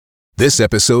This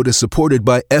episode is supported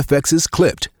by FX's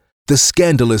Clipped, the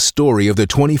scandalous story of the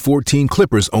 2014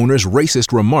 Clippers owner's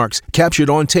racist remarks captured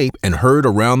on tape and heard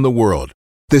around the world.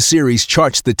 The series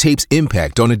charts the tape's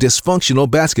impact on a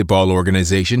dysfunctional basketball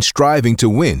organization striving to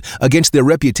win against their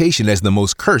reputation as the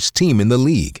most cursed team in the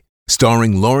league.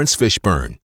 Starring Lawrence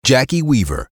Fishburne, Jackie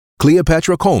Weaver,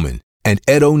 Cleopatra Coleman, and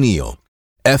Ed O'Neill.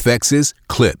 FX's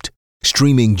Clipped,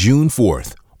 streaming June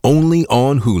 4th, only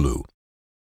on Hulu.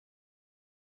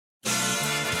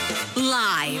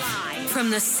 Live from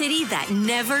the city that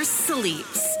never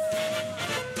sleeps.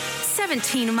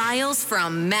 17 miles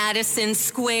from Madison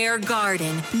Square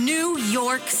Garden, New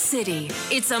York City.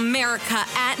 It's America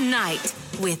at Night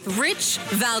with Rich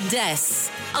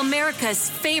Valdez. America's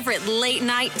favorite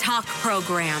late-night talk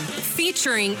program,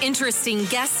 featuring interesting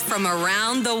guests from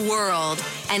around the world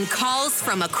and calls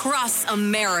from across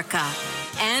America.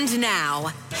 And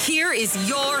now, here is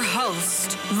your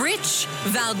host, Rich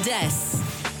Valdez.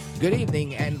 Good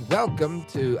evening and welcome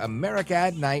to America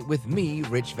at Night with me,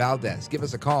 Rich Valdez. Give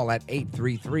us a call at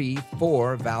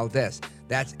 833-4-VALDEZ.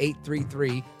 That's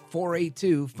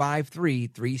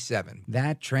 833-482-5337.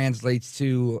 That translates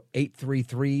to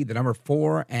 833, the number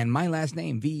 4, and my last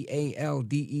name,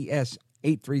 V-A-L-D-E-S,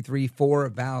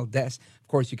 833-4-VALDEZ. Of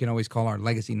course, you can always call our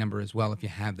legacy number as well if you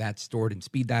have that stored in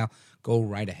speed dial. Go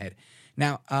right ahead.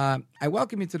 Now, I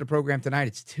welcome you to the program tonight.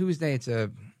 It's Tuesday.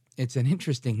 It's an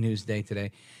interesting news day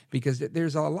today because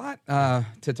there's a lot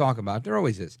to talk about. There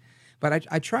always is. But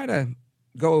I try to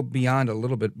go a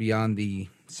little bit beyond the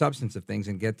substance of things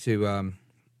and get to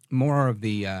more of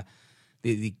the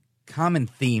common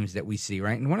themes that we see,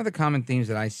 right? And one of the common themes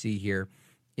that I see here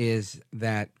is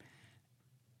that,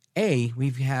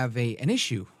 we have an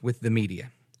issue with the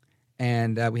media.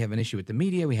 And we have an issue with the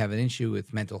media. We have an issue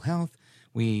with mental health.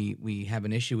 We have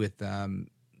an issue with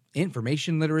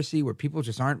information literacy, where people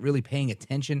just aren't really paying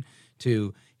attention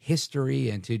to history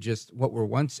and to just what were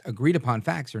once agreed upon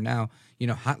facts are now,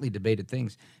 hotly debated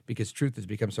things because truth has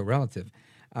become so relative.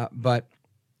 But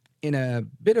in a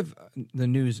bit of the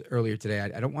news earlier today,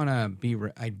 I don't want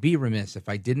to I'd be remiss if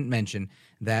I didn't mention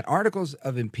that articles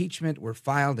of impeachment were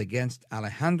filed against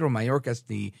Alejandro Mayorkas,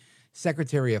 the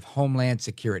Secretary of Homeland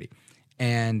Security.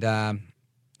 And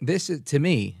this, to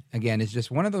me, again, is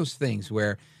just one of those things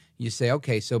where you say,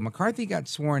 okay, so McCarthy got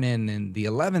sworn in the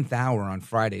 11th hour on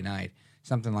Friday night,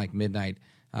 something like midnight,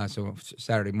 so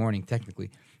Saturday morning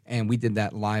technically, and we did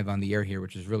that live on the air here,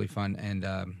 which is really fun. And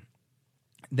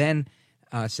then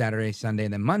Saturday, Sunday,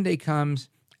 and then Monday comes,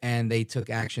 and they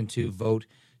took action to vote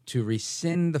to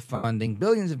rescind the funding,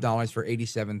 billions of dollars for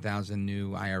 87,000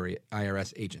 new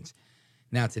IRS agents.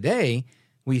 Now today,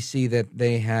 we see that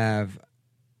they have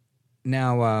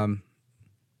now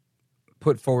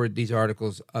put forward these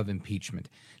articles of impeachment.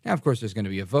 Now, of course, there's going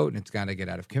to be a vote, and it's got to get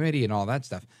out of committee and all that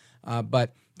stuff.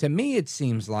 But to me, it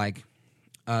seems like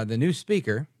the new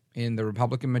speaker in the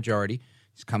Republican majority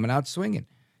is coming out swinging.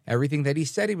 Everything that he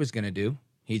said he was going to do,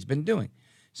 he's been doing.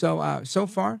 So, so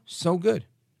far, so good,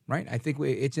 right? I think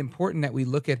it's important that we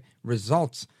look at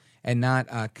results and not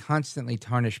constantly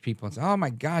tarnish people and say, oh, my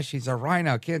gosh, he's a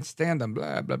rhino, can't stand him,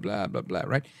 blah, blah, blah, blah, blah,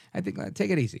 right? I think take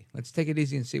it easy. Let's take it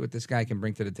easy and see what this guy can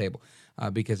bring to the table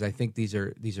because I think these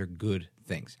are good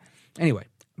things. Anyway,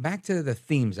 back to the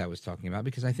themes I was talking about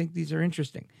because I think these are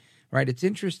interesting, right? It's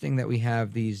interesting that we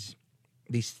have these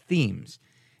themes.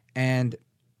 And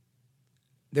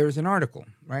there's an article,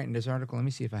 right? And this article, let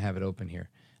me see if I have it open here,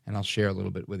 and I'll share a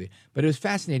little bit with you. But it was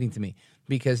fascinating to me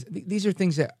because these are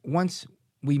things that once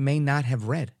we may not have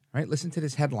read, right? Listen to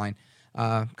this headline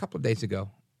a couple of days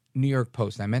ago, New York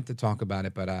Post. I meant to talk about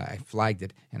it, but I flagged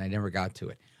it, and I never got to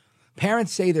it.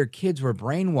 Parents say their kids were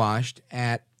brainwashed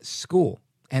at school,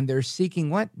 and they're seeking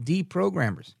what?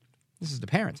 Deprogrammers. This is the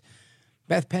parents.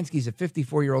 Beth Penske's a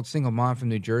 54-year-old single mom from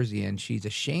New Jersey, and she's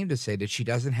ashamed to say that she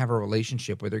doesn't have a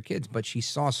relationship with her kids, but she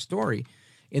saw a story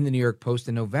in the New York Post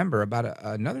in November about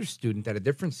another student at a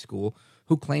different school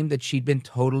who claimed that she'd been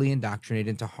totally indoctrinated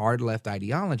into hard left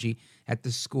ideology at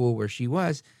the school where she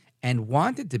was and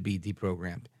wanted to be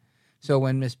deprogrammed. So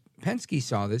when Ms. Penske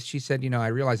saw this, she said, I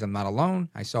realize I'm not alone.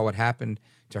 I saw what happened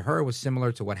to her was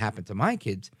similar to what happened to my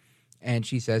kids. And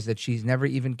she says that she's never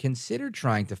even considered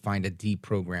trying to find a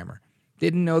deprogrammer.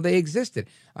 Didn't know they existed.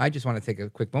 I just want to take a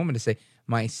quick moment to say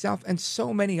myself and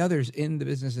so many others in the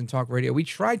business and talk radio, we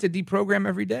try to deprogram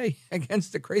every day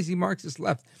against the crazy Marxist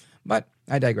left. But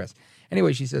I digress.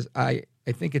 Anyway, she says, I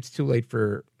think it's too late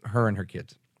for her and her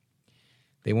kids.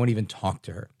 They won't even talk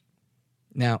to her.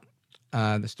 Now,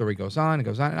 the story goes on and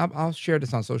goes on. And I'll share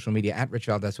this on social media at Rich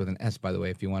Valdez with an S, by the way.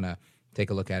 If you want to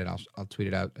take a look at it, I'll tweet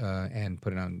it out and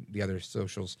put it on the other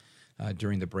socials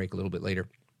during the break a little bit later.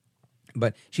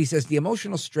 But she says the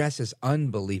emotional stress is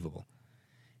unbelievable.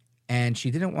 And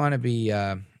she didn't want to be,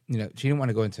 she didn't want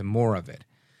to go into more of it.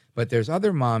 But there's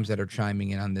other moms that are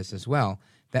chiming in on this as well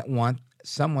that want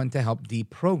someone to help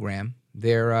deprogram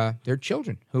their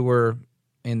children who were,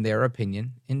 in their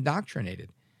opinion, indoctrinated.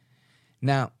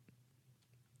 Now,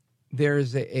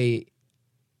 there's a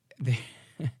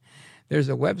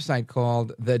website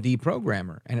called The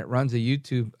Deprogrammer, and it runs a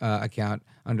YouTube account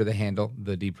under the handle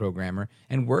The Deprogrammer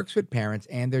and works with parents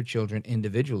and their children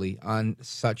individually on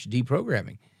such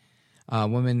deprogramming. A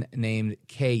woman named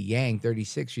Kay Yang,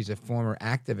 36, she's a former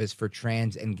activist for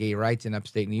trans and gay rights in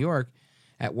upstate New York,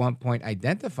 at one point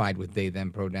identified with they,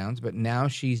 them pronouns, but now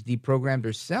she's deprogrammed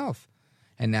herself,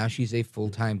 and now she's a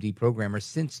full-time deprogrammer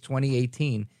since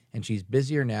 2018, and she's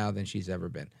busier now than she's ever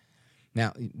been.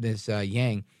 Now, this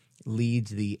Yang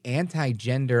leads the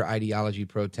anti-gender ideology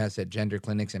protests at gender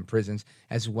clinics and prisons,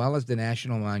 as well as the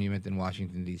National Monument in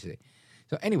Washington, D.C.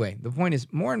 So anyway, the point is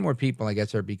more and more people, I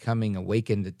guess, are becoming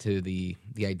awakened to the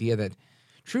idea that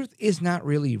truth is not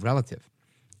really relative.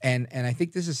 And I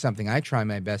think this is something I try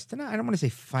my best to, I don't want to say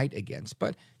fight against,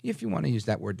 but if you want to use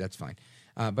that word, that's fine.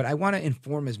 But I want to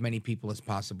inform as many people as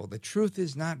possible that truth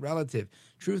is not relative.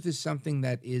 Truth is something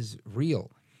that is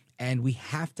real. And we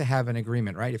have to have an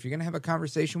agreement, right? If you're going to have a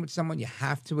conversation with someone, you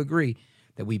have to agree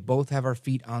that we both have our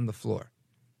feet on the floor,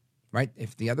 right?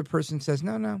 If the other person says,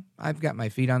 no, I've got my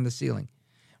feet on the ceiling,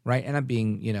 right? And I'm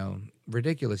being,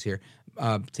 ridiculous here,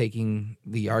 taking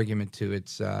the argument to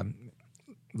its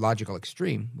logical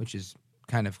extreme, which is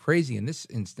kind of crazy in this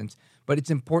instance, but it's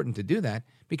important to do that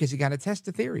because you got to test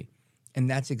the theory. And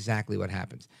that's exactly what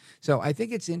happens. So I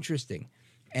think it's interesting.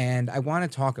 And I want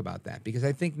to talk about that because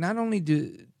I think not only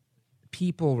do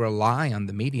people rely on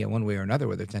the media one way or another,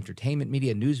 whether it's entertainment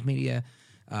media, news media,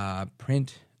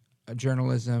 print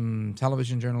journalism,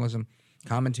 television journalism,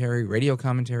 commentary, radio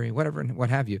commentary, whatever, what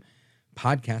have you,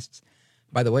 podcasts.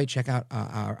 By the way, check out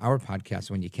our podcast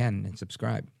when you can and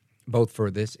subscribe, both for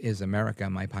This Is America,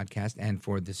 my podcast, and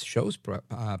for this show's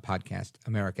podcast,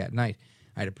 America at Night.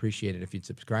 I'd appreciate it if you'd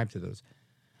subscribe to those.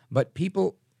 But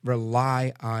people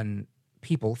rely on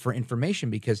people for information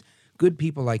because good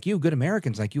people like you, good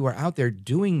Americans like you, are out there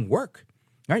doing work,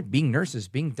 right? Being nurses,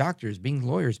 being doctors, being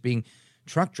lawyers, being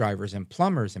truck drivers and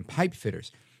plumbers and pipe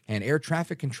fitters and air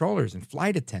traffic controllers and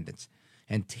flight attendants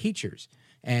and teachers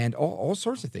and all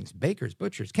sorts of things, bakers,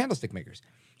 butchers, candlestick makers.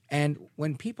 And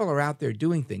when people are out there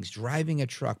doing things, driving a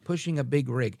truck, pushing a big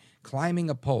rig, climbing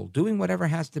a pole, doing whatever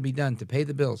has to be done to pay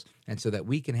the bills and so that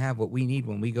we can have what we need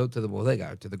when we go to the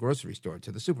bodega, to the grocery store,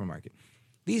 to the supermarket,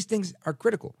 these things are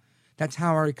critical. That's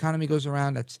how our economy goes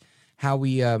around. That's how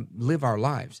we live our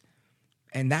lives.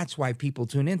 And that's why people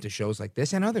tune into shows like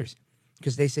this and others,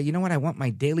 because they say, you know what, I want my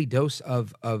daily dose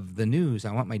of the news.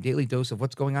 I want my daily dose of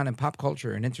what's going on in pop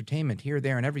culture and entertainment here,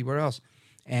 there, and everywhere else.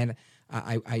 And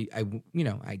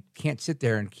I can't sit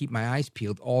there and keep my eyes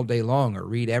peeled all day long or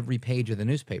read every page of the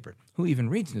newspaper. Who even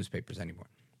reads newspapers anymore?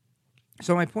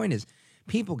 So my point is,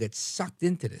 people get sucked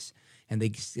into this, and they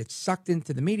get sucked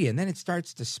into the media, and then it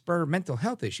starts to spur mental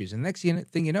health issues. And the next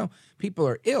thing you know, people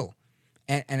are ill.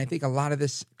 And I think a lot of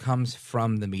this comes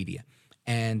from the media.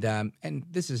 And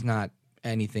this is not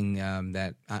anything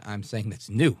that I'm saying that's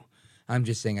new. I'm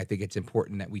just saying I think it's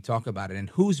important that we talk about it. And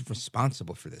who's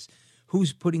responsible for this?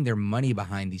 Who's putting their money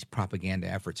behind these propaganda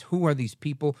efforts? Who are these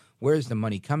people? Where's the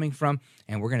money coming from?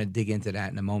 And we're going to dig into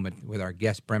that in a moment with our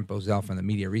guest, Brent Bozell from the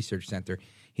Media Research Center.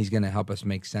 He's going to help us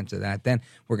make sense of that. Then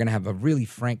we're going to have a really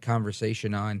frank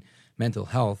conversation on mental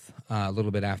health a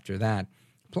little bit after that.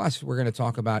 Plus, we're going to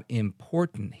talk about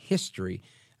important history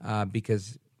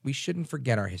because we shouldn't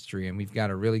forget our history, and we've got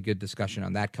a really good discussion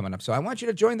on that coming up. So I want you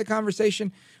to join the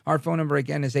conversation. Our phone number,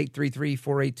 again, is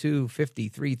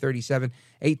 833-482-5337,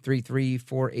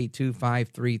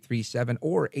 833-482-5337,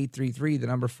 or 833, the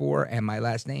number 4, and my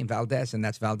last name, Valdez, and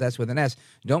that's Valdez with an S.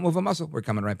 Don't move a muscle. We're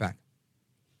coming right back.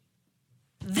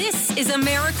 This is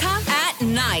America at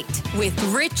Night with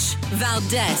Rich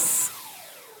Valdez.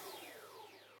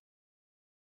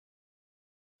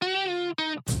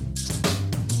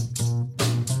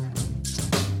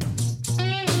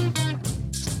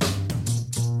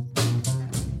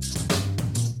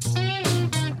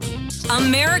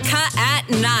 America at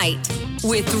Night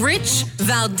with Rich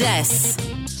Valdez.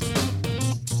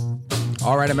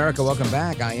 All right, America, welcome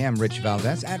back. I am Rich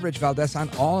Valdez, at Rich Valdez on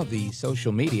all of the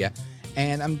social media.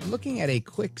 And I'm looking at a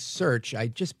quick search. I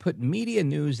just put media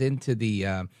news into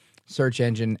the search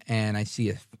engine, and I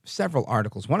see several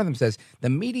articles. One of them says the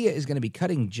media is going to be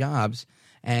cutting jobs,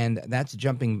 and that's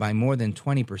jumping by more than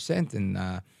 20% in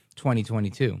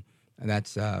 2022. And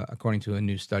that's according to a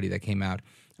new study that came out.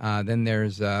 Then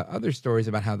there's other stories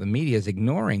about how the media is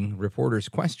ignoring reporters'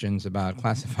 questions about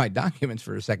classified documents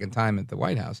for a second time at the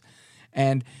White House.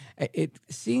 And it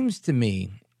seems to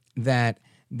me that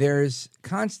there's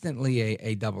constantly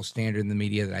a double standard in the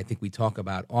media that I think we talk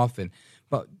about often.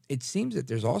 But it seems that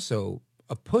there's also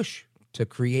a push to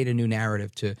create a new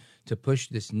narrative, to push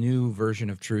this new version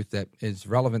of truth that is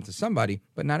relevant to somebody,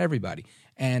 but not everybody.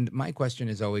 And my question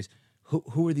is always,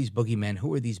 who are these boogeymen?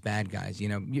 Who are these bad guys? You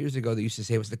know, years ago they used to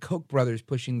say it was the Koch brothers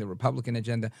pushing the Republican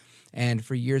agenda. And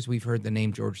for years we've heard the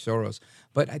name George Soros.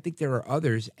 But I think there are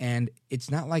others, and it's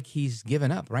not like he's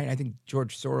given up, right? I think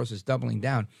George Soros is doubling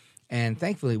down. And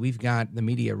thankfully, we've got the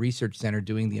Media Research Center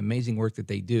doing the amazing work that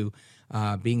they do,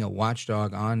 being a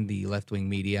watchdog on the left-wing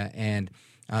media. And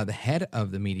the head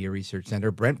of the Media Research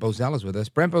Center, Brent Bozell, is with us.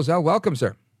 Brent Bozell, welcome,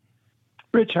 sir.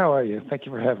 Rich, how are you? Thank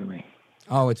you for having me.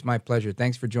 Oh, it's my pleasure.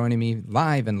 Thanks for joining me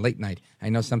live and late night. I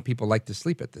know some people like to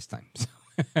sleep at this time, so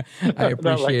I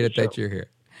appreciate it that you're here.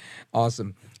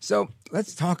 Awesome. So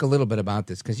let's talk a little bit about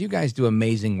this, because you guys do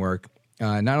amazing work.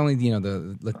 Not only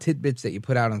the tidbits that you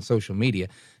put out on social media,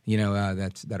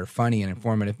 that are funny and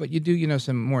informative, but you do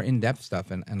some more in-depth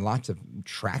stuff and lots of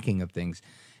tracking of things.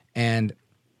 And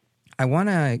I want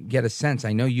to get a sense.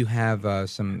 I know you have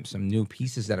some new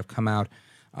pieces that have come out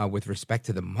with respect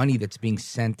to the money that's being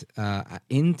sent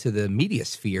into the media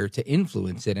sphere to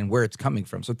influence it and where it's coming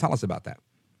from. So tell us about that.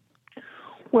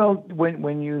 Well,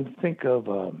 when you think of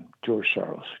George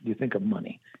Soros, you think of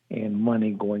money and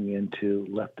money going into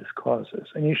leftist causes,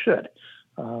 and you should.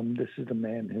 This is the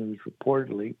man who's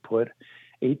reportedly put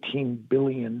 $18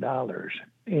 billion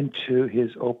into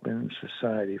his Open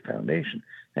Society Foundation.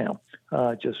 Now,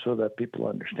 just so that people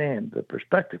understand the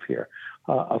perspective here,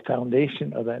 a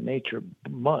foundation of that nature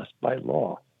must, by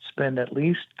law, spend at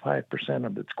least 5%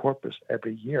 of its corpus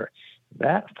every year.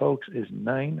 That, folks, is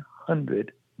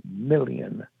 $900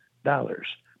 million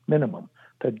minimum.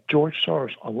 That George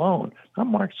Soros alone, not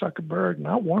Mark Zuckerberg,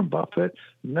 not Warren Buffett,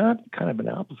 not kind of an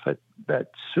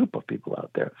alphabet soup of people out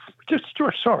there, just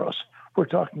George Soros. We're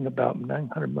talking about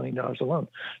 $900 million alone.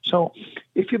 So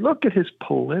if you look at his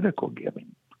political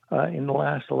giving in the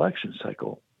last election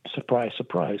cycle, surprise,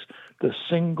 surprise, the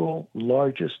single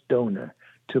largest donor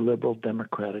to liberal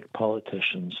Democratic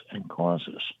politicians and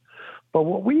causes. But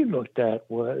what we looked at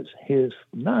was his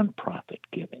nonprofit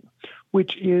giving,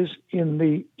 which is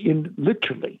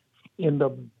literally in the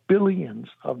billions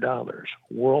of dollars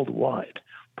worldwide,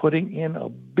 putting in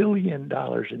 $1 billion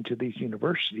into these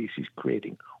universities he's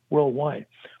creating worldwide.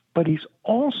 But he's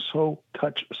also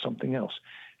touched something else.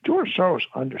 George Soros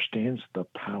understands the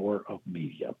power of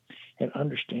media and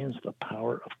understands the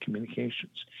power of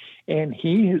communications. And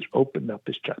he has opened up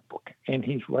his checkbook, and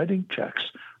he's writing checks.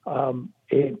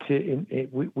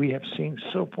 We have seen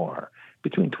so far,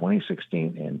 between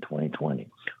 2016 and 2020,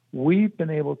 we've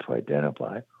been able to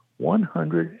identify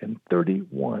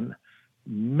 $131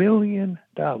 million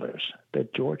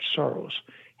that George Soros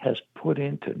has put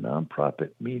into nonprofit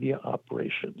media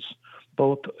operations,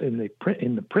 both in the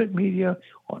print media,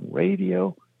 on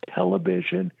radio,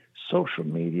 television, social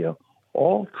media,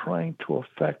 all trying to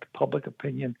affect public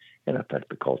opinion and affect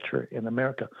the culture in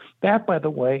America. That, by the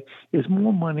way, is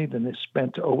more money than is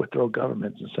spent to overthrow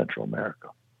governments in Central America.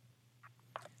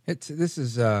 This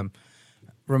is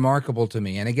remarkable to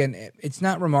me. And again, it's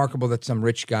not remarkable that some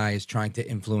rich guy is trying to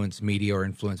influence media or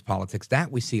influence politics.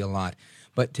 That we see a lot.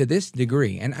 But to this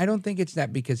degree, and I don't think it's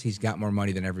that because he's got more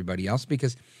money than everybody else,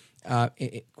 because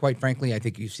quite frankly, I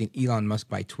think you've seen Elon Musk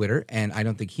buy Twitter, and I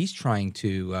don't think he's trying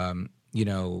to,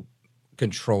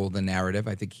 control the narrative.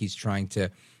 I think he's trying to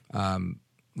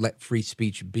let free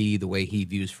speech be the way he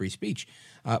views free speech.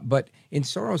 But in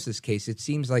Soros's case, it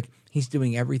seems like he's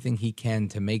doing everything he can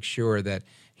to make sure that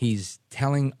he's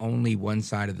telling only one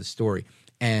side of the story,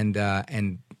 and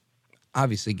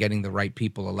obviously getting the right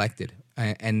people elected.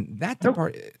 And that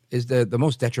part is the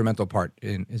most detrimental part,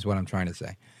 is what I'm trying to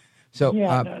say. So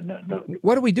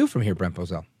what do we do from here, Brent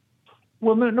Bozell?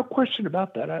 Well, no question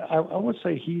about that. I would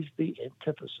say he's the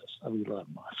antithesis of Elon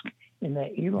Musk, in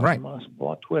that Elon Musk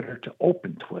bought Twitter to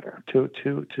open Twitter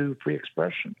to free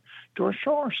expression. George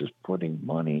Soros is putting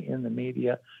money in the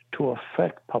media to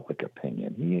affect public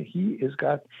opinion. He has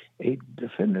got a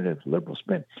definitive liberal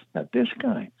spin. Now, this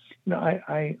guy,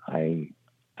 I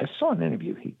saw an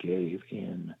interview he gave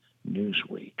in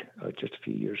Newsweek just a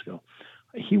few years ago.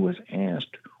 He was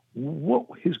asked what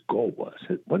his goal was,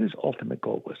 what his ultimate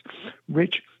goal was.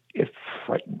 Rich, it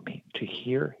frightened me to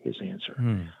hear his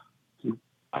answer.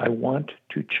 I want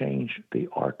to change the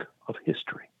arc of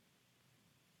history.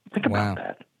 Think about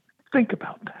that. Think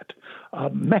about that.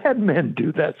 Madmen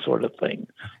do that sort of thing.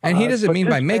 And he doesn't mean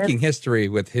by making history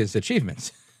with his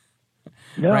achievements.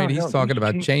 right? He's talking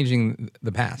about changing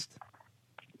the past.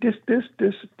 This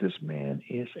man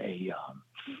is a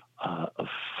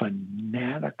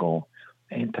fanatical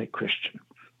anti-Christian.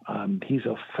 He's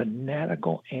a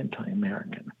fanatical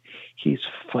anti-American. He's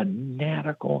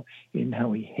fanatical in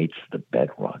how he hates the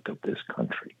bedrock of this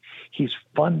country. He's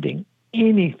funding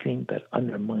anything that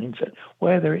undermines it,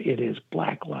 whether it is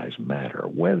Black Lives Matter,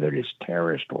 whether it is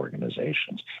terrorist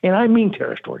organizations, and I mean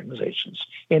terrorist organizations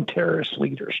and terrorist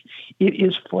leaders. It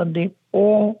is funding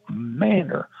all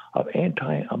manner of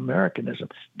anti-Americanism.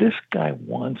 This guy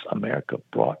wants America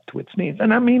brought to its knees,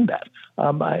 and I mean that.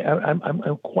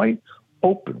 I'm quite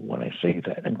open when I say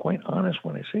that, and quite honest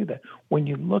when I say that. When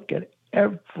you look at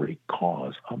every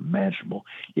cause imaginable,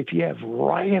 if you have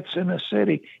riots in a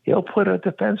city, he'll put a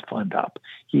defense fund up.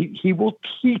 He will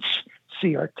teach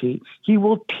CRT. He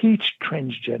will teach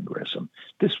transgenderism.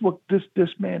 This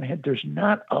man had. There's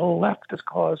not a leftist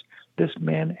cause this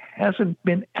man hasn't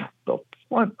been at the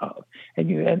front of.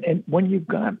 And when you've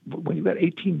got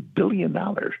 $18 billion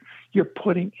you're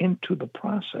putting into the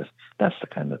process, that's the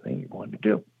kind of thing you're going to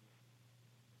do.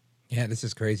 Yeah, this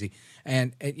is crazy.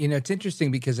 And it's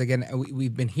interesting because, again,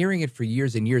 we've been hearing it for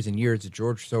years and years and years,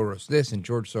 George Soros this and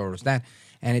George Soros that.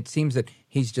 And it seems that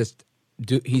he's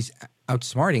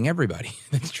outsmarting everybody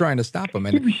that's trying to stop him.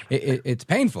 And it's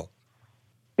painful.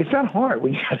 It's not hard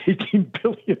when you got $18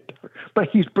 billion, but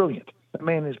he's brilliant. The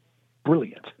man is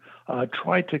brilliant.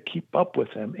 Try to keep up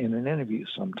with him in an interview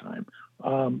sometime.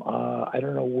 I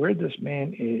don't know where this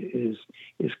man is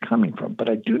coming from, but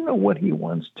I do know what he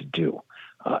wants to do.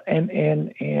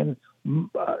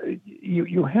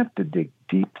 You have to dig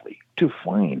deeply to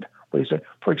find what he said.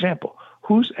 For example,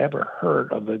 who's ever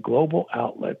heard of a global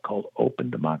outlet called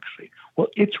Open Democracy? Well,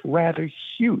 it's rather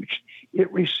huge.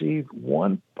 It received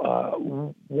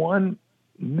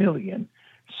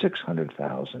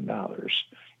 $1,600,000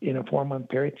 in a 4-month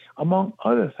period, among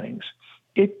other things.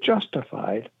 It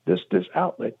justified, this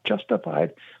outlet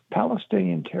justified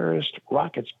Palestinian terrorist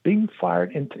rockets being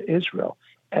fired into Israel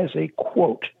as a,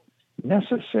 quote,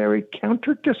 necessary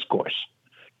counter-discourse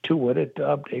to what it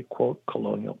dubbed a, quote,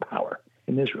 colonial power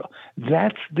in Israel.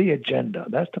 That's the agenda.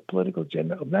 That's the political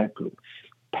agenda of that group.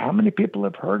 How many people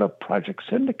have heard of Project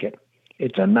Syndicate?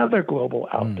 It's another global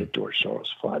outlet George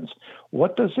Soros funds.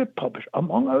 What does it publish?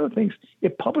 Among other things,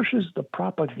 it publishes the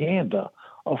propaganda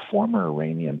of former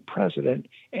Iranian president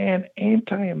and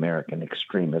anti-American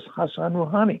extremist Hassan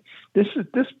Rouhani. This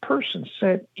person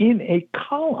said in a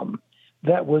column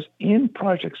that was in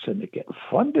Project Syndicate,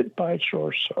 funded by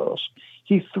George Soros,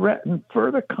 he threatened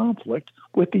further conflict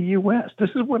with the U.S.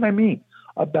 This is what I mean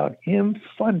about him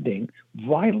funding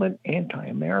violent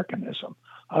anti-Americanism.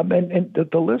 And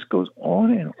the list goes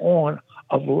on and on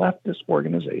of leftist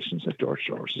organizations that George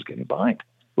Soros is getting behind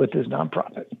with his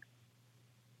nonprofit.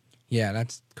 Yeah,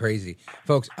 that's crazy.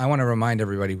 Folks, I want to remind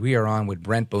everybody, we are on with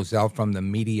Brent Bozell from the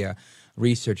Media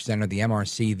Research Center, the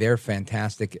MRC. They're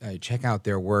fantastic. Check out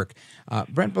their work.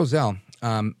 Brent Bozell,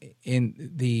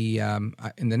 in the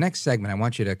next segment, I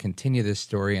want you to continue this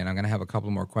story, and I'm going to have a couple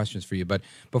more questions for you. But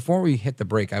before we hit the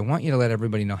break, I want you to let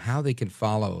everybody know how they can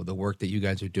follow the work that you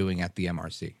guys are doing at the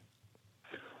MRC.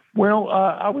 Well,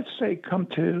 I would say come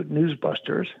to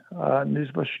Newsbusters,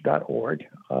 newsbusters.org.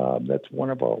 That's one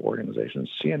of our organizations.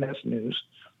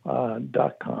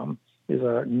 CNSnews.com is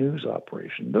our news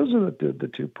operation. Those are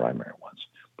the two primary ones.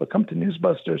 But come to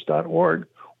newsbusters.org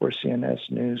or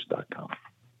cnsnews.com.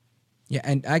 Yeah,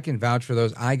 and I can vouch for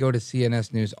those. I go to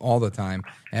CNS News all the time,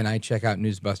 and I check out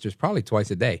Newsbusters probably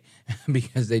twice a day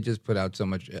because they just put out so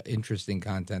much interesting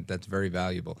content that's very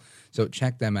valuable. So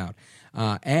check them out.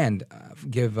 And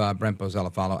give Brent Bozell a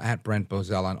follow, at Brent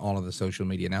Bozell on all of the social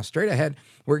media. Now, straight ahead,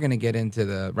 we're going to get into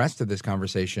the rest of this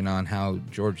conversation on how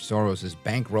George Soros is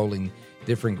bankrolling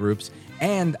different groups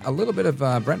and a little bit of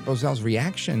Brent Bozell's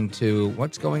reaction to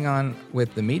what's going on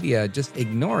with the media, just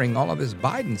ignoring all of this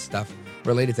Biden stuff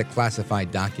related to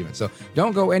classified documents. So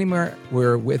don't go anywhere.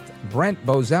 We're with Brent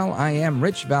Bozell. I am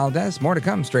Rich Valdez. More to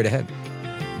come straight ahead.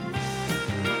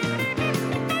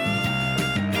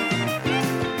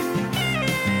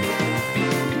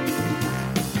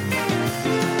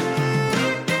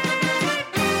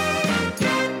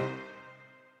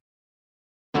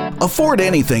 Afford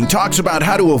Anything talks about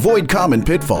how to avoid common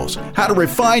pitfalls, how to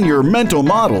refine your mental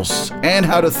models, and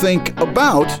how to think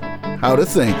about how to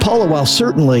think. Paula, while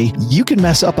certainly you can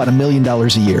mess up on $1 million a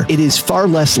year, it is far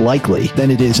less likely than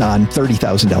it is on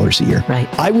 $30,000 a year. Right.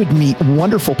 I would meet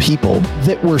wonderful people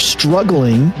that were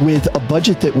struggling with a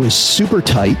budget that was super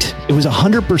tight. It was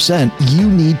 100%. You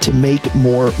need to make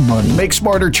more money. Make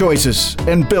smarter choices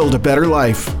and build a better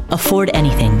life. Afford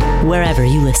Anything, wherever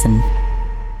you listen.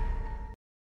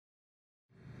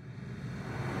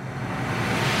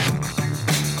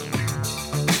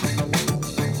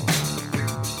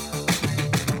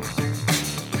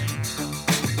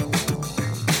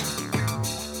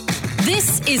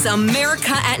 is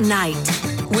America at Night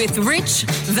with Rich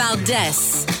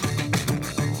Valdez.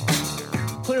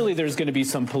 Clearly, there's going to be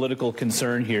some political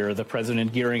concern here. The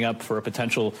president gearing up for a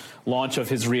potential launch of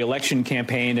his reelection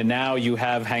campaign, and now you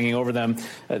have hanging over them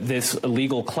this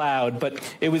legal cloud. But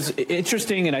it was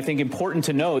interesting and I think important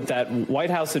to note that White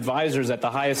House advisors at the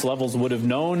highest levels would have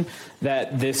known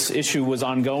that this issue was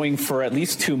ongoing for at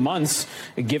least 2 months,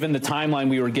 given the timeline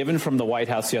we were given from the White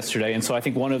House yesterday. And so I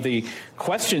think one of the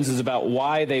questions is about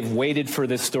why they've waited for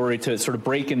this story to sort of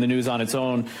break in the news on its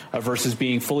own versus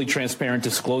being fully transparent,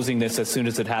 disclosing this as soon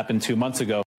as it happened 2 months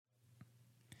ago.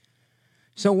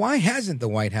 So why hasn't the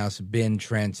White House been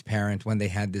transparent when they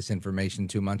had this information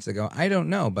 2 months ago? I don't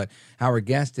know, but our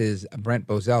guest is Brent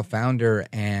Bozell, founder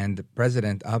and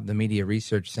president of the Media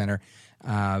Research Center.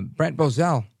 Brent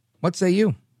Bozell, what say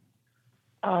you?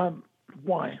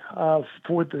 Why?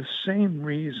 For the same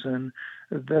reason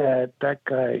that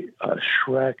guy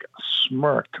Shrek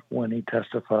smirked when he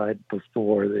testified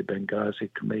before the Benghazi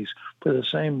committees, for the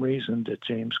same reason that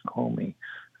James Comey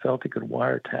felt he could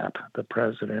wiretap the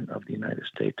president of the United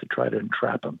States to try to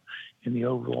entrap him in the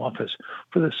Oval Office,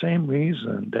 for the same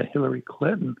reason that Hillary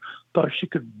Clinton thought she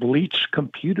could bleach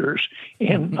computers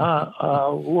in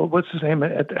what's his name?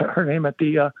 Her name at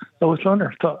the Lois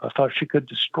Lerner thought she could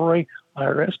destroy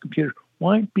IRS computers.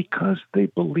 Why? Because they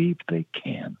believe they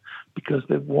can, because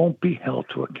they won't be held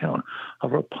to account. A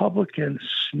Republican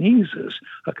sneezes,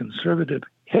 a conservative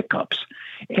hiccups,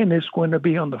 and it's going to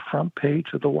be on the front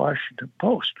page of the Washington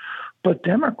Post. But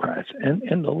Democrats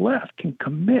and the left can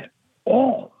commit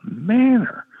all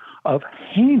manner of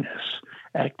heinous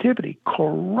activity,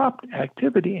 corrupt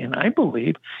activity, and I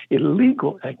believe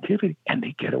illegal activity, and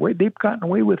they get away. They've gotten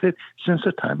away with it since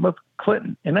the time of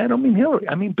Clinton. And I don't mean Hillary,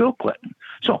 I mean Bill Clinton.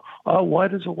 So why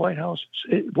does the White House,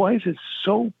 why is it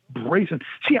so brazen?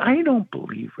 See, I don't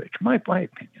believe, Rich, my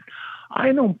opinion,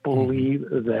 I don't believe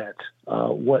that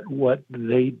what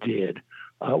they did,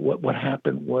 what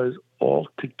happened was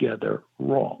altogether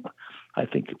wrong. I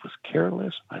think it was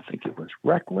careless. I think it was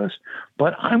reckless.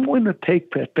 But I'm going to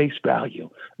take at face value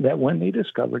that when they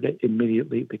discovered it,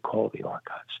 immediately they called the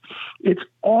archives. It's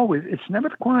never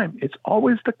the crime. It's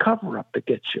always the cover-up that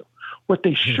gets you. What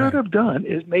they should have done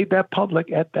is made that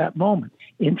public at that moment.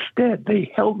 Instead,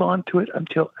 they held on to it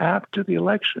until after the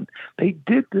election. They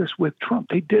did this with Trump.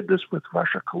 They did this with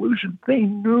Russia collusion. They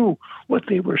knew what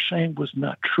they were saying was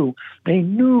not true. They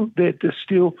knew that the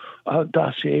Steele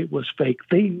dossier was fake.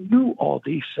 They knew all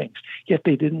these things, yet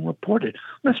they didn't report it.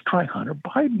 Let's try Hunter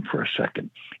Biden for a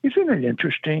second. Isn't it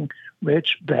interesting,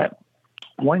 Rich, that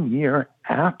 1 year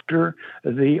after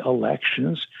the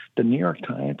elections, the New York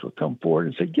Times will come forward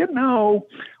and say,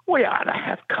 we ought to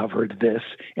have covered this.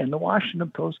 And the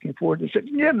Washington Post came forward and said,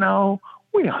 we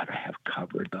ought to have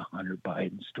covered the Hunter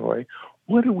Biden story.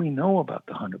 What do we know about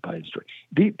the Hunter Biden story?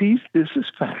 This is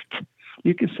fact.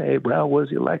 You can say, well, was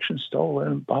the election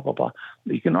stolen, blah, blah, blah.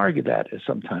 You can argue that at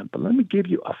some time. But let me give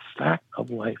you a fact of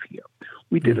life here.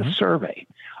 We did a survey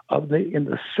in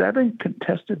the 7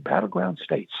 contested battleground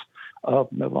states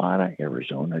of Nevada,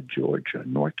 Arizona, Georgia,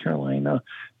 North Carolina,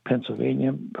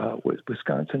 Pennsylvania,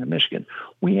 Wisconsin, and Michigan.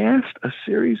 We asked a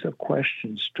series of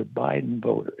questions to Biden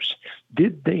voters.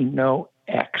 Did they know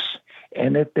X?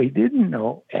 And if they didn't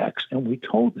know X, and we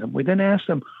told them, we then asked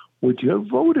them, would you have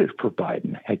voted for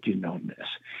Biden had you known this?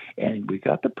 And we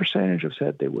got the percentage of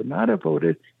said they would not have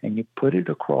voted, and you put it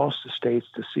across the states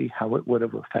to see how it would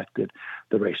have affected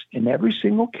the race. In every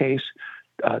single case,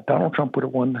 Donald Trump would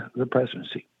have won the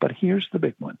presidency. But here's the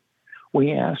big one.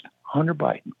 We asked Hunter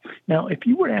Biden. Now, if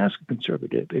you were to ask a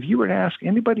conservative, if you were to ask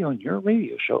anybody on your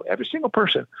radio show, every single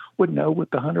person would know what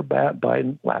the Hunter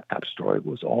Biden laptop story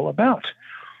was all about.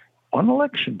 On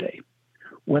Election Day,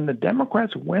 when the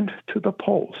Democrats went to the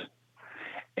polls,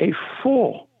 a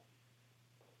full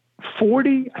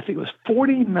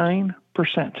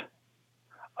 49%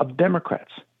 of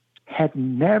Democrats had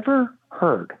never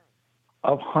heard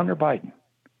of Hunter Biden.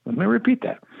 Let me repeat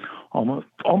that.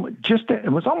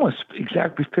 It was almost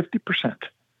exactly 50%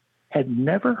 had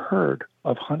never heard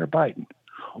of Hunter Biden.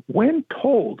 When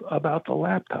told about the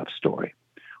laptop story,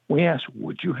 we asked,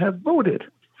 would you have voted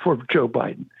for Joe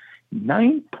Biden?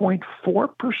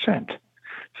 9.4%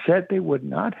 said they would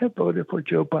not have voted for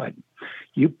Joe Biden.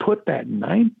 You put that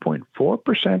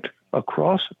 9.4%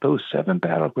 across those 7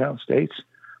 battleground states,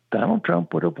 Donald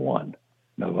Trump would have won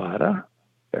Nevada,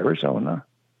 Arizona,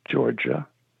 Georgia,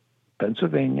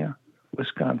 Pennsylvania,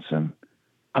 Wisconsin,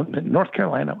 North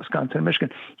Carolina, Wisconsin, and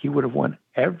Michigan. He would have won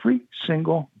every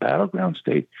single battleground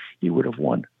state. He would have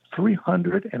won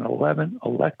 311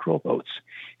 electoral votes.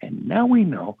 And now we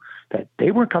know that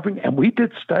they were covering, and we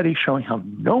did studies showing how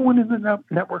no one in the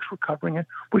networks were covering it,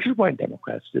 which is why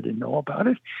Democrats didn't know about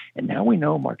it. And now we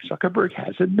know Mark Zuckerberg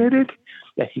has admitted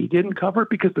that he didn't cover it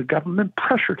because the government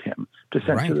pressured him to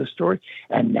censor the story.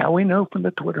 And now we know from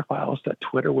the Twitter files that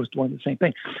Twitter was doing the same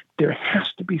thing. There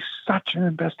has to be such an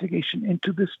investigation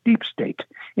into this deep state,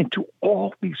 into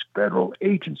all these federal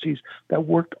agencies that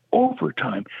worked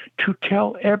overtime to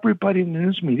tell everybody in the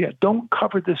news media, don't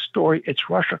cover this story, it's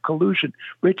Russia collusion.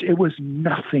 Rich, it was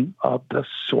nothing of the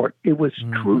sort. It was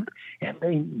truth, and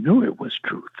they knew it was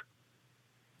truth.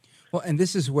 Well, and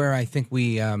this is where I think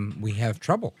we have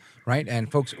trouble, right?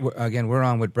 And folks, again, we're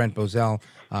on with Brent Bozell,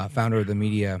 founder of the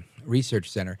Media Research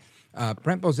Center.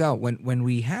 Brent Bozell, when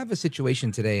we have a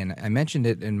situation today, and I mentioned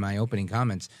it in my opening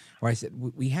comments, where I said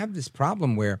we have this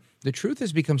problem where the truth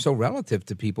has become so relative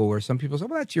to people, where some people say,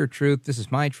 well, that's your truth, this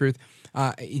is my truth.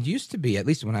 It used to be, at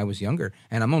least when I was younger,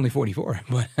 and I'm only 44,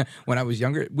 but when I was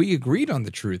younger, we agreed on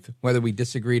the truth, whether we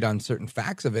disagreed on certain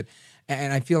facts of it.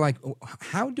 And I feel like,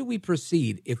 how do we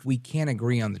proceed if we can't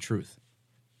agree on the truth?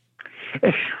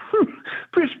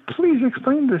 Please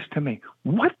explain this to me.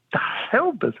 What the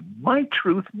hell does my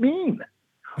truth mean?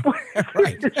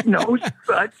 Right. There's no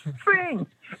such thing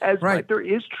as like there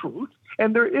is truth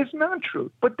and there is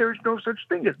non-truth, but there's no such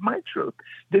thing as my truth.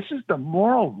 This is the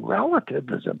moral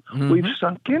relativism we've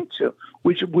sunk into,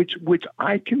 which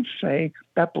I can say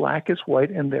that black is white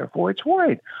and therefore it's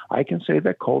white. I can say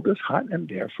that cold is hot and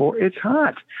therefore it's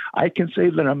hot. I can say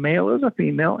that a male is a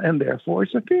female and therefore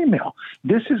it's a female.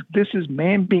 This is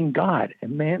man being God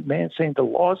and man saying the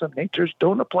laws of nature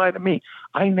don't apply to me.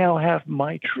 I now have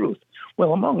my truth.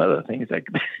 Well, among other things,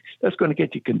 that's going to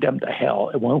get you condemned to hell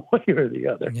in one way or the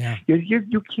other. Yeah.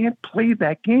 You can't play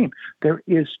that game. There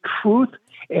is truth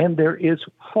and there is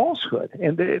falsehood,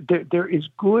 and there is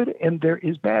good and there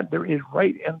is bad. There is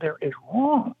right and there is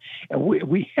wrong. And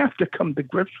we have to come to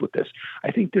grips with this.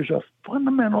 I think there's a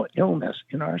fundamental illness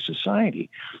in our society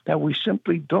that we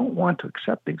simply don't want to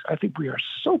accept things. I think we are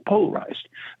so polarized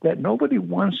that nobody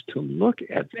wants to look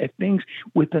at things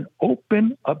with an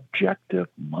open, objective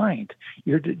mind.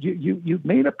 You've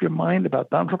made up your mind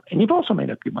about Donald Trump, and you've also made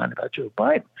up your mind about Joe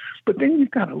Biden. But then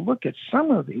you've got to look at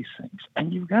some of these things,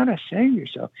 and you've got to say to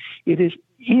yourself, it is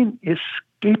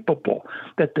inescapable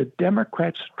that the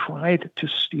Democrats tried to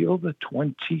steal the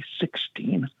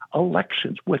 2016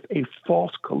 elections with a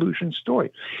false collusion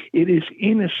story. It is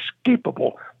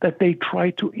inescapable that they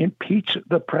tried to impeach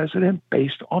the president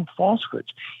based on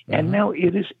falsehoods. And now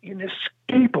it is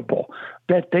inescapable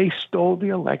that they stole the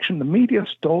election. The media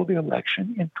stole the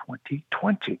election in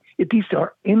 2020. These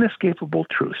are inescapable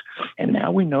truths. And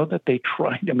now we know that they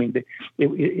tried. I mean, it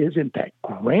isn't that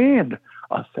grand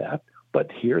a theft, but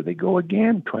here they go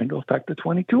again, trying to affect the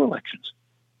 22 elections.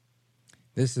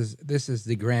 This is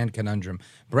the grand conundrum.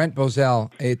 Brent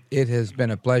Bozell, it has been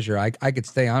a pleasure. I could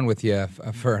stay on with you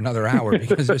for another hour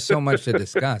because there's so much to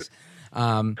discuss.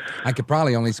 I could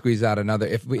probably only squeeze out another.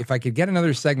 If I could get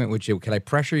another segment with you, could I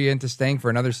pressure you into staying for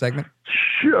another segment?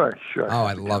 Sure. Oh,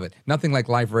 I love it. Nothing like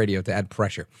live radio to add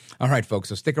pressure. All right, folks,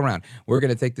 so stick around. We're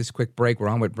going to take this quick break. We're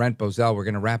on with Brent Bozell. We're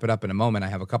going to wrap it up in a moment. I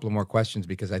have a couple of more questions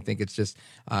because I think it's just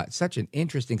such an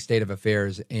interesting state of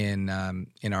affairs in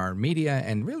our media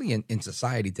and really in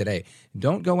society today.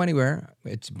 Don't go anywhere.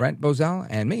 It's Brent Bozell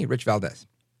and me, Rich Valdez.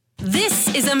 This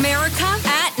is America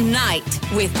at Night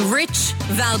with Rich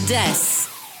Valdez.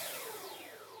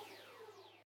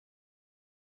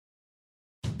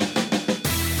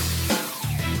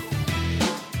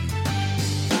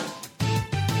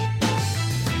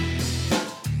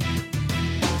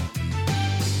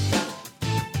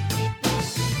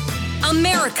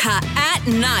 America at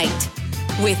Night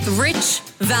with Rich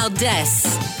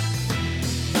Valdez.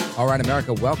 All right,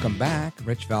 America, welcome back.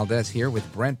 Rich Valdez here with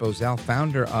Brent Bozell,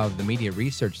 founder of the Media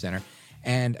Research Center.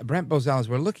 And Brent Bozell, as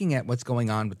we're looking at what's going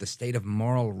on with the state of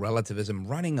moral relativism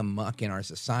running amok in our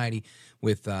society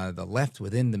with the left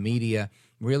within the media,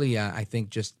 really, I think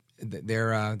just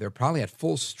they're probably at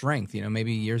full strength. You know,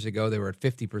 maybe years ago they were at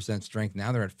 50% strength.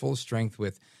 Now they're at full strength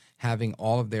with having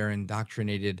all of their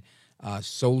indoctrinated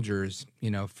soldiers, you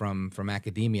know, from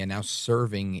academia now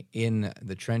serving in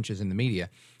the trenches in the media.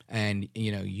 And,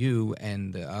 you know, you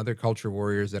and the other culture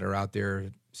warriors that are out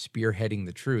there spearheading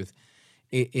the truth,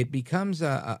 it becomes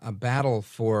a battle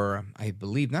for, I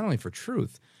believe, not only for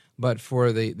truth, but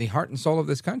for the heart and soul of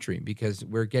this country, because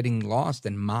we're getting lost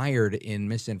and mired in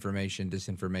misinformation,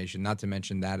 disinformation, not to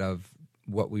mention that of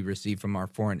what we receive from our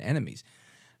foreign enemies.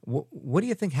 What do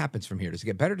you think happens from here? Does it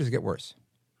get better or does it get worse?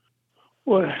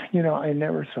 Well, I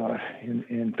never thought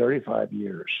in 35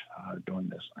 years doing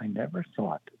this, I never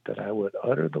thought that I would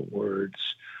utter the words,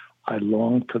 "I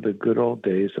long for the good old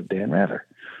days of Dan Rather."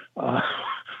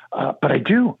 But I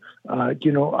do.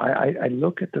 I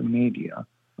look at the media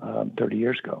 30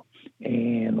 years ago,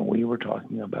 and we were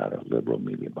talking about a liberal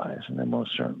media bias, and there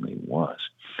most certainly was.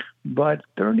 But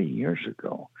 30 years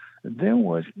ago, there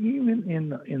was, even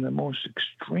in the most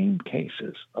extreme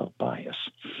cases of bias,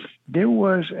 there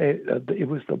was it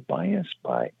was the bias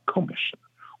by commission,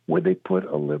 where they put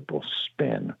a liberal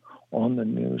spin on the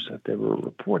news that they were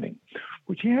reporting.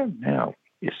 What you have now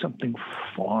is something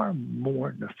far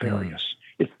more nefarious.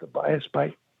 It's the bias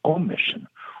by omission,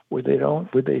 where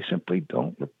they simply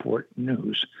don't report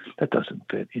news that doesn't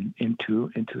fit into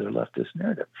their leftist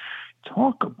narrative.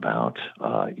 Talk about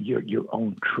your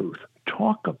own truth.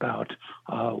 Talk about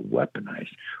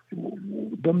weaponized.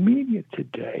 The media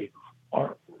today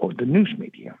or the news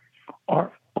media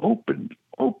are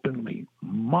openly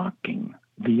mocking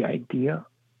the idea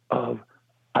of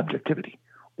objectivity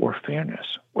or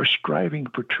fairness or striving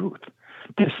for truth.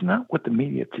 That's not what the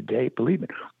media today believe in.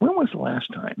 When was the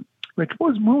last time, Rich,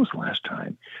 when was the last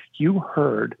time you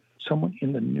heard someone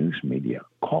in the news media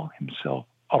call himself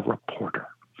a reporter?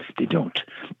 They don't,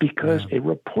 because a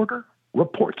reporter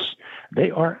reports.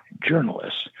 They are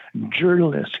journalists.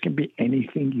 Journalists can be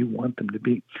anything you want them to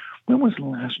be. When was the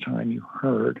last time you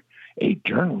heard a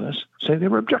journalist say they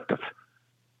were objective?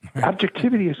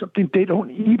 Objectivity is something they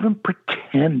don't even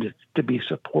pretend to be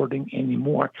supporting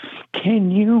anymore.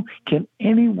 Can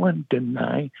anyone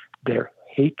deny their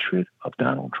hatred of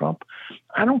Donald Trump?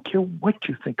 I don't care what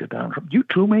you think of Donald Trump. You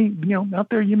too may, out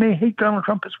there, you may hate Donald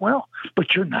Trump as well,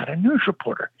 but you're not a news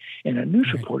reporter, and a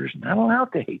news reporter is not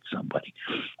allowed to hate somebody.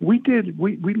 We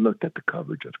looked at the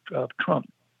coverage of Trump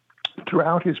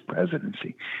throughout his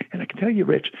presidency. And I can tell you,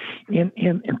 Rich, in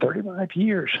 35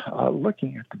 years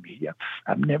looking at the media,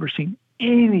 I've never seen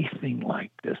anything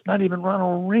like this. Not even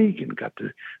Ronald Reagan got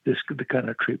the kind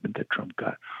of treatment that Trump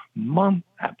got. Month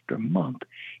after month,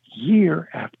 year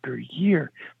after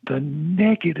year, the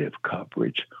negative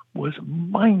coverage was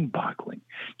mind-boggling.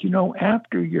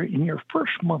 After in your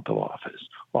first month of office,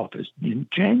 in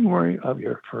January of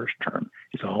your first term,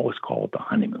 it's always called the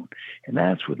honeymoon. And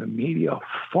that's where the media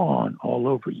fawn all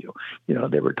over you.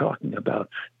 They were talking about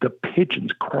the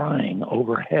pigeons crying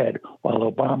overhead while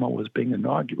Obama was being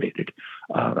inaugurated.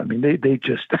 They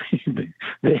just,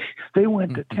 they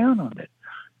went to town on it.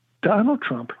 Donald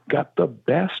Trump got the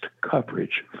best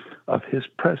coverage of his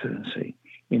presidency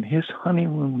in his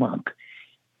honeymoon month,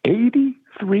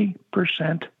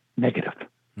 83% negative.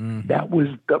 Mm-hmm. That was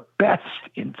the best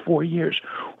in 4 years.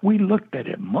 We looked at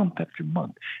it month after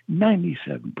month,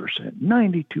 97%,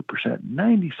 92%,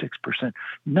 96%,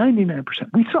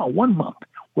 99%. We saw 1 month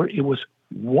where it was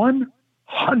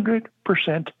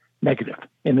 100% negative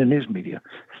in the news media.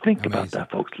 Think about that,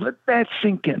 folks. Let that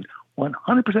sink in.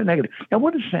 100% negative. Now,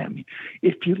 what does that mean?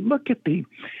 If you look at the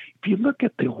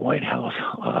White House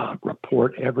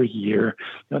report every year,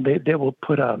 they will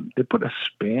put a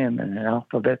spin and an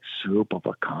alphabet soup of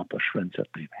accomplishments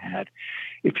that they've had.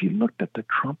 If you looked at the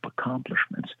Trump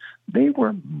accomplishments, they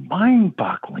were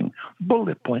mind-boggling.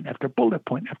 Bullet point after bullet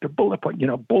point after bullet point.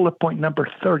 Bullet point number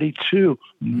 32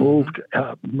 moved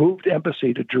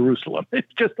embassy to Jerusalem.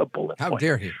 It's just a bullet point. How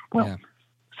dare he? Well. Yeah.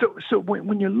 So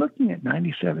when you're looking at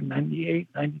 97,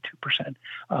 98, 92%,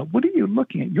 what are you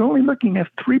looking at? You're only looking at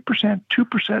 3%,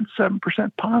 2%,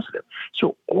 7% positive.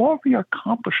 So all the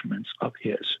accomplishments of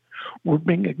his were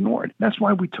being ignored. That's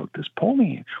why we took this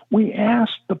polling. We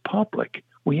asked the public,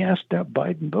 we asked the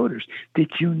Biden voters,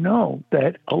 did you know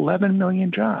that 11 million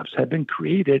jobs had been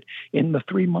created in the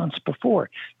 3 months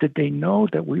before? Did they know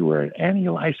that we were at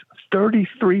annualized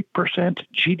 33%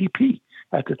 GDP?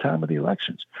 At the time of the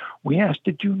elections? We asked,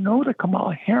 did you know that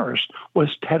Kamala Harris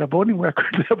had a voting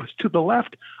record that was to the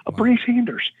left of Bernie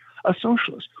Sanders, a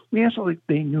socialist? We asked,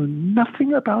 they knew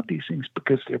nothing about these things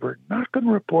because they were not going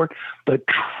to report the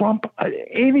Trump,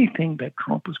 anything that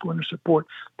Trump was going to support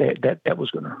that was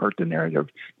going to hurt the narrative.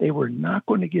 They were not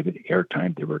going to give it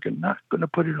airtime. They were not going to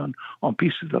put it on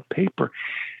pieces of paper.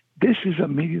 This is a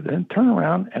media that then turn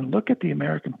around and look at the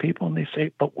American people and they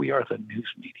say, but we are the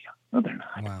news media. No, they're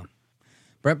not. Wow.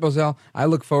 Brent Bozell, I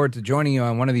look forward to joining you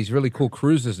on one of these really cool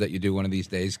cruises that you do one of these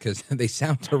days because they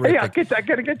sound terrific. Hey, I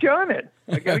got to get you on it.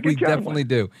 We definitely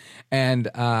do. And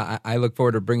I look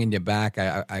forward to bringing you back.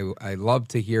 I love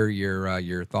to hear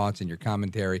your thoughts and your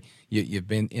commentary. You've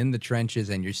been in the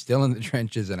trenches and you're still in the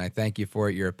trenches, and I thank you for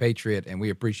it. You're a patriot, and we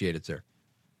appreciate it, sir.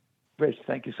 Rich,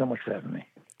 thank you so much for having me.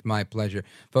 My pleasure.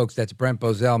 Folks, that's Brent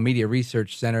Bozell, Media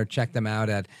Research Center. Check them out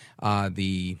at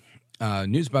the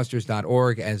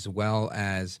newsbusters.org as well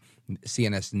as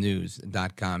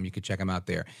cnsnews.com. You can check them out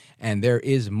there. And there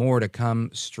is more to come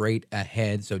straight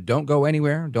ahead. So don't go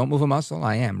anywhere. Don't move a muscle.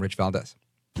 I am Rich Valdez.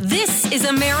 This is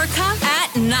America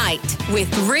at Night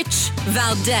with Rich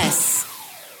Valdez.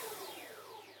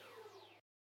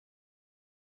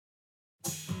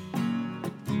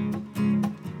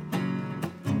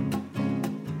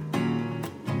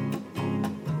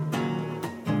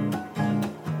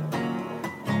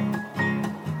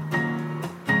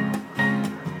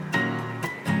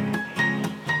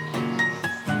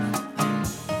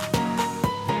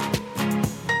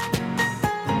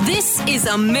 This is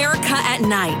America at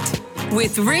Night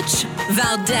with Rich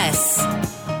Valdez.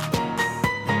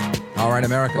 All right,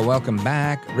 America, welcome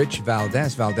back. Rich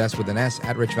Valdez, Valdez with an S,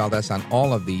 at Rich Valdez on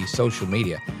all of the social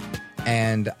media.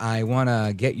 And I want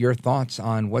to get your thoughts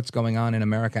on what's going on in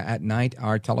America at night.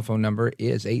 Our telephone number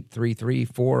is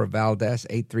 833-4-VALDEZ,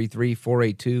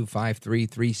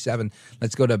 833-482-5337.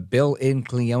 Let's go to Bill in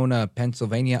Cleona,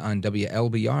 Pennsylvania on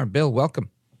WLBR. Bill, welcome.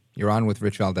 You're on with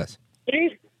Rich Valdez.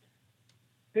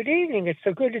 Good evening. It's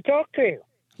so good to talk to you.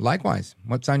 Likewise.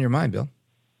 What's on your mind, Bill?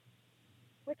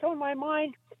 What's on my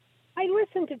mind? I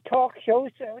listen to talk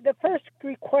shows. The first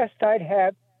request I'd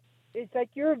have is that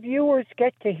your viewers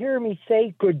get to hear me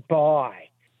say goodbye.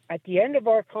 At the end of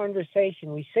our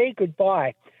conversation, we say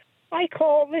goodbye. I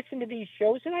listen to these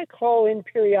shows, and I call in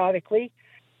periodically,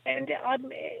 and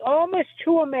almost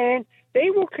to a man,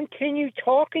 they will continue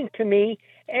talking to me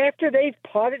after they've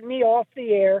potted me off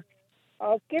the air.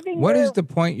 What is the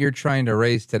point you're trying to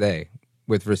raise today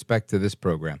with respect to this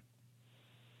program?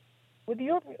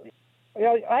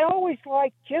 I always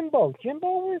liked Jimbo. Jimbo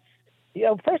was,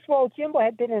 first of all, Jimbo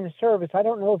had been in the service. I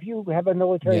don't know if you have a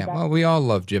military background. Well, we all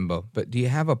love Jimbo. But do you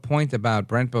have a point about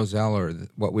Brent Bozell or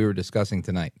what we were discussing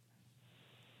tonight?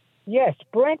 Yes,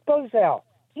 Brent Bozell.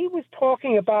 He was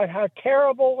talking about how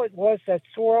terrible it was that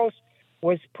Soros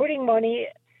was putting money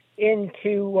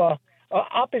into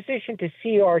opposition to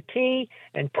CRT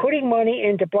and putting money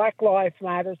into Black Lives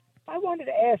Matter. I wanted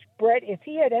to ask Brett if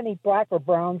he had any black or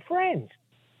brown friends.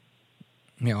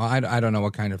 I don't know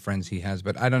what kind of friends he has,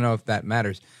 but I don't know if that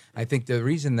matters. I think the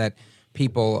reason that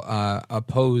people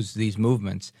oppose these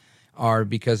movements are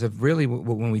because of really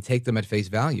when we take them at face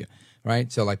value, right?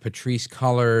 So like Patrisse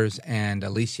Cullors and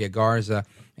Alicia Garza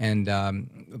and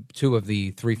two of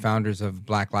the three founders of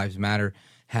Black Lives Matter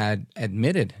had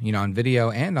admitted, on video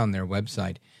and on their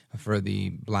website for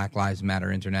the Black Lives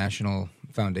Matter International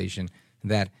Foundation,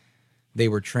 that they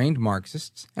were trained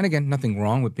Marxists. And again, nothing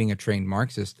wrong with being a trained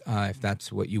Marxist if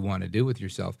that's what you want to do with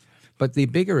yourself. But the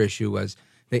bigger issue was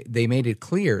they made it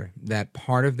clear that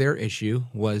part of their issue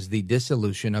was the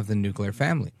dissolution of the nuclear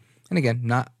family. And again,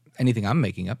 not anything I'm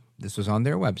making up. This was on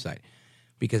their website,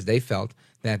 because they felt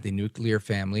that the nuclear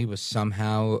family was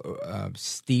somehow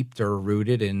steeped or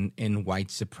rooted in white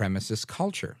supremacist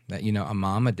culture, that, a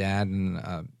mom, a dad,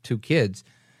 and two kids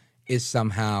is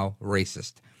somehow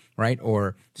racist, right,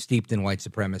 or steeped in white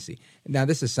supremacy. Now,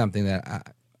 this is something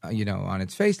that, on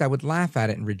its face, I would laugh at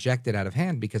it and reject it out of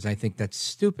hand, because I think that's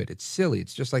stupid. It's silly.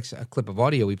 It's just like a clip of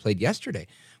audio we played yesterday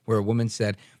where a woman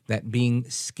said that being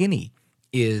skinny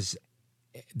is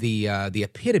the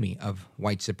epitome of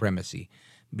white supremacy,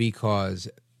 because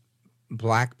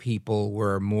black people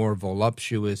were more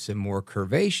voluptuous and more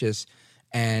curvaceous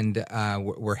and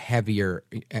were heavier.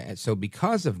 So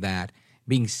because of that,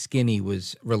 being skinny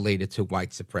was related to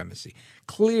white supremacy.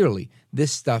 Clearly,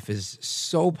 this stuff is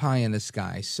so pie in the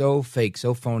sky, so fake,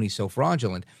 so phony, so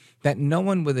fraudulent, that no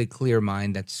one with a clear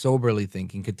mind that's soberly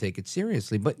thinking could take it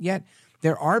seriously. But yet,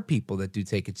 there are people that do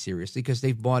take it seriously because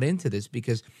they've bought into this,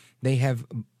 because they have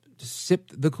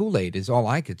sipped the Kool-Aid, is all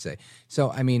I could say.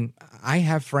 So, I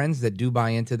have friends that do buy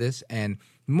into this, and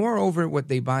moreover, what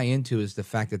they buy into is the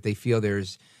fact that they feel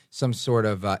there's some sort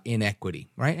of inequity,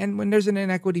 right? And when there's an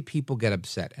inequity, people get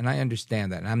upset, and I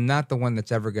understand that. And I'm not the one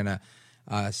that's ever going to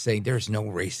say there's no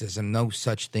racism, no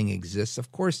such thing exists.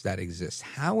 Of course that exists.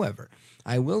 However,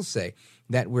 I will say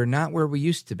that we're not where we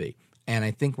used to be, and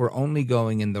I think we're only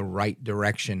going in the right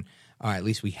direction, at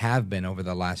least we have been over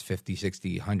the last 50,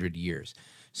 60, 100 years.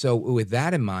 So with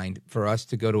that in mind, for us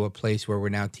to go to a place where we're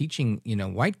now teaching,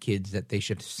 white kids that they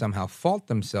should somehow fault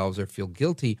themselves or feel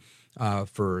guilty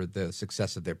for the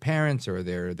success of their parents or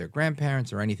their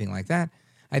grandparents or anything like that,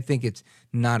 I think it's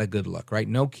not a good look, right?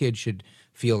 No kid should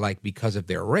feel like because of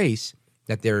their race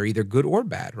that they're either good or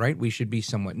bad, right? We should be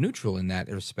somewhat neutral in that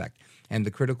respect. And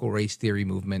the critical race theory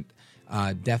movement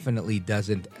definitely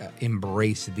doesn't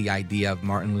embrace the idea of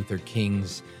Martin Luther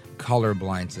King's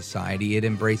colorblind society. It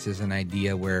embraces an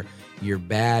idea where you're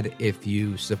bad if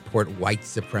you support white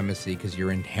supremacy because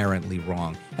you're inherently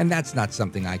wrong. And that's not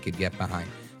something I could get behind.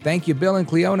 Thank you, Bill and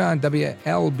Cleona on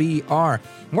WLBR.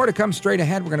 More to come straight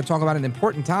ahead. We're going to talk about an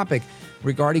important topic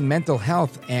regarding mental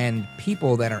health and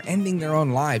people that are ending their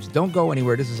own lives. Don't go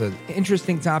anywhere. This is an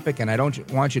interesting topic, and I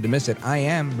don't want you to miss it. I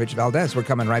am Rich Valdez. We're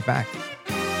coming right back.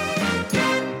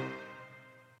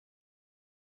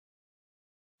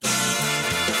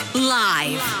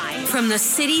 Live from the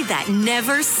city that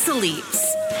never sleeps.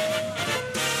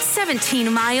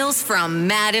 17 miles from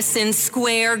Madison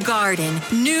Square Garden,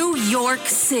 New York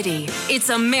City. It's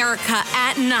America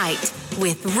at Night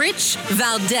with Rich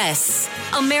Valdez,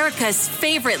 America's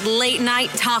favorite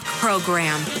late-night talk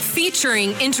program,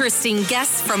 featuring interesting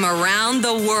guests from around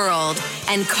the world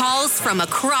and calls from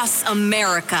across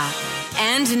America.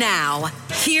 And now,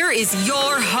 here is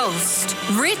your host,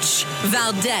 Rich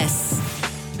Valdez.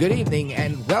 Good evening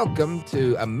and welcome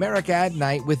to America at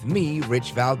Night with me,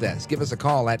 Rich Valdez. Give us a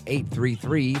call at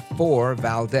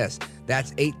 833-4-VALDEZ.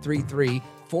 That's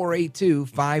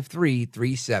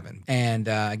 833-482-5337. And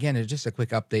again, just a quick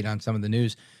update on some of the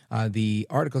news. The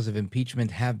articles of impeachment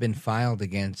have been filed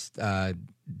against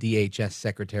DHS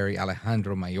Secretary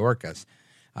Alejandro Mayorkas.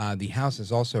 The House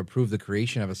has also approved the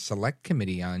creation of a select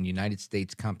committee on United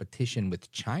States competition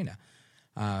with China.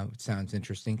 It sounds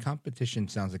interesting. Competition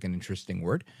sounds like an interesting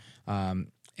word.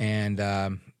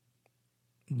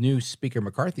 New Speaker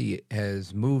McCarthy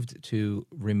has moved to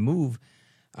remove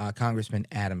Congressman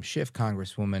Adam Schiff,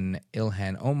 Congresswoman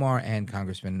Ilhan Omar, and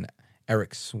Congressman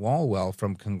Eric Swalwell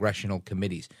from congressional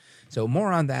committees. So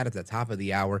more on that at the top of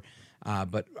the hour.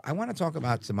 But I want to talk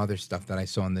about some other stuff that I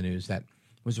saw in the news that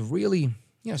was really,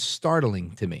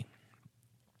 startling to me.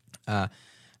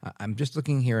 I'm just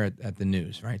looking here at the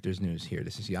news, right? There's news here.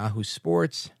 This is Yahoo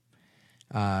Sports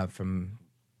from,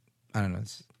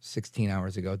 16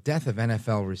 hours ago. Death of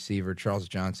NFL receiver Charles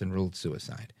Johnson ruled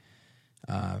suicide.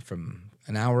 From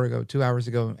an hour ago, 2 hours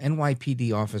ago,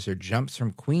 NYPD officer jumps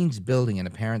from Queens building in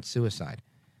apparent suicide.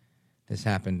 This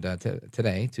happened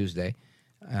today, Tuesday.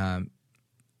 And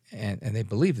they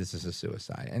believe this is a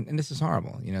suicide. And this is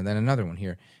horrible. Then another one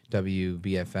here,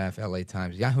 WBFF, LA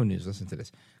Times, Yahoo News, listen to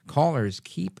this. Callers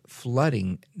keep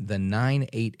flooding the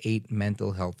 988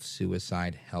 mental health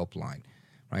suicide helpline,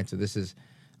 right? So this is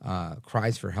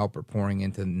cries for help are pouring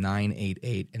into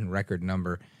 988 in record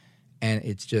number. And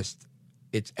it's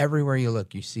everywhere you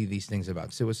look. You see these things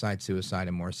about suicide,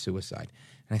 and more suicide.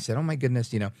 And I said, oh my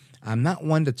goodness, I'm not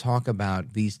one to talk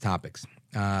about these topics.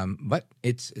 But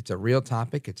it's a real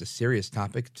topic. It's a serious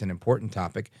topic. It's an important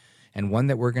topic and one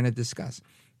that we're going to discuss.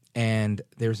 And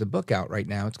there's a book out right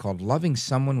now. It's called Loving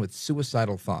Someone with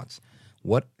Suicidal Thoughts,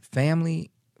 What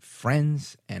Family,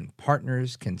 Friends, and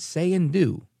Partners Can Say and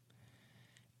Do.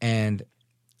 And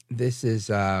this is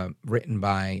written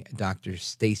by Dr.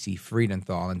 Stacey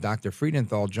Freedenthal. And Dr.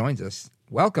 Freedenthal joins us.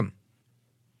 Welcome.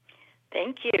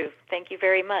 Thank you. Thank you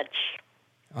very much.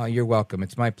 You're welcome.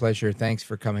 It's my pleasure. Thanks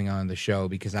for coming on the show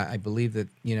because I believe that,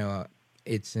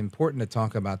 it's important to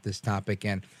talk about this topic.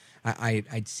 And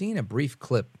I'd seen a brief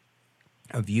clip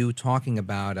of you talking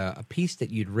about a piece that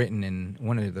you'd written in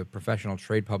one of the professional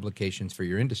trade publications for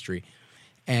your industry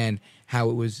and how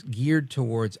it was geared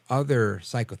towards other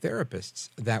psychotherapists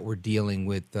that were dealing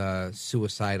with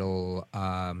suicidal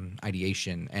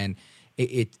ideation. And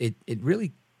it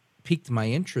really piqued my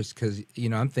interest because,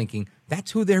 I'm thinking that's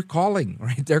who they're calling,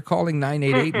 right? They're calling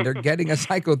 988 and they're getting a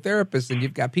psychotherapist, and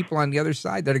you've got people on the other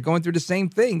side that are going through the same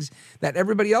things that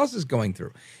everybody else is going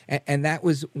through. And that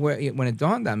was when it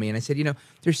dawned on me, and I said,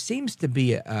 there seems to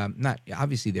be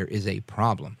obviously there is a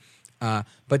problem,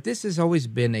 but this has always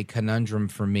been a conundrum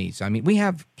for me. So, we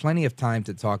have plenty of time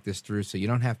to talk this through, so you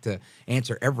don't have to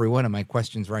answer every one of my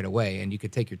questions right away, and you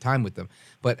could take your time with them.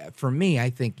 But for me,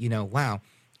 I think, wow,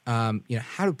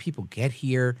 how do people get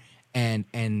here?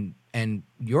 And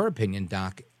your opinion,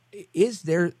 Doc, is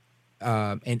there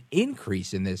an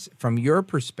increase in this from your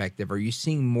perspective? Are you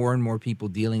seeing more and more people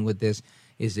dealing with this?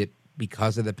 Is it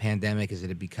because of the pandemic? Is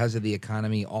it because of the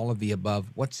economy? All of the above?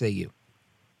 What say you?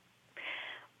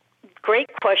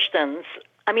 Great questions.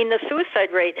 The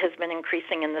suicide rate has been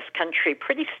increasing in this country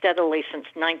pretty steadily since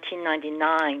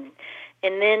 1999.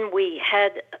 And then we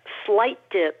had slight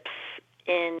dips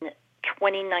in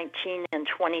 2019 and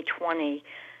 2020,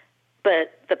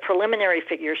 but the preliminary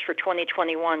figures for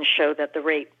 2021 show that the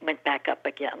rate went back up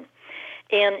again.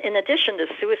 And in addition to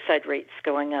suicide rates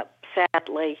going up,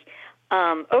 sadly,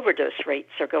 overdose rates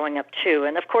are going up too.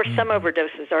 And of course, some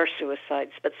overdoses are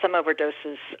suicides, but some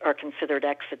overdoses are considered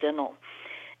accidental.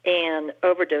 And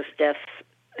overdose deaths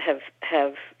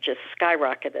have just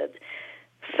skyrocketed.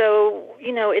 So,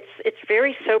 it's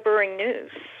very sobering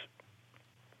news.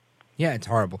 Yeah, it's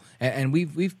horrible, and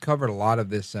we've covered a lot of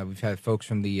this. We've had folks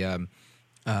from the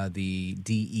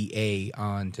DEA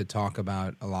on to talk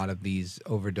about a lot of these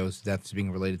overdose deaths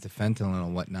being related to fentanyl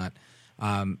and whatnot.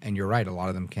 And you're right, a lot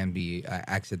of them can be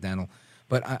accidental.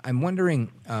 But I'm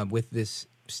wondering, with this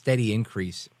steady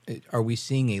increase, are we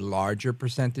seeing a larger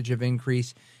percentage of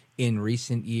increase in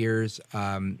recent years,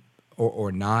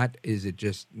 or not? Is it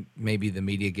just maybe the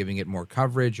media giving it more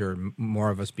coverage, or more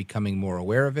of us becoming more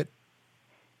aware of it?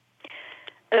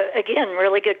 Again,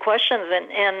 really good questions,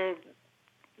 and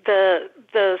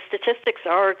the statistics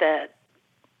are that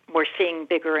we're seeing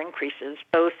bigger increases,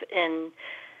 both in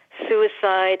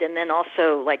suicide and then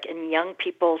also like in young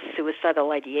people,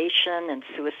 suicidal ideation and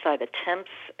suicide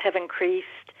attempts have increased.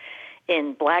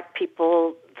 In Black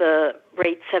people, the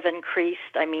rates have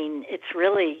increased. I mean, it's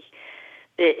really,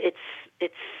 it's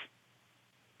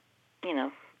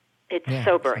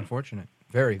sobering. It's unfortunate.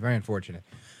 Very, very unfortunate.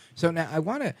 So now I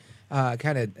want to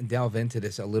kind of delve into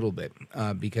this a little bit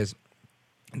because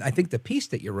I think the piece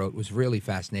that you wrote was really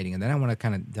fascinating, and then I want to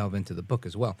kind of delve into the book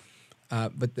as well.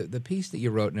 But the piece that you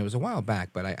wrote, and it was a while back,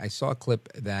 but I saw a clip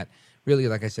that really,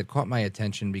 like I said, caught my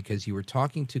attention because you were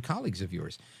talking to colleagues of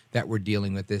yours that were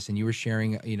dealing with this, and you were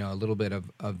sharing, a little bit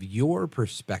of your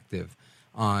perspective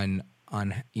on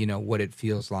what it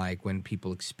feels like when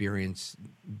people experience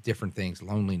different things,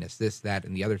 loneliness, this, that,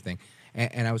 and the other thing.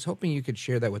 And I was hoping you could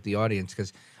share that with the audience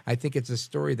because I think it's a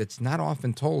story that's not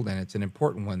often told, and it's an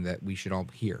important one that we should all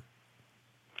hear.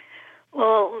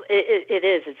 Well, it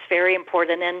is. It's very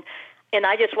important. And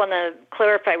I just want to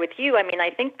clarify with you, I mean, I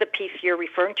think the piece you're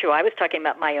referring to, I was talking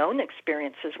about my own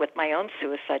experiences with my own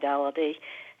suicidality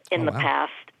in the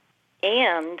past.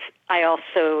 And I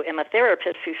also am a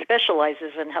therapist who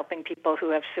specializes in helping people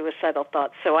who have suicidal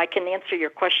thoughts. So I can answer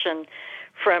your question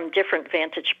from different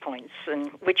vantage points. And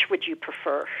which would you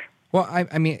prefer? Well,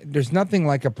 I mean, there's nothing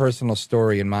like a personal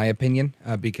story, in my opinion,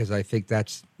 because I think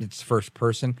it's first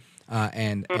person.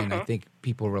 And I think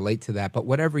people relate to that. But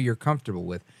whatever you're comfortable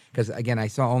with, because, again, I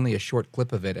saw only a short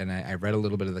clip of it, and I read a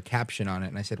little bit of the caption on it,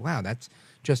 and I said, wow, that's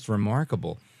just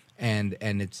remarkable. And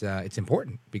it's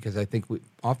important because I think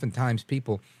oftentimes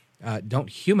people don't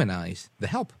humanize the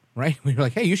help, right? We're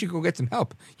like, hey, you should go get some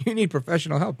help. You need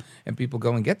professional help. And people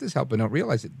go and get this help and don't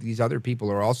realize that these other people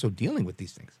are also dealing with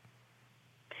these things.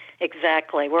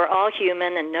 Exactly. We're all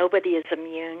human, and nobody is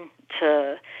immune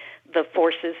to the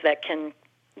forces that can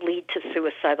lead to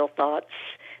suicidal thoughts.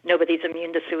 Nobody's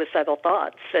immune to suicidal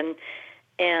thoughts.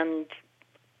 And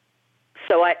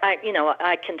so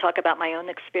I can talk about my own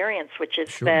experience, which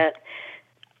is that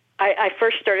I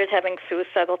first started having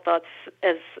suicidal thoughts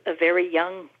as a very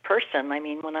young person. I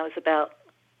mean, when I was about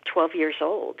 12 years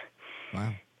old.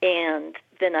 Wow. And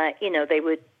then they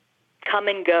would come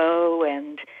and go.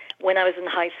 And when I was in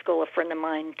high school, a friend of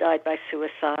mine died by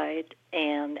suicide.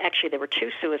 And actually, there were 2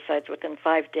 suicides within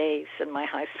 5 days in my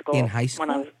high school. In high school?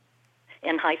 When I was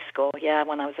in high school, yeah,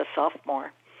 when I was a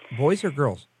sophomore. Boys or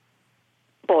girls?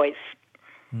 Boys.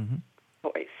 Mm-hmm.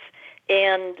 Boys.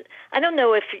 And I don't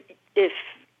know if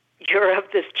you're of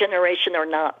this generation or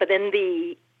not, but in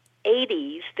the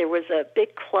 80s, there was a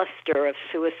big cluster of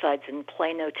suicides in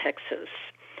Plano, Texas.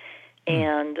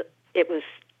 And it was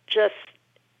just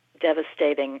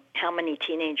devastating how many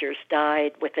teenagers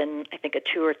died within, I think, a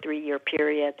 2 or 3 year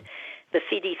period. The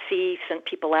CDC sent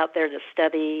people out there to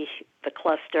study the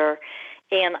cluster.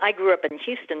 And I grew up in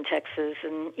Houston, Texas,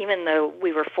 and even though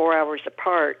we were 4 hours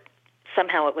apart,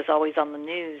 somehow it was always on the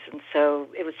news. And so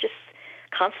it was just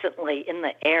constantly in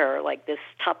the air, like this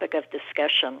topic of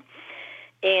discussion.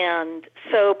 And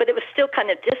so, but it was still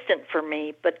kind of distant for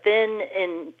me. But then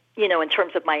in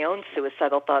terms of my own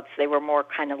suicidal thoughts, they were more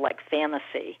kind of like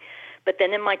fantasy. But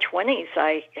then in my 20s,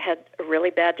 I had a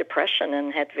really bad depression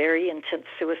and had very intense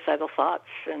suicidal thoughts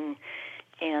and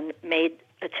made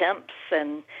attempts.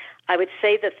 And I would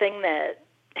say the thing that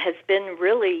has been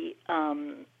really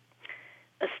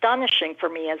astonishing for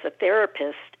me as a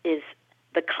therapist is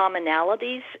the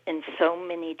commonalities in so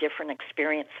many different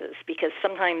experiences, because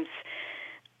sometimes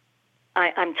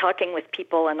I'm talking with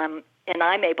people and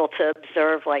I'm able to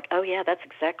observe, like, oh yeah, that's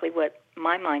exactly what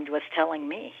my mind was telling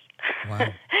me.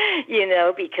 Wow.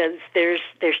 Because there's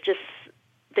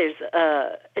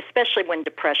especially when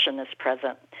depression is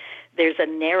present, there's a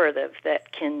narrative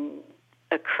that can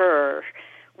occur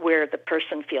where the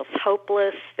person feels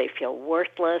hopeless, they feel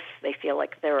worthless, they feel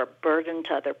like they're a burden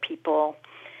to other people,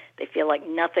 they feel like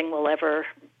nothing will ever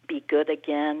be good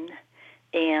again,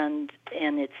 and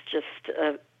it's just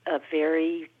a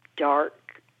very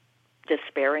dark,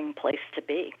 despairing place to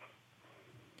be.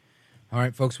 All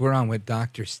right, folks, we're on with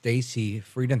Dr. Stacey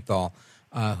Freedenthal,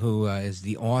 who is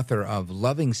the author of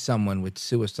Loving Someone with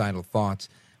Suicidal Thoughts,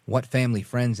 What Family,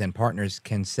 Friends, and Partners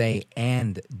Can Say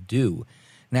and Do.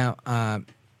 Now,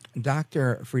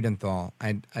 Dr. Freedenthal,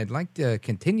 I'd like to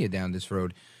continue down this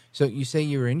road. So you say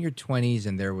you were in your 20s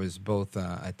and there was both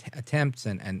attempts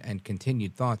and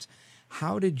continued thoughts.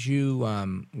 How did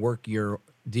you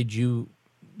did you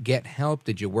get help?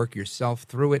 Did you work yourself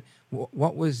through it?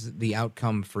 What was the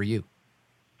outcome for you?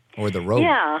 Or the road?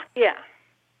 Yeah.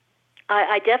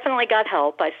 I definitely got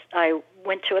help. I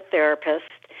went to a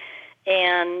therapist,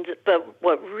 but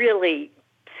what really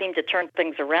seemed to turn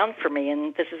things around for me,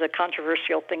 and this is a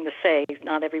controversial thing to say,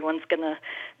 not everyone's going to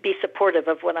be supportive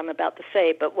of what I'm about to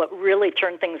say, but what really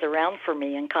turned things around for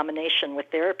me in combination with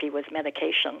therapy was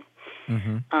medication.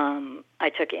 Mm-hmm. I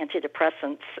took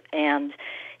antidepressants, and,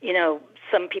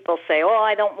 some people say,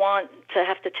 I don't want to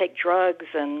have to take drugs,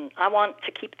 and I want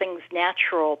to keep things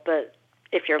natural, but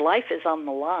if your life is on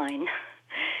the line,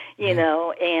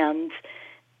 and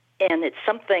it's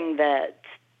something that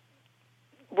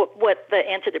what the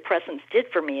antidepressants did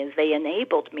for me is they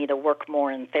enabled me to work more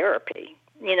in therapy.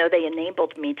 They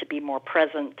enabled me to be more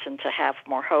present and to have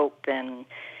more hope and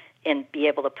be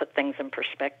able to put things in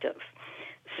perspective.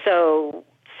 So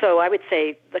I would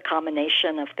say the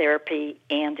combination of therapy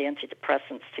and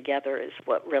antidepressants together is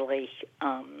what really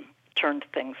turned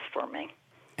things for me.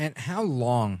 And how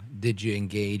long did you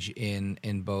engage in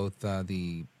both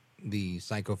the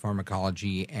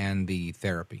psychopharmacology and the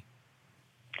therapy?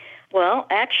 Well,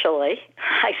 actually,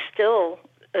 I still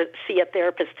see a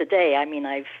therapist today. I mean,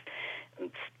 I've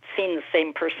seen the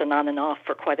same person on and off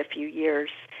for quite a few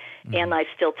years, and I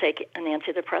still take an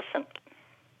antidepressant.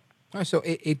 So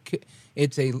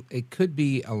it could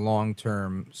be a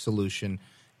long-term solution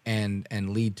and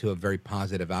lead to a very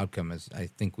positive outcome, as I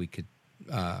think we could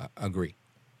agree.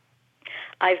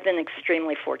 I've been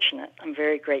extremely fortunate. I'm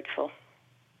very grateful.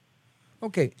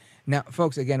 Okay. Now,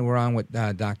 folks, again, we're on with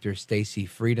Dr. Stacey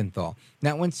Freedenthal.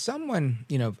 Now, when someone,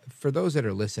 for those that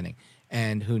are listening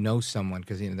and who know someone,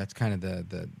 because, that's kind of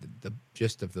the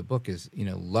gist of the book is,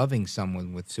 loving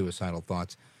someone with suicidal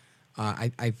thoughts.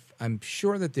 I'm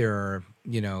sure that there are,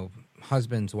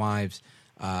 husbands, wives,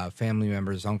 family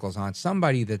members, uncles, aunts,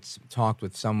 somebody that's talked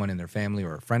with someone in their family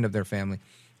or a friend of their family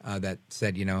that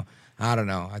said, I don't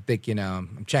know, I think,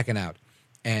 I'm checking out,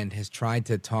 and has tried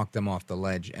to talk them off the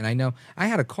ledge. And I know I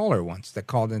had a caller once that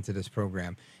called into this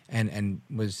program and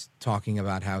was talking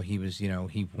about how he was,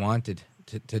 he wanted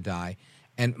to die.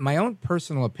 And my own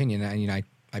personal opinion,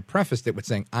 I prefaced it with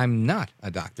saying I'm not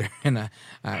a doctor, and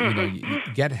you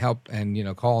get help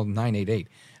and call 988.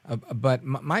 But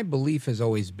my belief has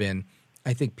always been,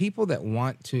 I think people that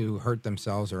want to hurt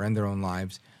themselves or end their own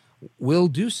lives will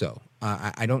do so.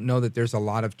 I don't know that there's a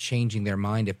lot of changing their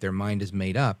mind if their mind is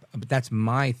made up, but that's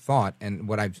my thought and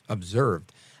what I've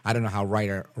observed. I don't know how right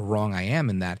or wrong I am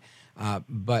in that,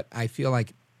 but I feel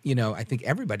like I think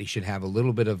everybody should have a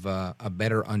little bit of a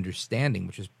better understanding,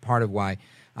 which is part of why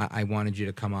I wanted you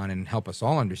to come on and help us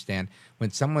all understand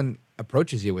when someone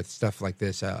approaches you with stuff like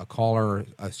this, a caller,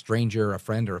 a stranger, a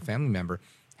friend, or a family member.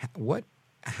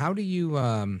 How do you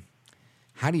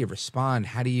respond?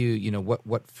 How do you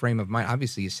what frame of mind?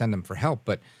 Obviously, you send them for help,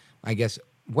 but I guess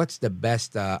what's the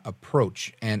best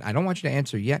approach? And I don't want you to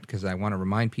answer yet because I want to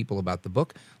remind people about the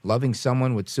book, Loving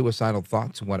Someone with Suicidal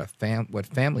Thoughts, What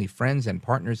Family, Friends, and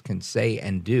Partners Can Say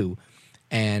and Do.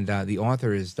 And the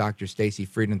author is Dr. Stacey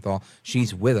Freedenthal.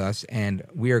 She's with us, and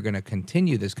we are going to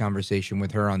continue this conversation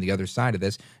with her on the other side of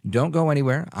this. Don't go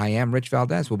anywhere. I am Rich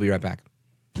Valdez. We'll be right back.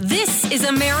 This is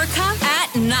America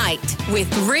at Night with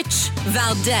Rich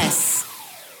Valdez.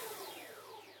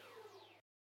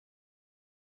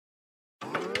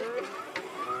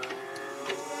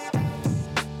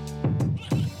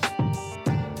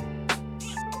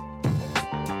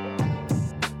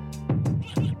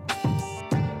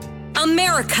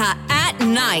 America at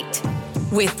Night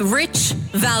with Rich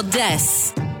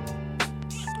Valdez.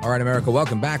 All right, America,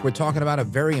 welcome back. We're talking about a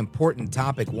very important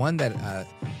topic, one that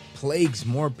plagues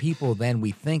more people than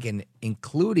we think, and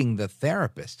including the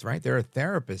therapists, right? There are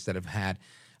therapists that have had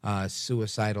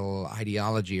suicidal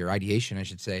ideology or ideation, I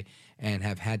should say, and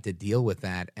have had to deal with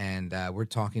that. And we're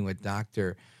talking with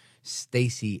Dr.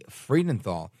 Stacey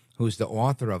Freedenthal, who's the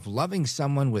author of Loving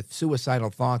Someone with Suicidal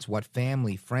Thoughts, What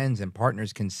Family, Friends, and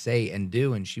Partners Can Say and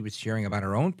Do. And she was sharing about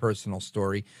her own personal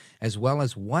story, as well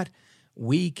as what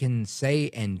we can say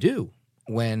and do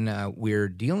when we're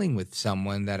dealing with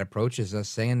someone that approaches us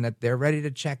saying that they're ready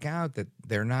to check out, that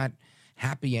they're not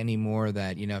happy anymore,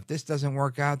 that, if this doesn't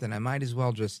work out, then I might as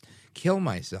well just kill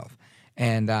myself.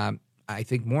 And I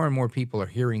think more and more people are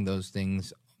hearing those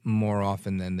things more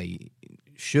often than they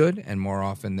should and more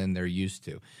often than they're used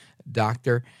to.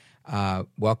 Doctor,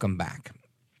 welcome back.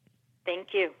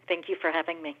 Thank you. Thank you for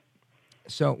having me.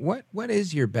 So what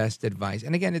is your best advice?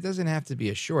 And again, it doesn't have to be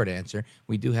a short answer.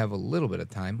 We do have a little bit of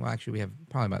time. Well, actually, we have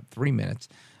probably about 3 minutes.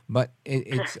 But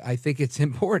it's I think it's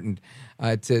important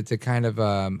to kind of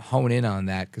hone in on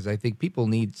that, because I think people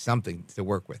need something to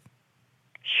work with.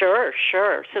 Sure.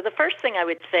 So the first thing I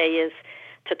would say is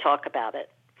to talk about it.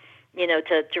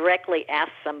 To directly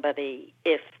ask somebody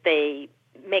if they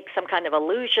make some kind of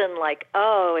allusion like,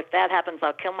 oh, if that happens,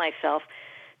 I'll kill myself,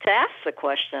 to ask the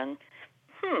question,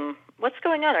 what's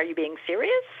going on? Are you being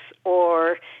serious?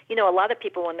 Or, a lot of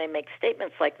people, when they make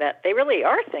statements like that, they really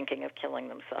are thinking of killing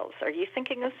themselves. Are you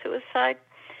thinking of suicide?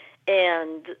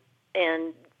 And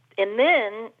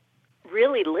then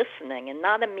really listening and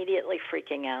not immediately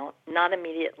freaking out, not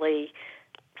immediately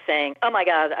saying, oh, my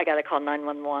God, I got to call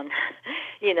 911,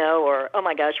 or, oh,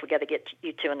 my gosh, we got to get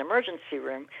you to an emergency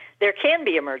room. There can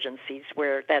be emergencies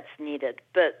where that's needed,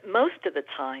 but most of the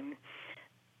time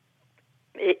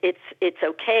it's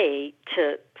okay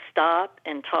to stop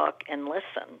and talk and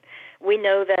listen. We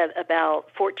know that about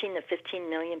 14 to 15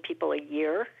 million people a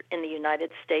year in the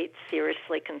United States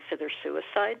seriously consider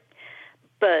suicide,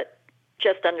 but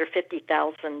just under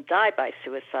 50,000 die by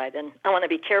suicide. And I want to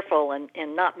be careful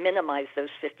and not minimize those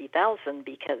 50,000,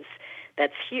 because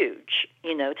that's huge,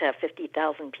 to have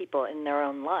 50,000 people in their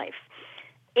own life.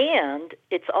 And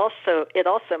it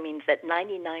also means that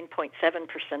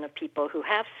 99.7% of people who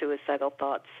have suicidal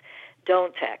thoughts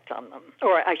don't act on them,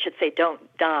 or I should say don't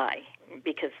die,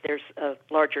 because there's a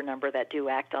larger number that do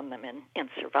act on them and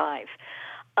survive.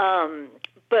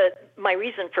 But my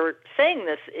reason for saying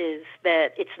this is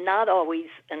that it's not always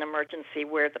an emergency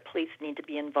where the police need to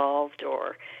be involved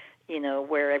or,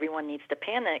 where everyone needs to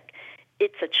panic.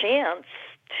 It's a chance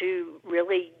to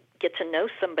really get to know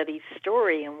somebody's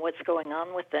story and what's going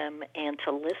on with them, and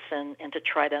to listen and to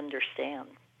try to understand.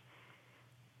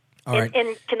 All right.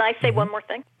 And can I say one more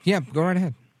thing? Yeah, go right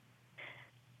ahead.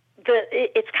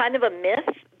 It's kind of a myth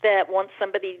that once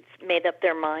somebody's made up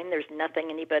their mind, there's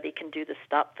nothing anybody can do to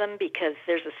stop them, because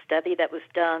there's a study that was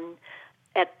done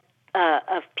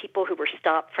of people who were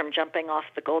stopped from jumping off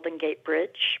the Golden Gate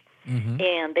Bridge,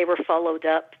 and they were followed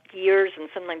up years and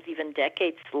sometimes even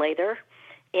decades later,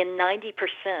 and 90%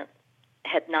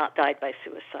 had not died by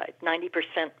suicide.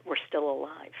 90% were still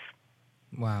alive.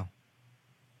 Wow.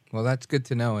 Well, that's good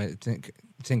to know.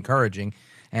 It's encouraging.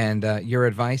 And your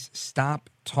advice, stop,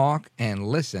 talk, and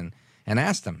listen, and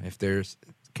ask them if they're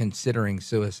considering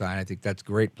suicide. I think that's a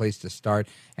great place to start.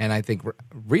 And I think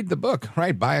read the book,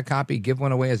 right? Buy a copy, give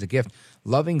one away as a gift.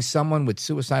 Loving Someone with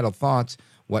Suicidal Thoughts,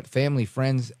 What Family,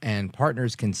 Friends, and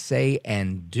Partners Can Say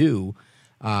and Do,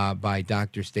 by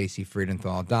Dr. Stacey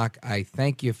Freedenthal. Doc, I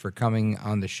thank you for coming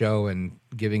on the show and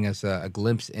giving us a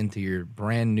glimpse into your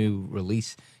brand new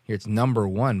release here. It's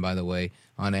 #1, by the way,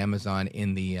 on Amazon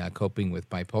in the coping with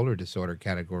bipolar disorder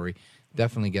category.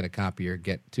 Definitely get a copy or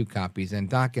get 2 copies. And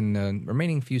Doc, in the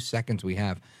remaining few seconds we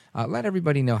have, let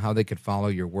everybody know how they could follow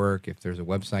your work, if there's a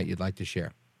website you'd like to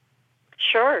share.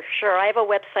 Sure. I have a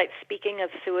website,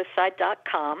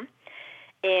 speakingofsuicide.com.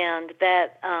 And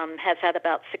that has had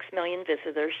about 6 million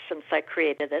visitors since I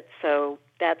created it, so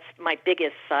that's my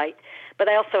biggest site. But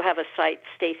I also have a site,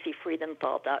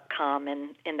 staceyfreedenthal.com,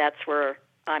 and that's where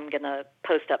I'm going to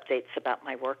post updates about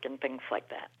my work and things like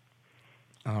that.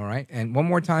 All right. And one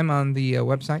more time on the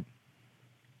website?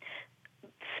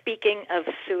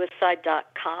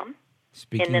 Speakingofsuicide.com.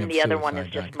 And then the other one is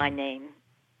just my name,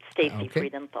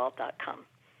 staceyfreedenthal.com.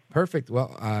 Perfect.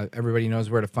 Well, everybody knows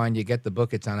where to find you. Get the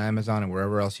book. It's on Amazon and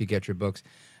wherever else you get your books.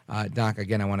 Doc,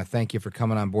 again, I want to thank you for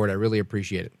coming on board. I really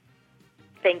appreciate it.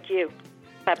 Thank you.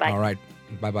 Bye-bye. All right.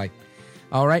 Bye-bye.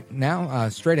 All right. Now,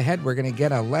 straight ahead, we're going to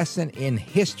get a lesson in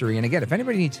history. And again, if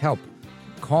anybody needs help,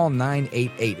 call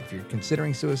 988. If you're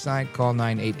considering suicide, call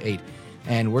 988.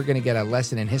 And we're going to get a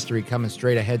lesson in history coming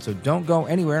straight ahead. So don't go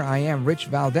anywhere. I am Rich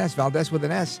Valdez, Valdez with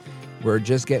an S. We're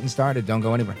just getting started. Don't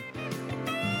go anywhere.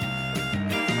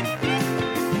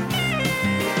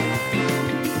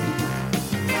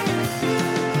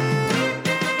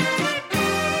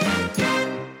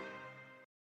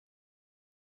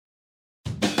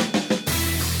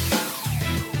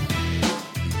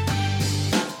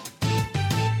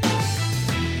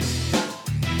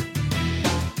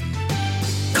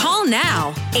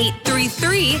 Now,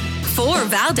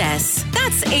 833-4-VALDEZ.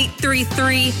 That's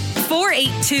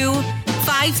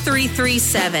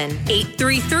 833-482-5337.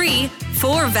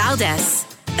 833-4-VALDEZ.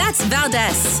 That's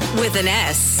Valdez with an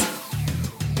S.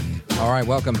 All right,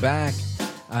 welcome back.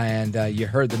 And you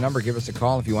heard the number. Give us a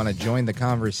call if you want to join the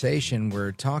conversation.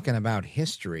 We're talking about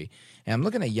history. And I'm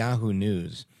looking at Yahoo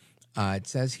News. It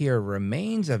says here,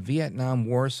 remains of Vietnam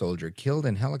War soldier killed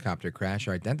in helicopter crash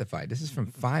are identified. This is from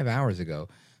 5 hours ago,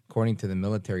 according to the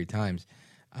Military Times.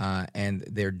 And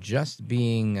they're just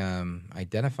being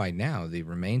identified now. The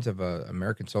remains of an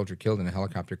American soldier killed in a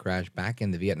helicopter crash back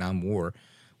in the Vietnam War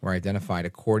were identified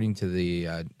according to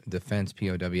the Defense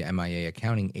POW MIA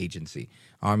Accounting Agency.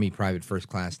 Army Private First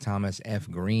Class Thomas F.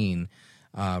 Green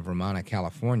of Ramona,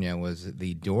 California, was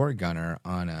the door gunner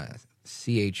on a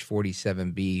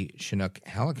CH-47B Chinook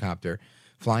helicopter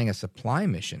flying a supply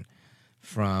mission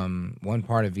from one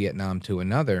part of Vietnam to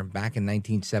another back in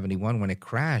 1971 when it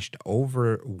crashed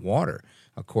over water,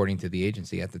 according to the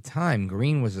agency. At the time,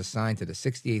 Green was assigned to the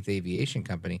 68th Aviation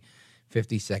Company,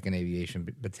 52nd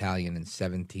Aviation Battalion, and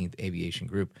 17th Aviation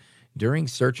Group. During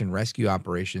search and rescue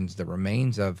operations, the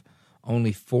remains of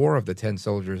only 4 of the 10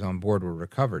 soldiers on board were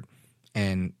recovered,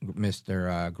 and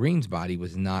Mr. Green's body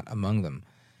was not among them.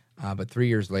 But 3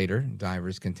 years later,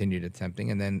 divers continued attempting,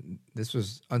 and then this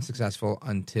was unsuccessful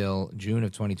until June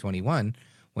of 2021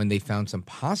 when they found some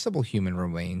possible human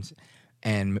remains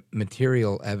and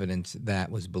material evidence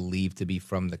that was believed to be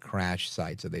from the crash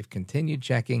site. So they've continued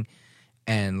checking,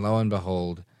 and lo and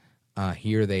behold,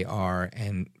 here they are,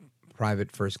 and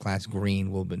Private First Class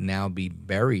Green will now be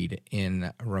buried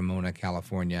in Ramona,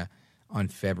 California on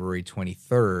February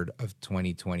 23rd of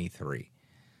 2023.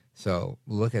 So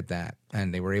look at that.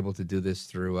 And they were able to do this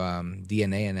through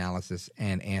DNA analysis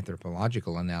and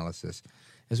anthropological analysis,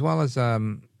 as well as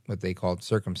what they called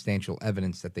circumstantial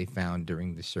evidence that they found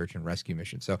during the search and rescue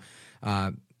mission. So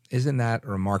isn't that a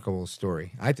remarkable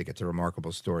story? I think it's a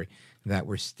remarkable story that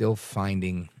we're still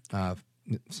finding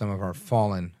some of our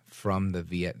fallen from the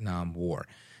Vietnam War.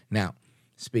 Now,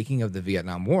 speaking of the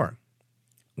Vietnam War,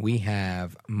 we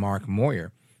have Mark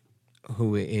Moyar,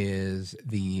 who is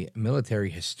the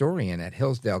military historian at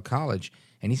Hillsdale College,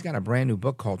 and he's got a brand new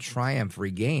book called Triumph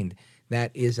Regained that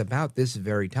is about this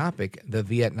very topic, the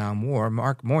Vietnam War.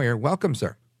 Mark Moyar, welcome,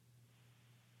 sir.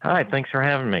 Hi, thanks for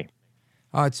having me.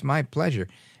 Oh, it's my pleasure.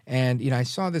 And, I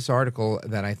saw this article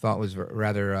that I thought was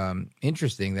rather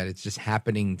interesting, that it's just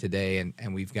happening today,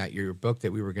 and we've got your book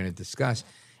that we were going to discuss.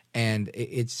 And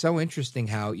it's so interesting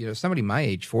how, somebody my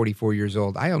age, 44 years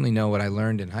old, I only know what I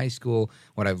learned in high school,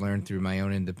 what I've learned through my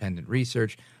own independent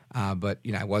research. But,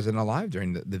 I wasn't alive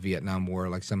during the Vietnam War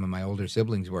like some of my older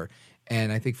siblings were.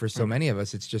 And I think for so many of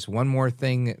us, it's just one more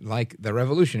thing like the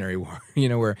Revolutionary War,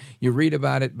 where you read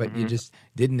about it, but you just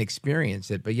didn't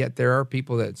experience it. But yet there are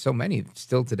people that, so many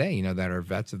still today, that are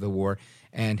vets of the war,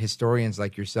 and historians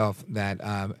like yourself that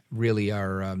really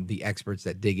are the experts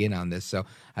that dig in on this. So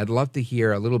I'd love to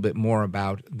hear a little bit more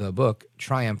about the book,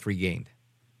 Triumph Regained.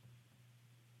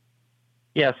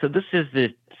 Yeah, so this is the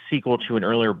sequel to an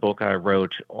earlier book I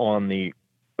wrote on the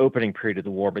opening period of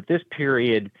the war. But this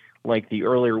period, like the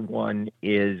earlier one,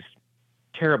 is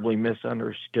terribly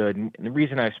misunderstood. And the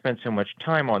reason I've spent so much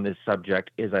time on this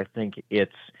subject is I think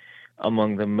it's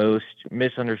among the most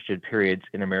misunderstood periods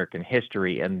in American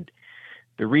history. And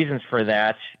the reasons for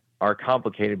that are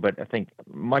complicated, but I think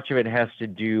much of it has to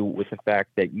do with the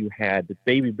fact that you had the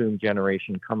baby boom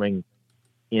generation coming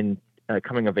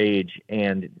of age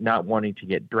and not wanting to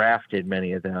get drafted,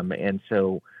 many of them. And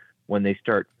so when they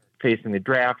start facing the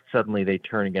draft, suddenly they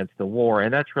turn against the war.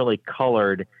 And that's really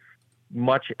colored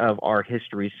much of our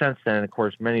history since then. And of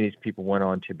course, many of these people went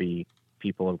on to be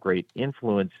people of great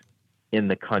influence in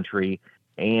the country.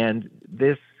 And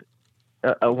this,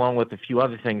 along with a few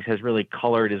other things, has really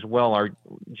colored as well our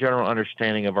general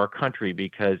understanding of our country,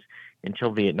 because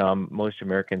until Vietnam, most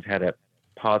Americans had a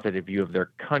positive view of their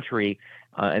country.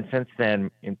 And since then,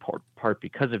 in part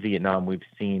because of Vietnam, we've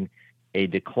seen a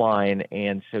decline.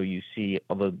 And so you see,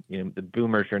 although the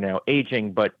boomers are now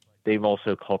aging, but they've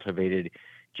also cultivated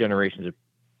generations of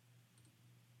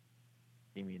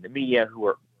in the media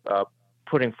who are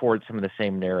putting forward some of the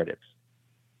same narratives.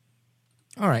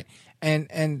 All right.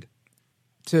 And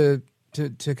to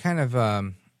kind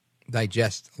of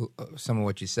digest some of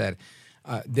what you said,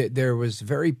 there was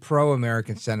very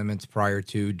pro-American sentiments prior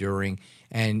to, during,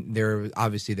 and there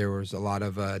was a lot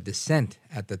of dissent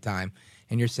at the time.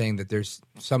 And you're saying that there's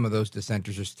some of those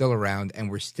dissenters are still around, and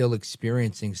we're still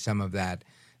experiencing some of that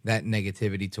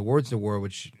negativity towards the war,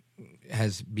 which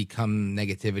has become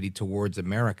negativity towards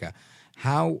America.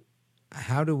 How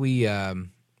do we,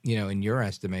 in your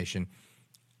estimation,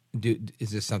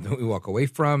 is this something we walk away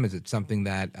from? Is it something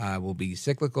that will be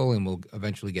cyclical and we'll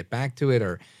eventually get back to it,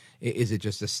 or is it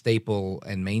just a staple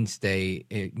and mainstay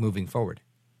moving forward?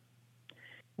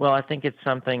 Well, I think it's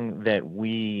something that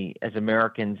we as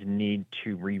Americans need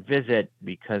to revisit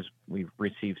because we've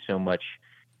received so much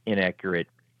inaccurate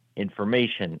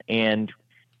information. And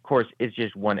of course, it's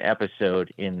just one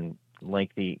episode in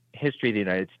lengthy history of the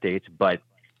United States, but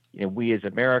we as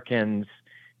Americans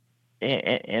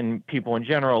and people in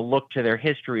general look to their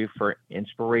history for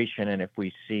inspiration. And if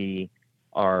we see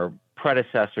our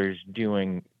predecessors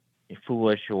doing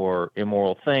foolish or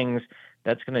immoral things,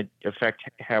 that's going to affect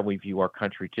how we view our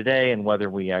country today and whether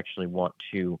we actually want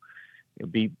to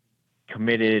be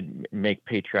committed, make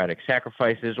patriotic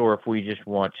sacrifices, or if we just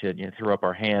want to throw up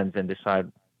our hands and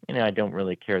decide, I don't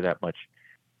really care that much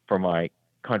for my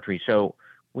country. So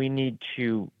we need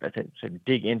to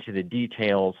dig into the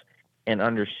details and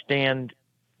understand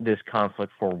this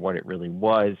conflict for what it really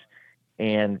was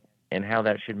and how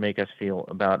that should make us feel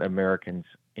about Americans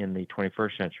in the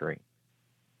 21st century.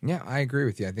 Yeah, I agree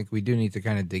with you. I think we do need to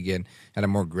kind of dig in at a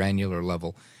more granular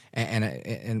level,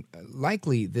 and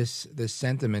likely this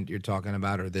sentiment you're talking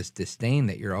about, or this disdain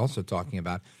that you're also talking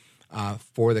about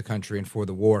for the country and for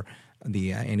the war,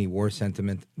 the anti-war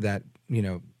sentiment that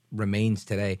remains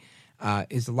today,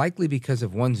 is likely because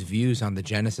of one's views on the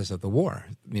genesis of the war.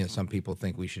 Some people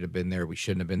think we should have been there, we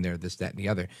shouldn't have been there, this, that, and the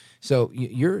other. So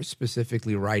you're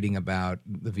specifically writing about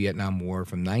the Vietnam War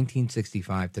from 1965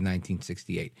 to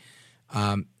 1968.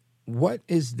 What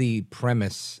is the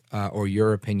premise or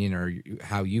your opinion or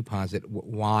how you posit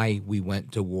why we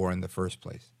went to war in the first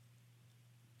place?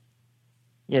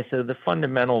 Yeah, so the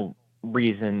fundamental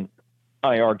reason,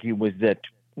 I argue, was that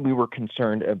we were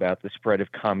concerned about the spread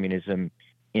of communism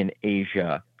in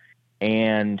Asia.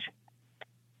 And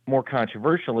more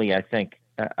controversially,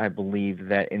 I believe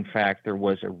that, in fact, there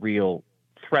was a real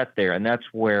threat there. And that's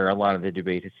where a lot of the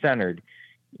debate is centered.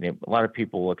 A lot of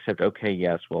people will accept, okay,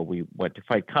 yes, well, we went to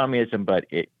fight communism, but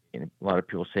a lot of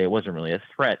people say it wasn't really a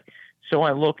threat. So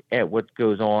I look at what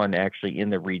goes on actually in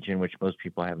the region, which most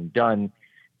people haven't done,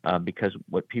 because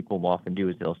what people often do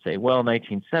is they'll say, well,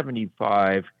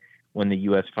 1975, when the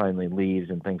U.S. finally leaves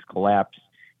and things collapse,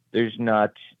 there's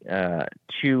not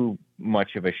too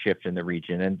much of a shift in the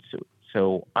region. And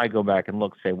so I go back and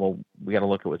say, well, we got to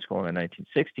look at what's going on in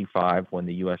 1965 when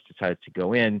the U.S. decides to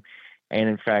go in. And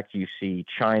in fact, you see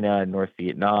China, North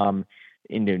Vietnam,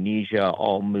 Indonesia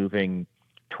all moving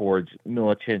towards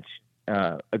militant,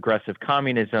 aggressive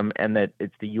communism, and that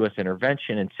it's the U.S.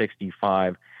 intervention in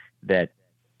 65 that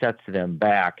sets them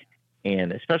back.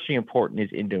 And especially important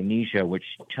is Indonesia, which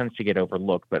tends to get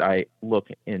overlooked. But I look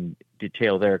in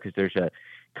detail there because there's a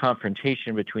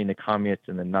confrontation between the communists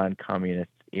and the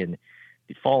non-communists in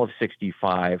the fall of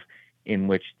 65, in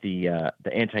which the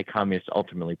anti-communists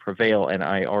ultimately prevail. And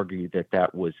I argue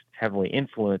that was heavily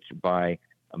influenced by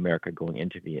America going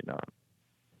into Vietnam.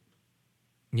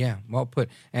 Yeah, well put.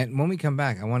 And when we come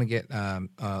back, I want to get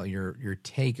your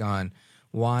take on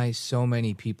why so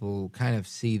many people kind of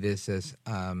see this as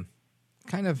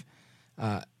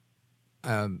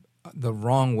the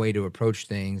wrong way to approach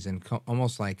things and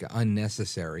almost like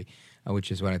unnecessary,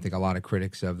 which is what I think a lot of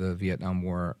critics of the Vietnam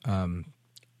War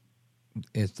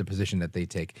is the position that they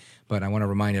take. But I want to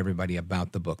remind everybody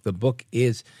about the book. The book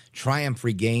is Triumph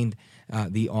Regained.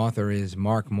 The author is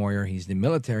Mark Moyar. He's the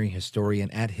military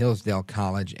historian at Hillsdale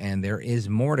College, and there is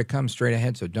more to come straight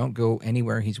ahead, so don't go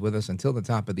anywhere. He's with us until the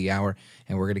top of the hour,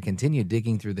 and we're going to continue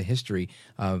digging through the history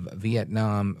of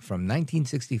Vietnam from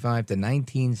 1965 to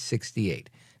 1968.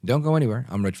 Don't go anywhere.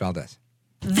 I'm Rich Valdez.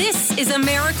 This is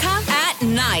America at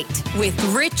Night with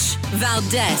Rich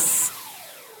Valdez.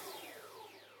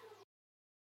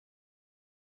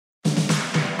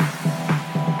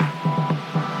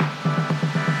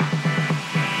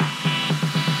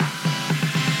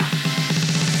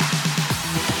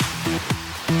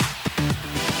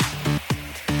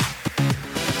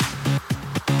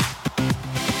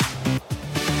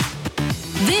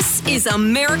 This is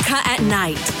America at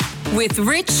Night with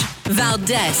Rich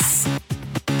Valdez.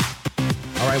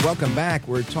 All right, welcome back.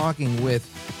 We're talking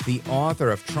with the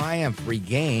author of Triumph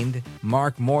Regained,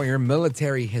 Mark Moyar,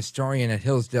 military historian at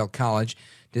Hillsdale College,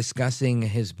 discussing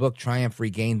his book, Triumph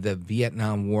Regained, the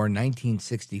Vietnam War,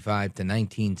 1965 to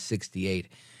 1968.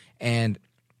 And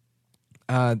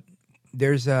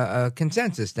there's a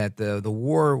consensus that the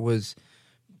war was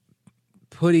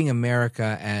putting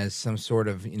America as some sort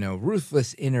of,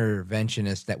 ruthless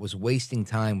interventionist that was wasting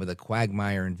time with a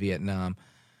quagmire in Vietnam.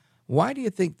 Why do you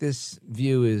think this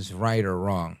view is right or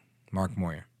wrong, Mark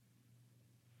Moyar?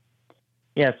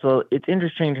 Yeah, so it's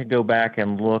interesting to go back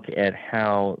and look at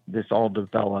how this all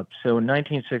developed. So in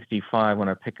 1965, when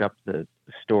I pick up the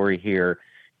story here,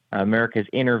 America's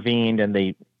intervened and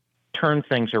they turned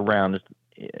things around.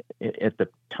 At the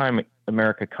time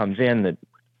America comes in, that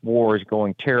war is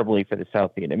going terribly for the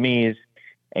South Vietnamese,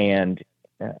 and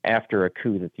after a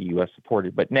coup that the U.S.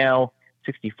 supported. But now,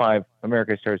 65,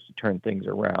 America starts to turn things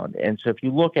around. And so if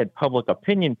you look at public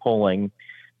opinion polling,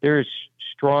 there's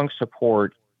strong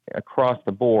support across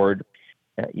the board,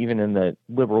 even in the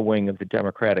liberal wing of the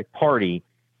Democratic Party.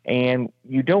 And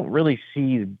you don't really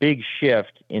see the big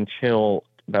shift until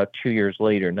about 2 years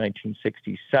later,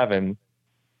 1967.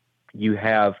 You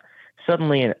have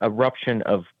suddenly an eruption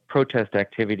of protest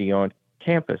activity on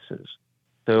campuses.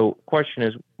 So the question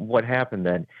is, what happened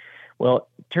then? Well,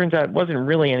 it turns out it wasn't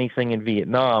really anything in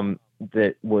Vietnam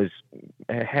that was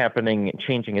happening and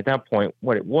changing at that point.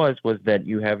 What it was that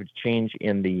you have a change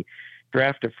in the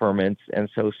draft deferments, and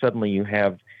so suddenly you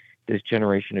have this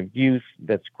generation of youth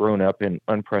that's grown up in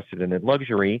unprecedented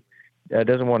luxury,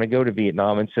 doesn't want to go to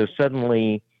Vietnam, and so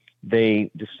suddenly they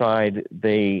decide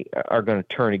they are going to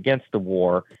turn against the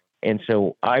war. And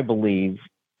so I believe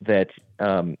that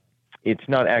it's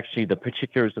not actually the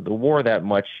particulars of the war that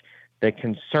much that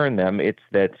concern them. It's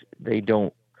that they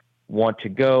don't want to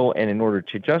go, and in order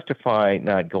to justify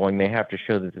not going, they have to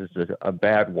show that this is a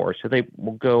bad war. So they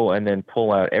will go and then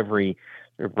pull out every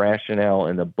rationale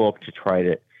in the book to try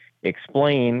to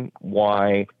explain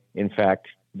why, in fact,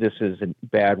 this is a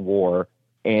bad war.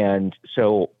 And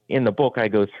so in the book, I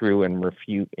go through and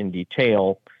refute in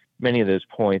detail many of those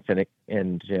points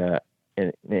and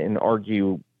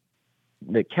argue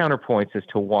the counterpoints as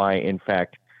to why, in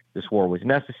fact, this war was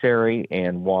necessary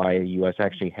and why the U.S.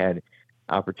 actually had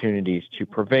opportunities to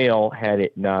prevail had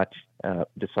it not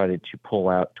decided to pull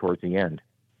out towards the end.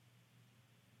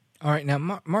 All right. Now,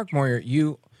 Mark Moyar,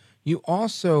 you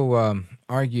also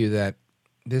argue that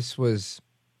this was,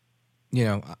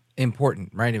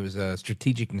 important, right? It was a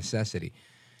strategic necessity.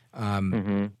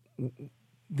 The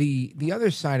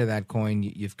other side of that coin,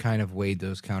 you've kind of weighed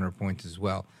those counterpoints as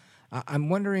well. I'm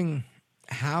wondering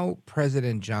how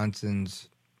President Johnson's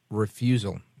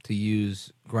refusal to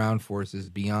use ground forces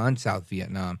beyond South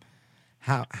Vietnam,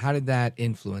 how did that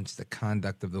influence the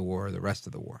conduct of the war, or the rest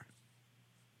of the war?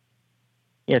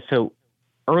 Yeah, so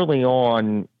early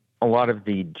on, a lot of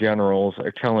the generals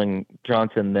are telling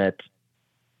Johnson that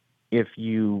if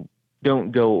you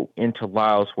don't go into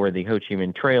Laos where the Ho Chi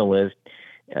Minh Trail is,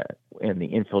 and the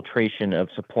infiltration of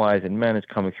supplies and men is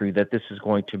coming through, that this is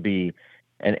going to be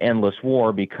an endless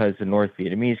war because the North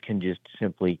Vietnamese can just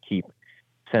simply keep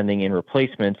sending in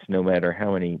replacements no matter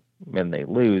how many men they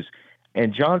lose.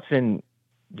 And Johnson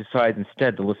decides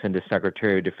instead to listen to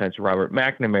Secretary of Defense Robert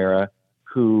McNamara,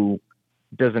 who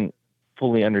doesn't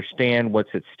fully understand what's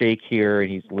at stake here,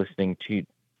 and he's listening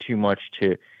too much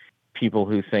to people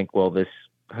who think, well, this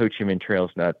Ho Chi Minh Trail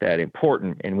is not that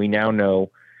important. And we now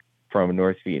know from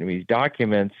North Vietnamese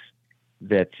documents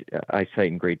that I cite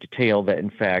in great detail that, in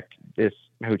fact, this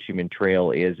Ho Chi Minh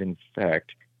Trail is, in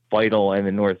fact, vital, and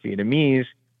the North Vietnamese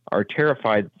are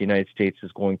terrified that the United States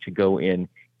is going to go in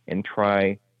and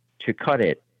try to cut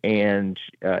it. And,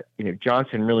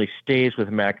 Johnson really stays with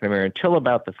McNamara until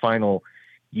about the final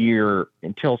year,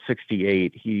 until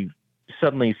 68. He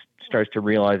suddenly starts to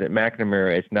realize that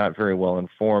McNamara is not very well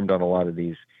informed on a lot of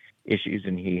these issues,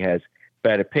 and he has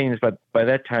bad opinions, but by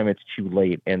that time it's too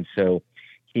late, and so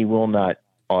he will not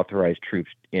authorize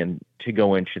troops to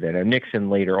go into that. Now, Nixon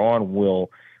later on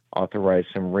will authorize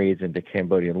some raids into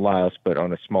Cambodia and Laos, but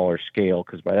on a smaller scale,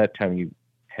 because by that time you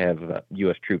have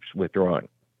U.S. troops withdrawn.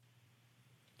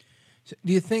 So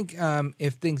do you think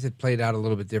if things had played out a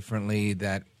little bit differently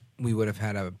that we would have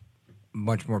had a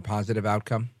much more positive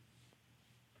outcome?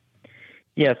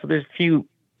 Yeah, so there's a few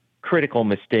critical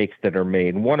mistakes that are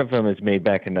made. One of them is made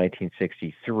back in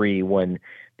 1963 when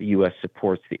the U.S.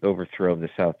 supports the overthrow of the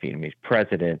South Vietnamese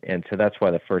president. And so that's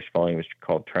why the first volume is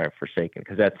called Triumph Forsaken,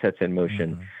 because that sets in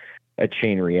motion a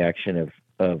chain reaction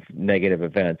of negative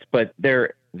events. But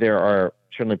there are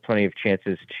certainly plenty of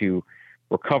chances to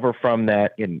recover from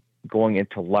that. In going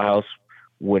into Laos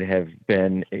would have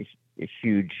been a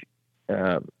huge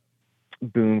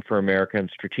boon for Americans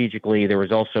strategically. There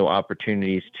was also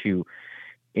opportunities to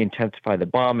intensify the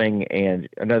bombing, and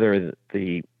another of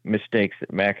the mistakes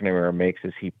that McNamara makes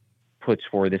is he puts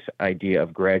forward this idea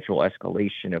of gradual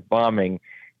escalation of bombing,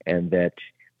 and that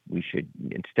we should,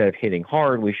 instead of hitting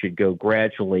hard, we should go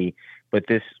gradually. But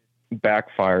this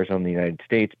backfires on the United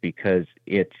States because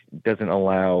it doesn't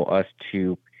allow us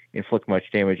to inflict much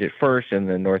damage at first, and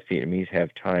the North Vietnamese have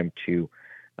time to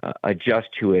adjust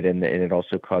to it, and it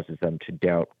also causes them to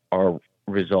doubt our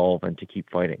resolve and to keep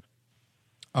fighting.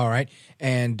 All right.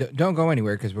 And don't go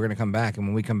anywhere, because we're going to come back. And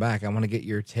when we come back, I want to get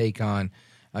your take on,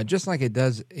 just like it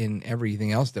does in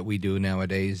everything else that we do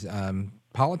nowadays,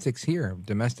 politics here,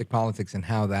 domestic politics, and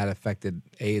how that affected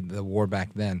the war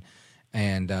back then.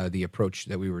 and the approach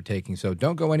that we were taking. So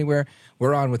don't go anywhere.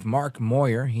 We're on with Mark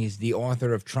Moyar. He's the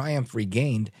author of Triumph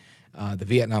Regained, the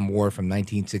Vietnam War from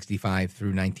 1965 through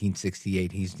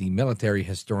 1968. He's the military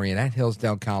historian at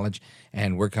Hillsdale College,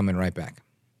 and we're coming right back.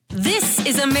 This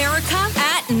is America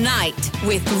at Night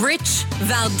with Rich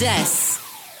Valdez.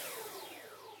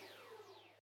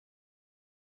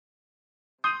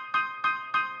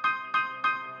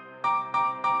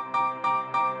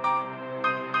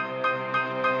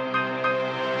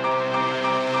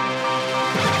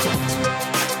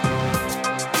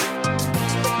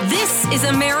 This is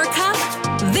America.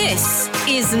 This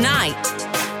is Night.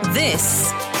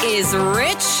 This is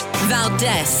Rich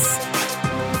Valdez.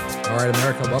 All right,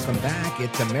 America, welcome back.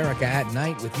 It's America at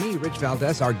Night with me, Rich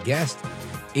Valdez. Our guest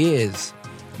is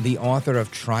the author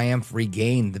of Triumph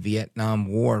Regained, the Vietnam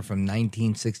War from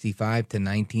 1965 to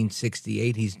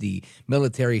 1968. He's the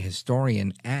military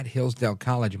historian at Hillsdale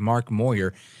College, Mark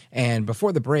Moyar. And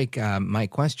before the break, my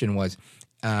question was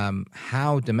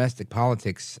how domestic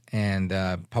politics and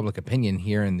public opinion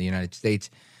here in the United States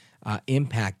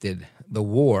impacted the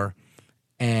war.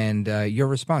 And your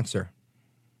response, sir?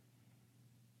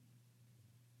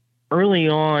 Early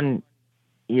on,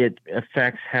 it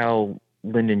affects how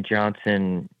Lyndon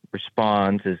Johnson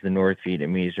responds as the North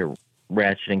Vietnamese are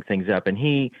ratcheting things up. And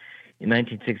he, in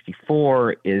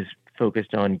 1964, is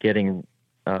focused on getting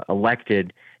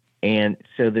elected. And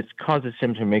so this causes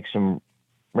him to make some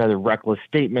rather reckless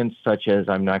statements, such as,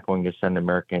 I'm not going to send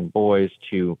American boys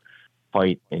to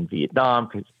fight in Vietnam,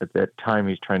 because at that time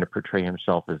he's trying to portray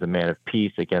himself as a man of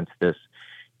peace against this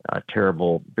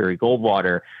terrible Barry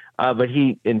Goldwater. But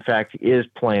he, in fact, is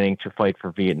planning to fight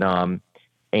for Vietnam.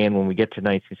 And when we get to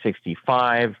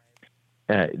 1965,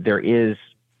 there is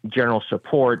general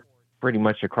support pretty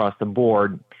much across the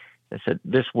board. I said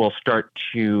this will start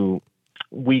to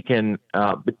weaken.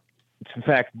 But in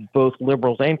fact, both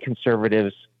liberals and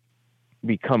conservatives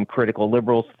become critical.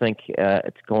 Liberals think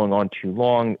it's going on too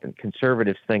long, and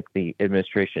conservatives think the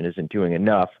administration isn't doing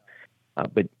enough.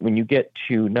 But when you get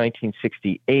to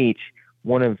 1968,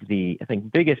 one of the, I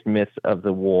think, biggest myths of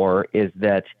the war is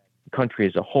that the country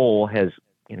as a whole has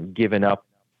given up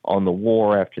on the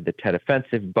war after the Tet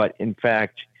Offensive. But in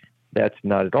fact, that's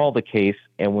not at all the case.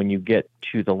 And when you get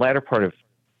to the latter part of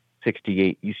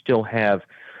 68, you still have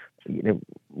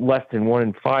less than 1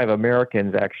 in 5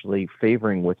 Americans actually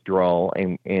favoring withdrawal,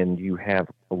 and you have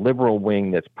a liberal wing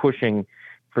that's pushing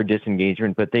for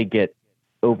disengagement, but they get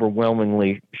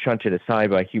overwhelmingly shunted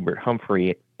aside by Hubert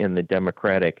Humphrey in the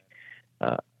Democratic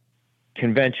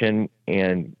convention.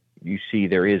 And you see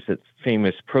there is a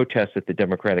famous protest at the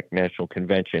Democratic National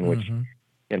Convention, which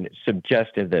and it's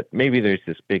suggestive that maybe there's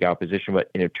this big opposition, but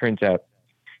it turns out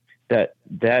that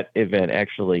that event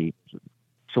actually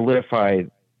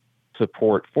solidified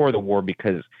support for the war,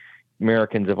 because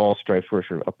Americans of all stripes were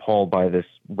sort of appalled by this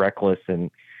reckless and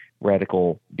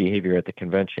radical behavior at the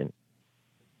convention.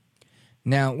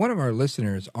 Now, one of our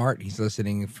listeners, Art, he's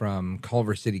listening from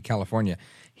Culver City, California.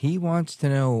 He wants to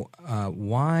know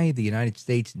why the United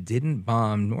States didn't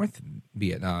bomb North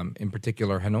Vietnam, in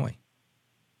particular Hanoi.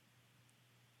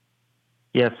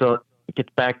 Yeah, so it gets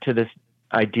back to this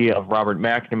idea of Robert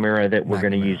McNamara that we're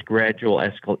going to use gradual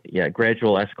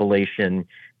escalation.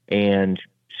 And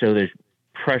so there's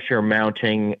pressure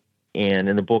mounting. And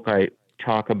in the book, I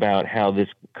talk about how this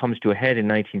comes to a head in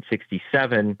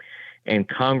 1967, and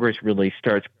Congress really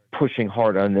starts pushing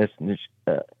hard on this. And there's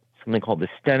something called the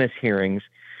Stennis hearings,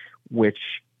 which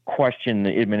question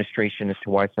the administration as to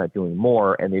why it's not doing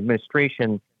more. And the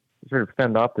administration, to sort of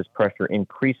fend off this pressure,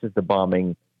 increases the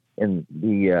bombing in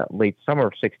the late summer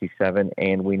of 67.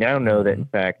 And we now know that, in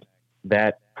fact,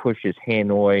 that pushes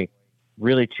Hanoi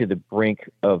really to the brink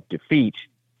of defeat.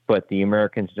 But the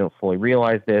Americans don't fully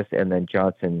realize this. And then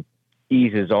Johnson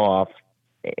eases off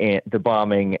the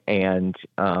bombing. And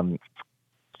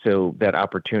so that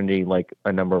opportunity, like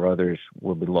a number of others,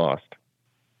 will be lost.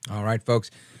 All right,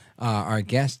 folks. Our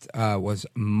guest was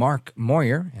Mark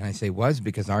Moyar, and I say was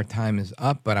because our time is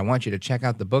up, but I want you to check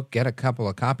out the book, get a couple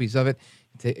of copies of it,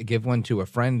 give one to a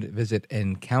friend. Visit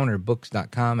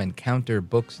encounterbooks.com,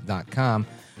 encounterbooks.com.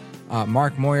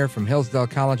 Mark Moyar from Hillsdale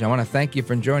College, I want to thank you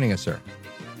for joining us, sir.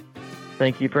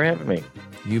 Thank you for having me.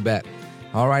 You bet.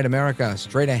 All right, America,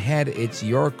 straight ahead, it's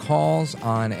your calls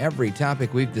on every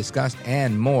topic we've discussed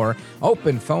and more.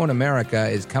 Open Phone America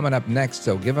is coming up next,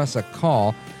 so give us a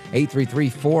call.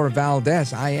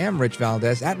 833-4-VALDEZ. I am Rich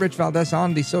Valdez, at Rich Valdez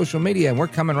on the social media, and we're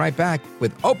coming right back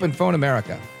with Open Phone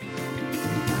America.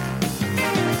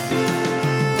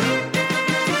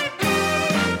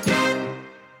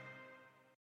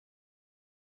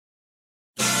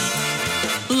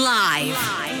 Live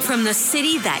from the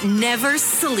city that never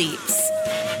sleeps.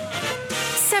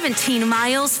 17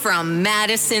 miles from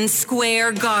Madison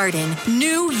Square Garden,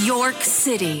 New York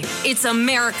City. It's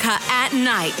America at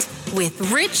Night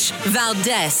with Rich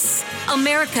Valdez,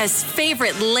 America's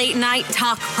favorite late-night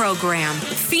talk program,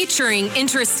 featuring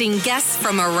interesting guests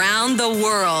from around the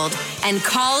world and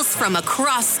calls from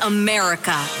across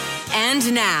America.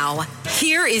 And now,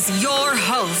 here is your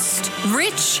host,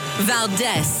 Rich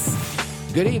Valdez.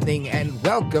 Good evening and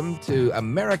welcome to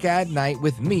America at Night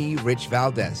with me, Rich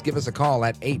Valdez. Give us a call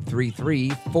at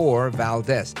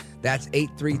 833-4-VALDEZ. That's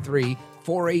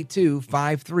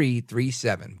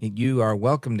 833-482-5337. You are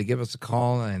welcome to give us a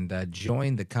call and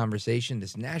join the conversation,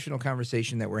 this national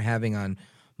conversation that we're having on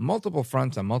multiple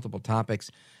fronts, on multiple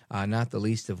topics, not the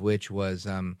least of which was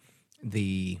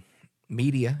the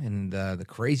media and the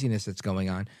craziness that's going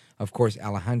on. Of course,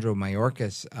 Alejandro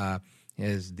Mayorkas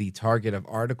is the target of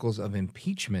articles of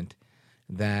impeachment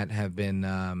that have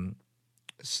been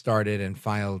started and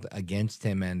filed against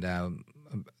him, and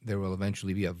there will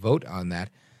eventually be a vote on that.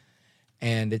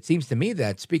 And it seems to me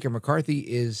that Speaker McCarthy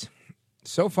is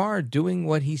so far doing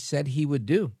what he said he would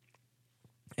do.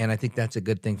 And I think that's a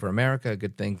good thing for America, a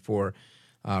good thing for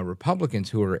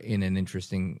Republicans who are in an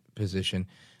interesting position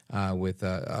with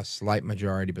a slight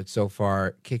majority, but so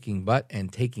far kicking butt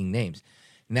and taking names.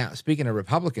 Now, speaking of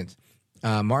Republicans,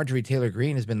 Marjorie Taylor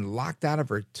Greene has been locked out of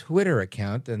her Twitter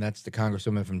account, and that's the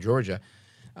Congresswoman from Georgia,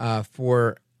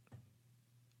 for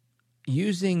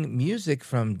using music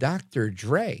from Dr.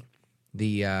 Dre,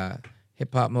 the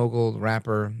hip-hop mogul,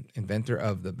 rapper, inventor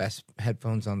of the best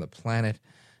headphones on the planet,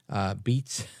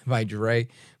 Beats by Dre,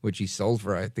 which he sold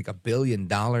for, I think, $1 billion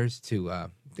to, I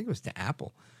think it was to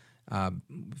Apple a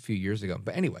few years ago.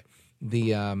 But anyway,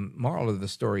 the moral of the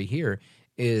story here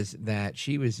is that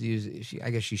she was using, I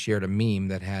guess she shared a meme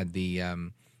that had the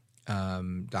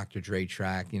Dr. Dre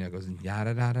track, it goes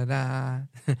da-da-da-da-da,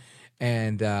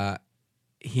 and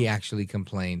he actually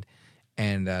complained,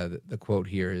 and the quote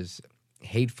here is,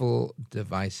 hateful,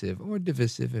 divisive, or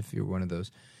divisive, if you're one of those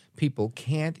people,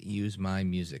 can't use my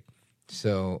music.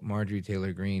 So Marjorie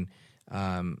Taylor Greene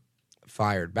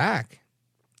fired back,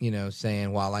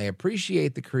 saying, while I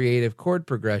appreciate the creative chord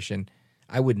progression,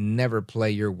 I would never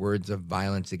play your words of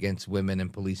violence against women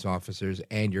and police officers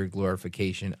and your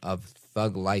glorification of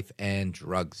thug life and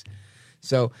drugs.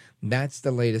 So that's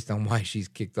the latest on why she's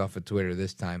kicked off of Twitter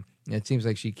this time. It seems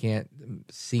like she can't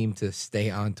seem to stay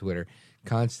on Twitter,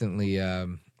 constantly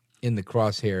in the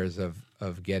crosshairs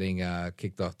of getting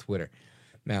kicked off Twitter.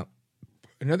 Now,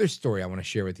 another story I want to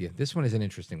share with you. This one is an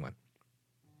interesting one.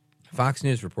 Fox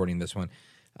News reporting this one.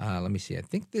 Let me see. I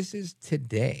think this is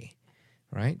today.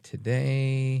 Right,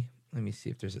 today, let me see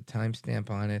if there's a timestamp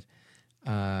on it.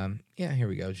 Yeah, here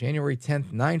we go. January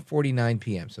 10th, 9:49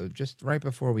 p.m. So just right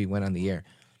before we went on the air.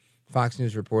 Fox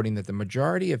News reporting that a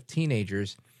majority of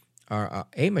teenagers are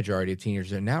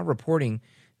now reporting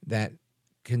that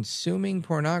consuming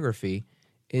pornography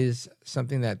is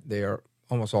something that they are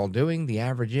almost all doing. The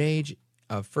average age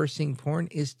of first seeing porn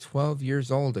is 12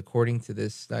 years old, according to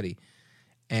this study.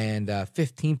 And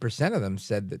 15% of them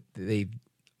said that they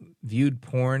viewed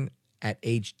porn at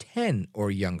age 10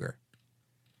 or younger.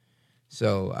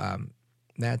 So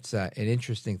that's an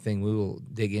interesting thing. We will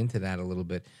dig into that a little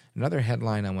bit. Another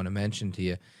headline I want to mention to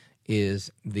you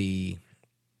is the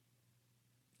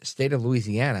state of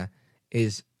Louisiana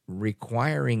is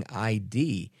requiring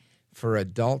ID for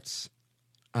adults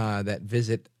that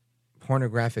visit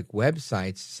pornographic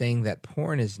websites, saying that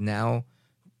porn has now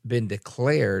been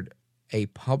declared a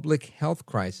public health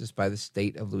crisis by the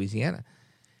state of Louisiana.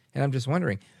 And I'm just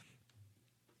wondering,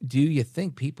 do you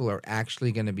think people are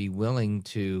actually going to be willing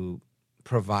to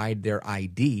provide their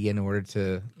ID in order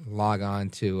to log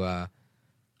on to an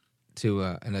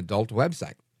adult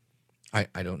website?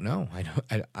 I don't know.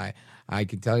 I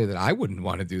can tell you that I wouldn't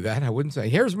want to do that. I wouldn't say,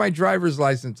 here's my driver's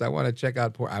license, I want to check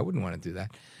out porn. I wouldn't want to do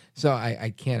that. So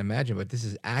I can't imagine. But this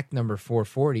is Act number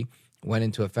 440, went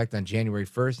into effect on January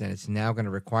 1st, and it's now going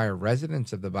to require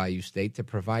residents of the Bayou State to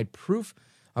provide proof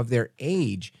of their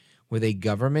age with a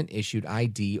government-issued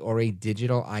ID or a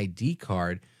digital ID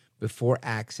card before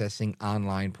accessing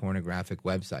online pornographic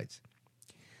websites.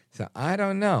 So I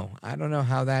don't know. I don't know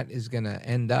how that is going to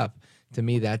end up. To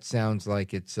me, that sounds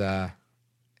like it's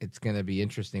going to be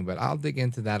interesting, but I'll dig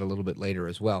into that a little bit later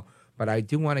as well. But I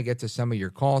do want to get to some of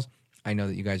your calls. I know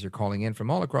that you guys are calling in from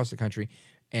all across the country,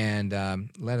 and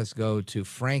let us go to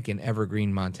Frank in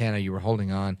Evergreen, Montana. You were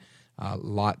holding on a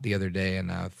lot the other day,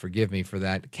 and forgive me for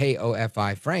that.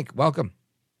 KOFI. Frank, welcome.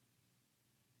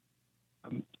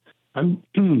 I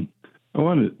want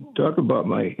to talk about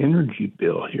my energy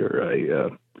bill here.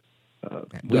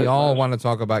 We all want to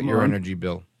talk about your energy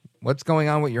bill. What's going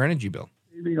on with your energy bill?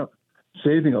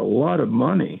 Saving a lot of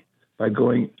money by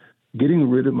getting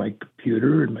rid of my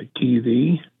computer and my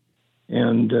TV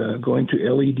and going to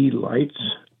LED lights.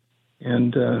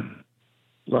 And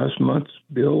last month's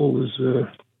bill was,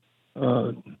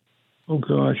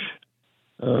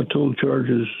 total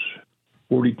charges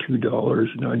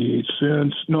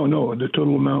 $42.98. No, the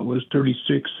total amount was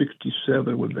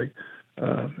 $36.67 with the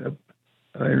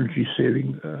energy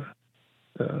saving.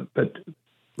 But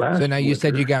so now you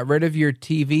said you got rid of your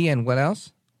TV and what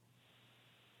else?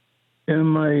 And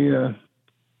my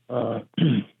I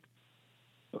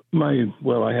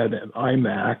had an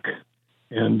iMac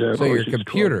and so your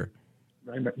computer.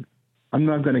 I'm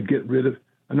not going to get rid of.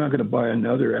 I'm not going to buy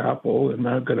another Apple. I'm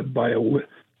not going to buy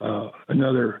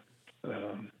another.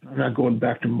 I'm not going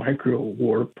back to micro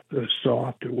warp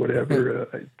soft or whatever.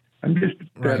 I'm just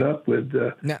fed up with.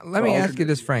 Now, let me ask you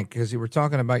this, Frank, because you were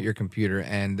talking about your computer,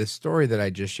 and the story that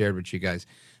I just shared with you guys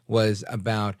was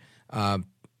about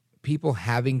people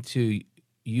having to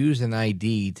use an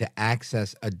ID to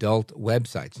access adult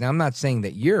websites. Now, I'm not saying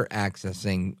that you're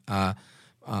accessing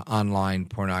online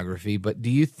pornography, but do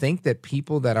you think that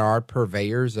people that are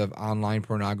purveyors of online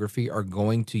pornography are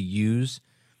going to use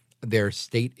their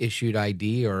state-issued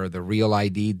ID or the real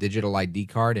ID, digital ID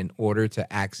card in order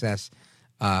to access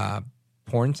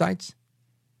porn sites?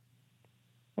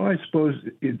 Well, I suppose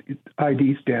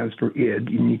ID stands for id,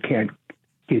 and you can't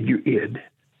kid your id.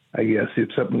 I guess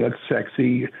if something looks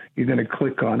sexy, you're going to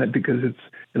click on it because it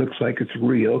looks like it's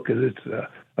real because it's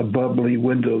a bubbly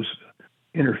Windows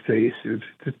interface. It's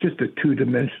just a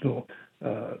two-dimensional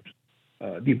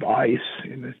device,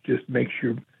 and it just makes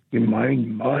your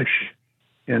mind mush.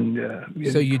 And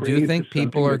so you do think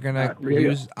people are going to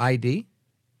use ID,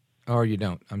 or you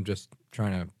don't? I'm just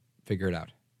trying to figure it out.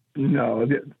 No,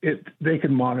 they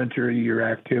can monitor your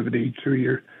activity through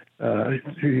your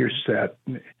set.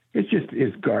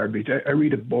 It's garbage. I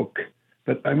read a book,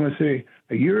 but I'm going to say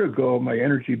a year ago my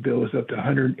energy bill was up to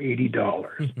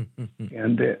 $180,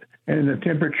 and the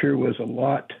temperature was a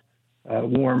lot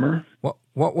warmer.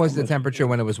 What was the temperature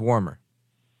when it was warmer?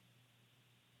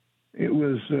 It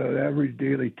was the average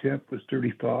daily temp was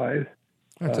 35.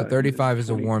 So 35 is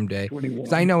a warm day.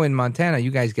 Because I know in Montana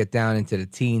you guys get down into the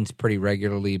teens pretty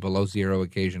regularly, below zero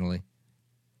occasionally.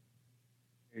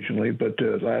 But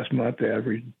last month the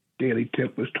average daily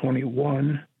temp was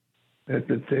 21. That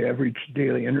the average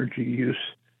daily energy use,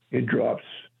 it drops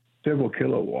several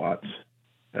kilowatts,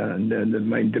 and then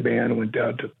my demand went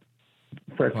down to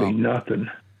practically nothing.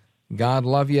 God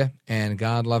love you, and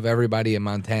God love everybody in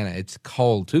Montana. It's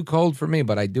cold, too cold for me,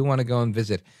 but I do want to go and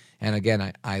visit. And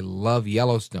again, I love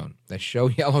Yellowstone, the show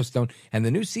Yellowstone, and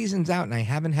the new season's out, and I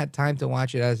haven't had time to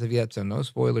watch it as of yet, so no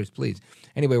spoilers, please.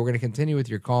 Anyway, we're going to continue with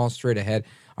your calls straight ahead.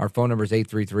 Our phone number is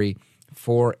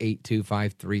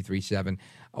 833-482-5337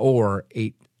 or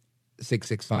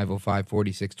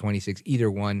 866-505-4626. Either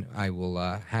one, I will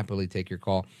happily take your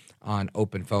call on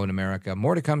Open Phone America.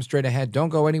 More to come straight ahead. Don't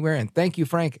go anywhere, and thank you,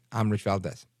 Frank. I'm Rich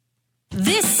Valdez.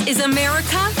 This is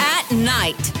America at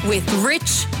Night with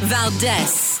Rich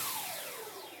Valdez.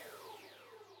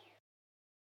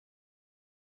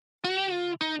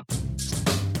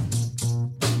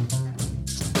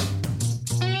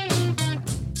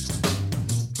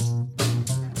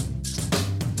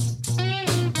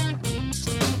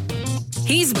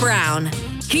 He's brown,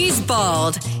 he's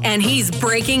bald, and he's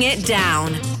breaking it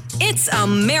down. It's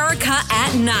America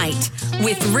at Night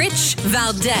with Rich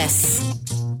Valdez.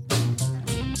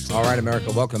 All right,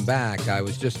 America, welcome back. I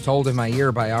was just told in my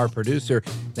ear by our producer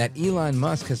that Elon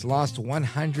Musk has lost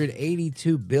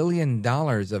 $182 billion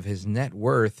of his net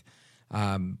worth,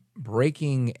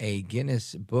 breaking a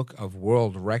Guinness Book of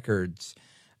World Records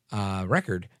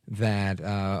record that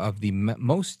of the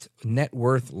most net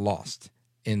worth lost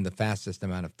in the fastest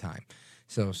amount of time.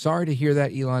 So sorry to hear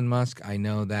that, Elon Musk. I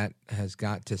know that has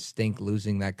got to stink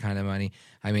losing that kind of money.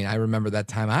 I mean, I remember that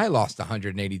time I lost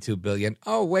 $182 billion.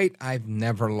 Oh, wait, I've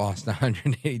never lost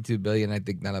 $182 billion. I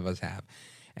think none of us have.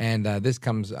 And this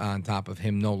comes on top of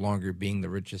him no longer being the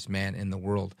richest man in the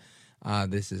world.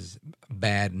 This is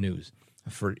bad news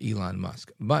for Elon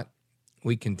Musk. But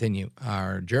we continue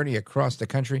our journey across the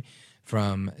country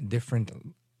from different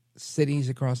cities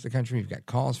across the country. We've got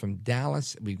calls from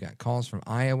Dallas. We've got calls from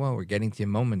Iowa. We're getting to you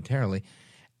momentarily.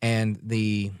 And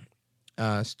the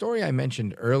story I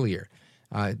mentioned earlier,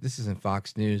 this is in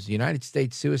Fox News. The United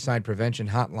States Suicide Prevention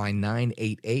Hotline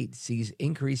 988 sees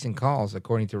increase in calls,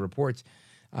 according to reports.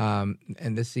 And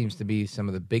this seems to be some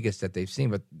of the biggest that they've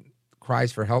seen, but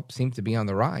cries for help seem to be on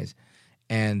the rise.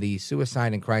 And the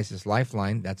Suicide and Crisis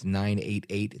Lifeline, that's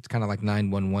 988. It's kind of like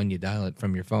 911. You dial it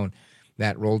from your phone.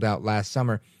 That rolled out last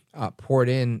summer, poured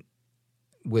in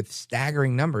with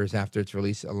staggering numbers after its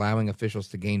release, allowing officials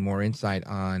to gain more insight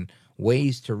on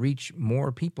ways to reach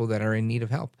more people that are in need of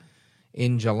help.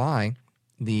 In July,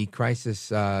 the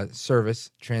crisis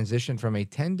service transitioned from a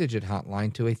 10-digit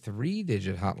hotline to a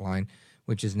 3-digit hotline,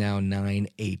 which is now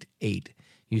 988.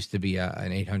 Used to be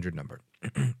an 800 number.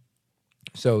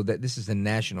 So that this is the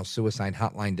National Suicide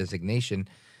Hotline Designation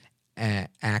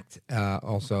Act.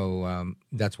 Also,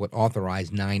 that's what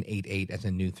authorized 988 as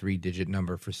a new 3-digit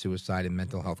number for suicide and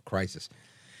mental health crisis.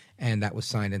 And that was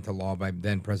signed into law by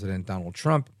then President Donald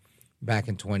Trump back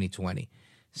in 2020.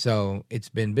 So it's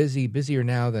been busier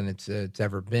now than it's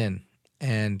ever been.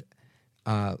 And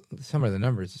some of the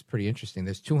numbers is pretty interesting.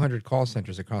 There's 200 call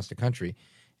centers across the country,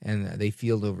 and they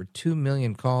field over 2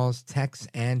 million calls, texts,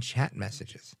 and chat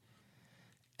messages.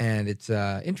 And it's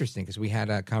interesting because we had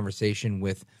a conversation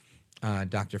with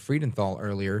Dr. Freedenthal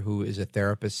earlier, who is a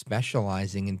therapist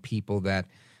specializing in people that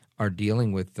are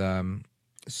dealing with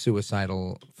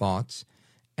suicidal thoughts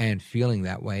and feeling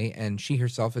that way. And she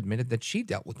herself admitted that she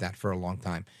dealt with that for a long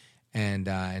time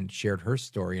and shared her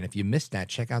story. And if you missed that,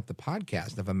 check out the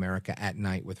podcast of America at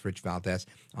Night with Rich Valdez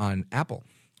on Apple.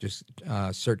 Just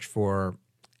search for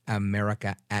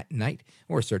America at Night,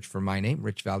 or search for my name,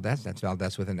 Rich Valdez. That's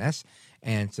Valdez with an S,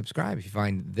 and subscribe. If you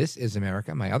find This Is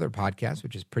America, my other podcast,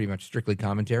 which is pretty much strictly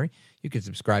commentary, you can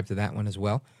subscribe to that one as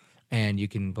well. And you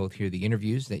can both hear the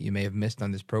interviews that you may have missed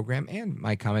on this program and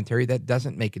my commentary that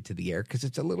doesn't make it to the air because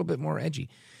it's a little bit more edgy.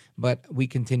 But we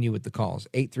continue with the calls.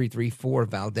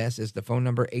 833-4-VALDEZ is the phone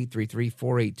number,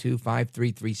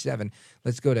 833-482-5337.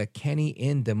 Let's go to Kenny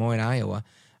in Des Moines, Iowa.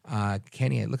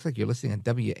 Kenny, it looks like you're listening on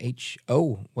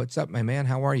WHO. What's up, my man?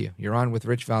 How are you? You're on with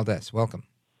Rich Valdez. Welcome.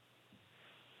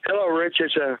 Hello, Rich.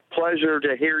 It's a pleasure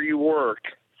to hear you work.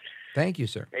 Thank you,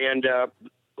 sir. And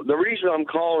the reason I'm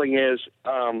calling is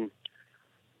I've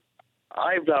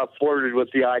flirted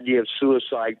with the idea of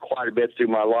suicide quite a bit through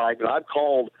my life, and I've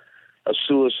called a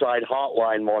suicide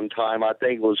hotline one time. I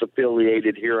think it was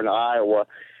affiliated here in Iowa.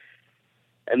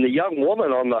 And the young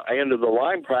woman on the end of the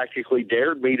line practically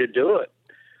dared me to do it.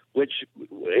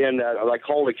 I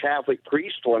called a Catholic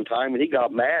priest one time, and he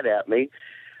got mad at me.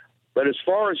 But as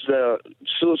far as the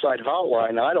suicide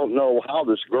hotline, I don't know how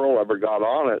this girl ever got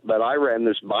on it, but I ran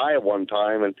this by one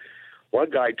time, and one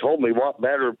guy told me what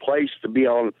better place to be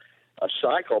on a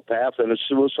psychopath than a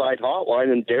suicide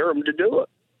hotline and dare him to do it.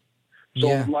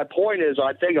 So my point is,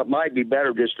 I think it might be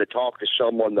better just to talk to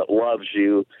someone that loves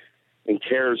you and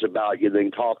cares about you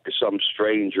than talk to some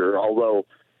stranger, although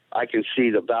I can see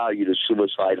the value to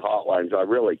suicide hotlines. I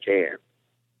really can.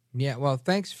 Yeah, well,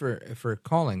 thanks for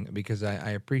calling because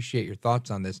I appreciate your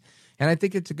thoughts on this. And I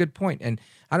think it's a good point. And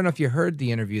I don't know if you heard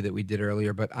the interview that we did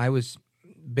earlier, but I was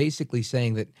basically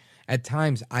saying that at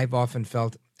times I've often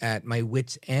felt at my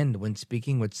wit's end when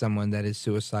speaking with someone that is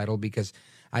suicidal because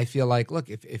I feel like, look,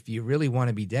 if you really want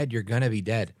to be dead, you're going to be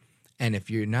dead. And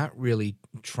if you're not really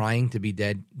trying to be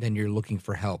dead, then you're looking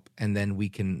for help, and then we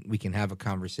can have a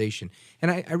conversation.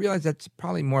 And I realize that's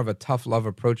probably more of a tough love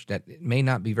approach that may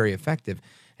not be very effective.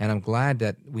 And I'm glad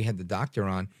that we had the doctor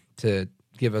on to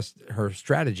give us her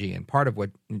strategy. And part of what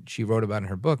she wrote about in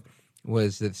her book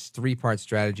was this 3-part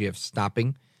strategy of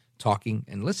stopping, talking,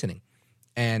 and listening.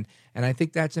 And I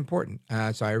think that's important.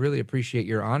 So I really appreciate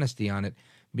your honesty on it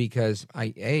because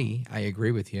I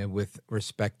agree with you with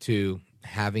respect to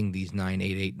having these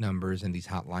 988 numbers and these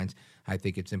hotlines. I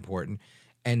think it's important.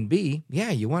 And B,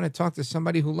 you want to talk to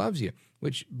somebody who loves you,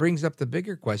 which brings up the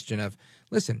bigger question of,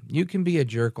 listen, you can be a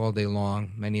jerk all day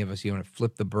long. Many of us, you want to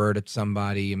flip the bird at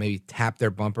somebody, you maybe tap their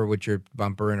bumper with your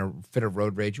bumper in a fit of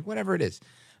road rage, whatever it is.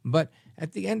 But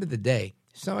at the end of the day,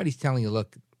 if somebody's telling you,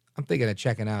 look, I'm thinking of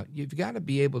checking out, you've got to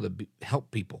be able to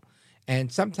help people.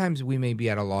 And sometimes we may be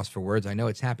at a loss for words. I know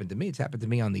it's happened to me. It's happened to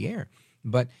me on the air.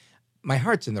 But my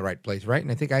heart's in the right place, right?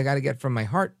 And I think I got to get from my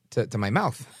heart to my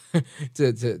mouth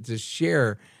to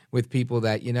share with people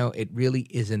that, it really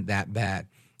isn't that bad.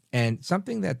 And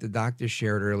something that the doctor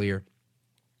shared earlier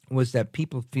was that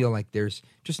people feel like there's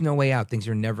just no way out. Things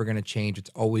are never going to change.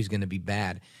 It's always going to be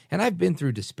bad. And I've been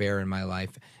through despair in my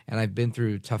life, and I've been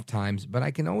through tough times, but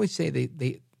I can always say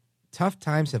they tough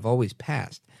times have always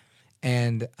passed.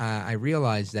 And I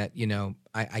realize that,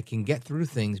 I can get through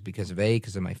things because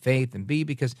of my faith, and B,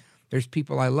 because there's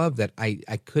people I love that I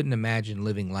couldn't imagine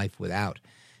living life without.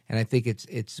 And I think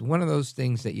it's one of those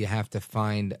things that you have to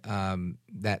find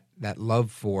that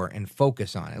love for and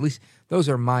focus on. At least those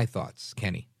are my thoughts,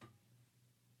 Kenny.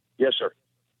 Yes, sir.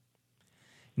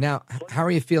 Now, how are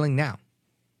you feeling now?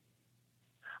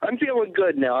 I I'm feeling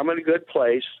good now. I'm in a good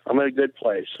place.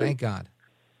 Thank God.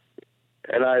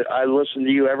 And I listen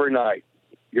to you every night.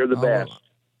 You're the best.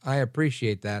 I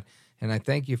appreciate that, and I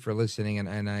thank you for listening.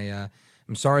 And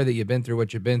I'm sorry that you've been through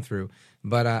what you've been through.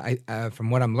 But I from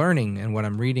what I'm learning and what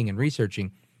I'm reading and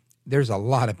researching, there's a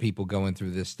lot of people going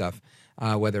through this stuff,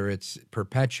 whether it's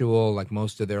perpetual, like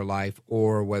most of their life,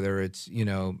 or whether it's,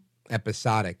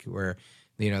 episodic, where,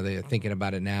 they're thinking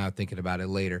about it now, thinking about it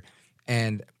later.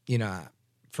 And,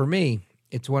 for me,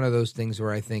 it's one of those things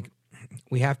where I think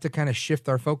we have to kind of shift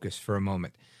our focus for a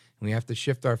moment. We have to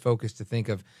shift our focus to think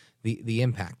of the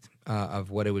impact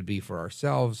of what it would be for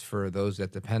ourselves, for those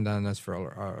that depend on us,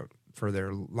 for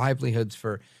their livelihoods.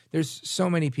 There's so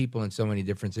many people in so many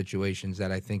different situations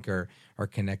that I think are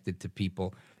connected to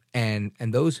people. And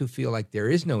those who feel like there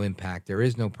is no impact, there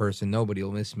is no person, nobody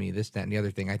will miss me, this, that, and the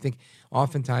other thing. I think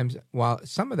oftentimes, while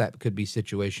some of that could be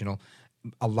situational,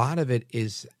 a lot of it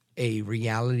is a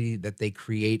reality that they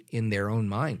create in their own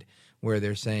mind, where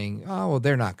they're saying, oh, well,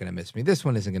 they're not going to miss me. This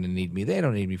one isn't going to need me. They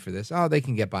don't need me for this. Oh, they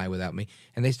can get by without me.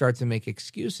 And they start to make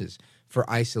excuses for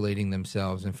isolating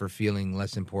themselves and for feeling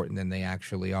less important than they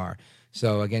actually are.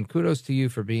 So, again, kudos to you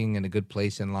for being in a good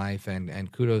place in life,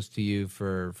 and kudos to you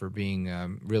for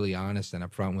being really honest and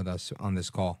upfront with us on this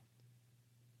call.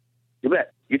 You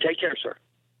bet. You take care, sir.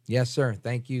 Yes, sir.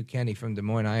 Thank you, Kenny from Des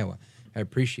Moines, Iowa. I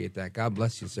appreciate that. God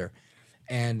bless you, sir.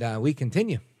 And we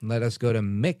continue. Let us go to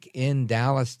Mick in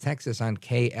Dallas, Texas on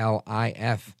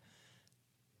KLIF.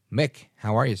 Mick,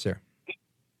 how are you, sir?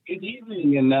 Good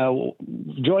evening, and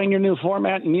enjoying your new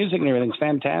format and music and everything's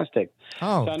fantastic.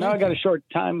 Oh, so I know I got a short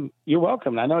time. You're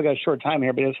welcome. I know I got a short time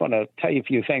here, but I just want to tell you a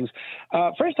few things.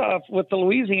 First off, with the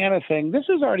Louisiana thing, this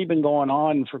has already been going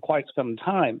on for quite some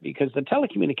time, because the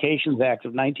Telecommunications Act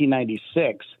of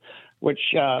 1996, which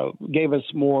gave us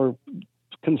more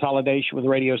consolidation with the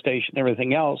radio station and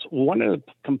everything else, one of the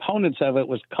components of it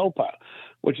was COPA,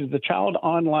 which is the Child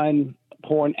Online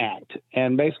Porn Act,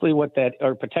 and basically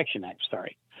Protection Act,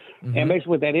 sorry. Mm-hmm. And basically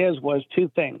what that was two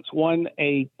things. One,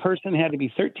 a person had to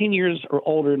be 13 years or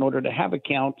older in order to have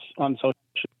accounts on social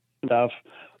stuff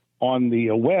on the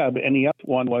web, and the other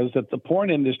one was that the porn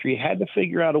industry had to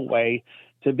figure out a way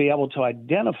to be able to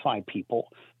identify people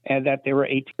and that they were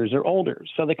 18 years or older.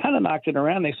 So they kind of knocked it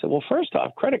around. They said, well, first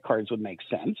off, credit cards would make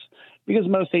sense, because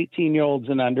most 18-year-olds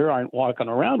and under aren't walking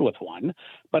around with one.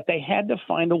 But they had to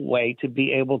find a way to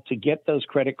be able to get those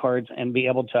credit cards and be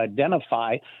able to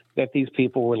identify that these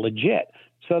people were legit.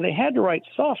 So they had to write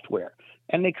software,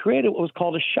 and they created what was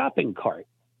called a shopping cart.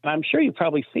 I'm sure you've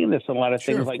probably seen this in a lot of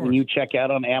things, like when you check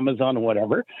out on Amazon or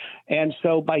whatever. And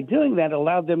so by doing that, it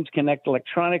allowed them to connect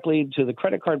electronically to the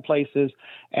credit card places.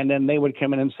 And then they would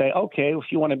come in and say, okay,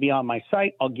 if you want to be on my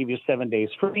site, I'll give you 7 days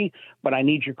free, but I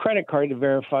need your credit card to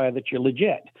verify that you're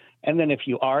legit. And then if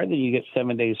you are, then you get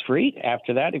 7 days free.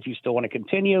 After that, if you still want to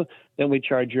continue, then we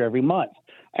charge you every month.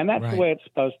 And that's the way it's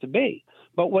supposed to be.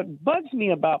 But what bugs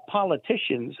me about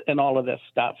politicians and all of this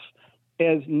stuff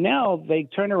is now they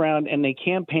turn around and they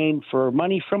campaign for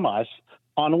money from us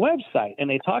on a website, and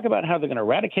they talk about how they're going to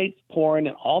eradicate porn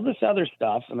and all this other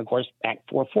stuff. And of course, Act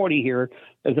 440 here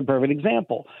is a perfect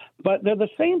example. But they're the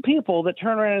same people that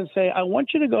turn around and say, I want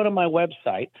you to go to my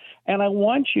website and I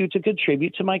want you to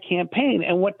contribute to my campaign.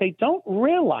 And what they don't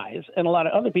realize, and a lot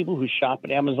of other people who shop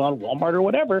at Amazon, Walmart, or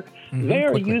whatever, they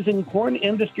are using porn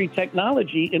industry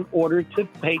technology in order to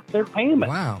make their payment.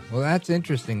 Wow. Well, that's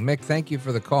interesting. Mick, thank you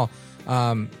for the call.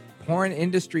 Porn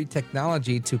industry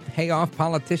technology to pay off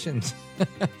politicians.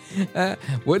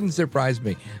 Wouldn't surprise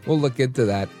me. We'll look into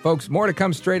that. Folks, more to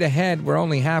come straight ahead. We're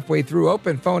only halfway through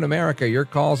Open Phone America. Your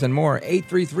calls and more.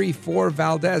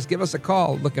 833-4-VALDEZ. Give us a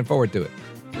call. Looking forward to it.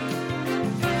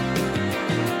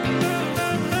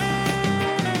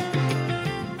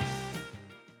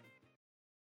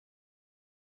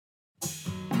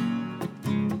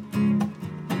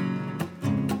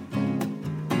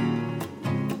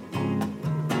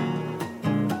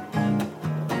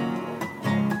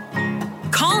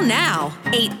 Now,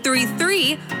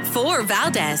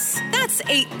 833-4-VALDEZ. That's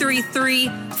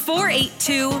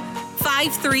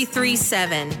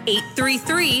 833-482-5337.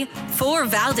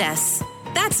 833-4-VALDEZ.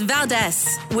 That's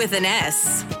Valdez with an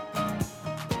S.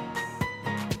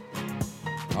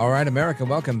 All right, America,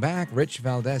 welcome back. Rich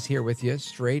Valdez here with you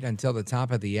straight until the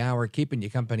top of the hour, keeping you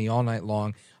company all night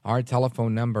long. Our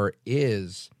telephone number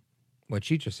is what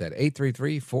she just said,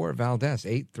 833-4-VALDEZ,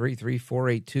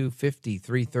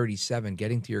 833-482-5337.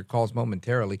 Getting to your calls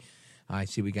momentarily. I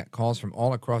see we got calls from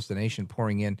all across the nation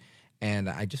pouring in, and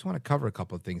I just want to cover a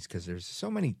couple of things because there's so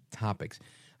many topics.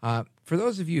 For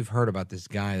those of you who've heard about this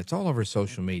guy that's all over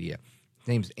social media, his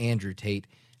name's Andrew Tate.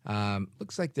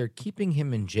 Looks like they're keeping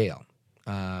him in jail.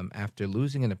 after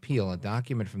losing an appeal. A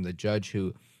document from the judge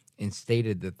who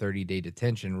instated the 30-day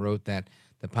detention wrote that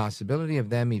the possibility of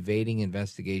them evading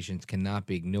investigations cannot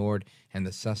be ignored, and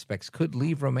the suspects could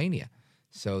leave Romania.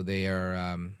 So they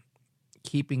are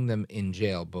keeping them in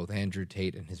jail, both Andrew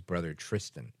Tate and his brother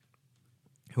Tristan,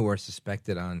 who are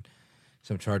suspected on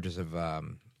some charges of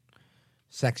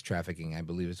sex trafficking, I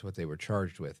believe is what they were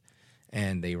charged with.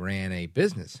 And they ran a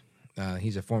business.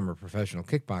 He's a former professional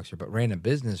kickboxer, but ran a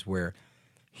business where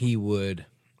he would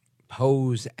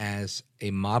pose as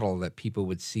a model that people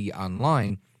would see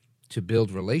online to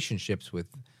build relationships with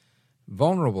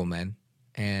vulnerable men,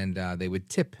 and they would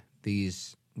tip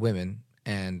these women,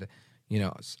 and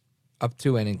up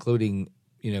to and including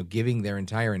giving their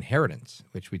entire inheritance,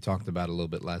 which we talked about a little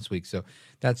bit last week. So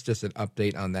that's just an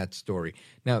update on that story.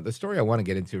 Now, the story I want to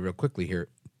get into real quickly here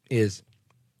is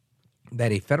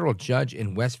that a federal judge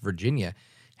in West Virginia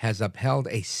has upheld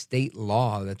a state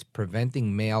law that's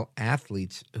preventing male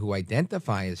athletes who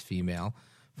identify as female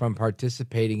from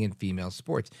participating in female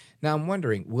sports. Now, I'm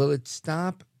wondering, will it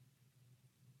stop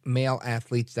male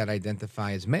athletes that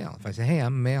identify as male? If I say, hey,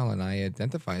 I'm male and I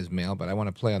identify as male, but I want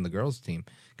to play on the girls' team,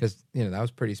 because, that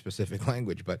was pretty specific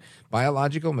language, but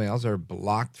biological males are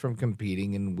blocked from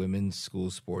competing in women's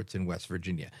school sports in West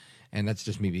Virginia. And that's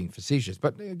just me being facetious,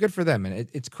 but good for them. And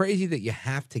it's crazy that you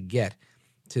have to get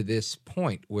to this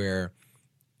point where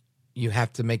you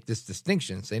have to make this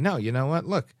distinction and say, no, you know what?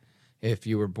 Look, if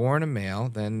you were born a male,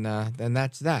 then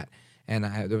that's that. And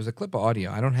there was a clip of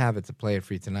audio. I don't have it to play it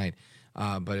for you tonight,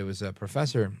 but it was a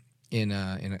professor in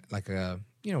one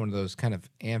of those kind of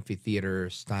amphitheater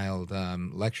styled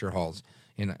lecture halls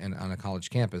on a college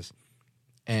campus,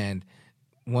 and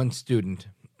one student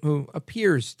who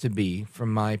appears to be,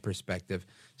 from my perspective,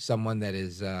 someone that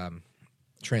is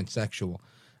transsexual,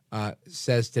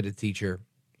 says to the teacher,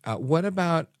 what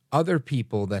about other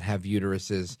people that have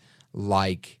uteruses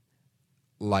like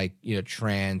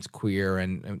trans, queer,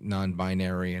 and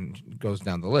non-binary, and goes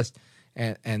down the list.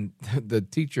 And the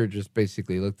teacher just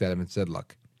basically looked at him and said,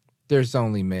 look, there's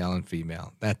only male and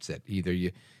female. That's it. Either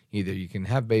you can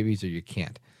have babies or you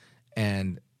can't.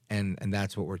 And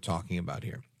that's what we're talking about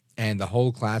here. And the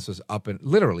whole class was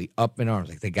literally up in arms.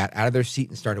 Like, they got out of their seat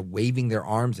and started waving their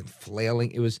arms and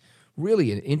flailing. It was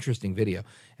really an interesting video.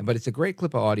 But it's a great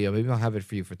clip of audio. Maybe I'll have it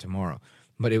for you for tomorrow.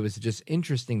 But it was just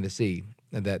interesting to see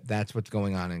that that's what's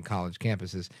going on in college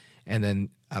campuses. And then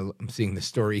I'm seeing the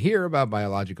story here about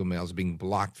biological males being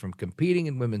blocked from competing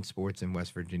in women's sports in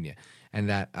West Virginia. And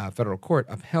that federal court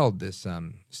upheld this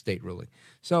state ruling.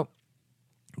 So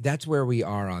that's where we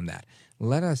are on that.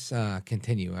 Let us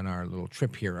continue on our little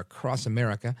trip here across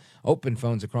America. Open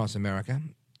phones across America.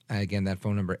 Again, that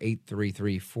phone number,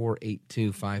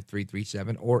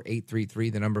 833-482-5337 or 833,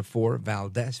 the number 4,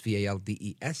 Valdez,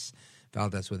 V-A-L-D-E-S,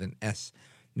 Valdez with an S.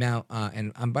 Now,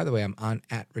 and by the way, I'm on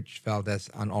 @Rich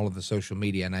Valdez on all of the social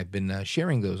media, and I've been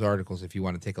sharing those articles. If you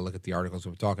want to take a look at the articles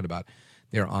we're talking about,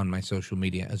 they're on my social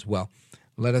media as well.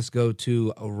 Let us go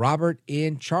to Robert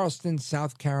in Charleston,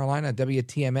 South Carolina,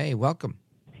 WTMA. Welcome.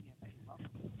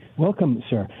 Welcome,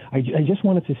 sir. I just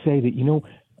wanted to say that,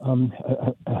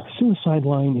 a suicide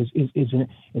line is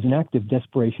an act of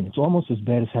desperation. It's almost as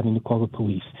bad as having to call the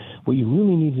police. What you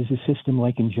really need is a system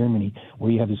like in Germany,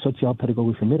 where you have a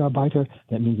sozialpädagogischer Mitarbeiter.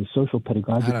 That means a social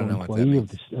pedagogical employee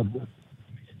of the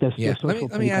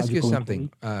Let me ask you something,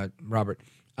 Robert.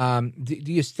 Do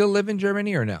you still live in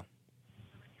Germany or no?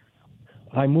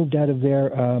 I moved out of there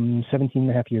 17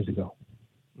 and a half years ago.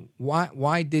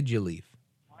 Why did you leave?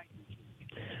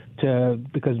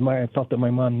 Because I felt that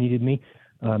my mom needed me.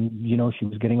 She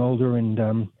was getting older, and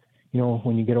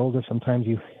when you get older, sometimes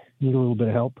you need a little bit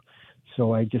of help.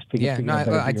 So I just figured.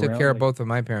 I took care of both of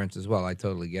my parents as well. I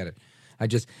totally get it.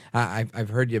 I've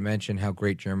heard you mention how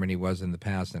great Germany was in the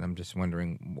past, and I'm just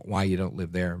wondering why you don't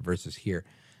live there versus here.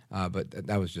 But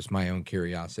that was just my own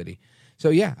curiosity. So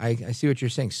yeah, I see what you're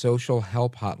saying. Social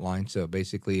help hotline. So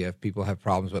basically, if people have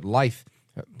problems with life,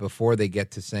 before they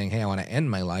get to saying, "Hey, I want to end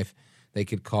my life," they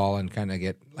could call and kind of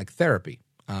get like therapy.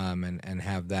 And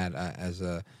have that as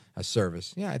a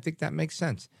service. Yeah, I think that makes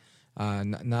sense.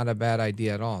 Not a bad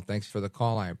idea at all. Thanks for the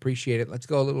call. I appreciate it. Let's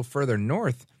go a little further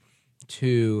north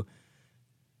to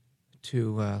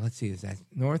let's see, is that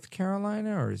North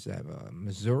Carolina or is that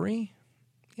Missouri?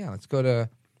 Yeah, let's go to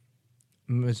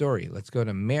Missouri. Let's go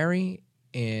to Mary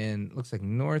in, looks like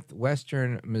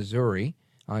northwestern Missouri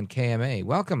on KMA.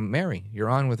 Welcome, Mary. You're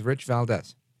on with Rich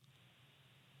Valdez.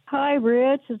 Hi,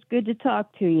 Rich. It's good to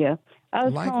talk to you. I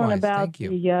was calling about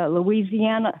the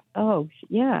Louisiana. Oh,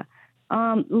 yeah.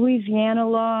 Louisiana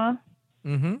law.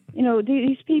 Mm-hmm.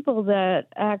 These people that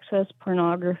access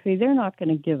pornography, they're not going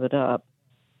to give it up.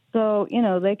 So,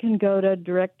 they can go to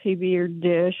DirecTV or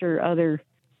Dish or other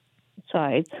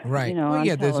sites. Right. On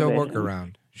there's a television.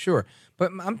 workaround. Sure.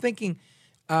 But I'm thinking,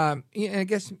 I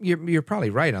guess you're probably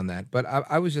right on that. But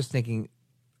I was just thinking,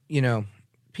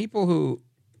 people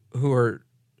who are,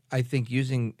 I think,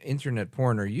 using internet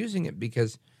porn are using it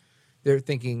because they're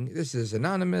thinking, this is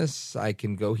anonymous, I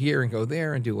can go here and go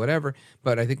there and do whatever.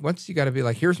 But I think once you got to be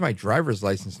like, here's my driver's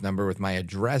license number with my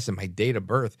address and my date of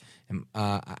birth, and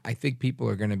I think people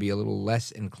are going to be a little less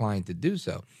inclined to do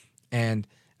so. And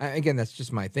again, that's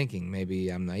just my thinking. Maybe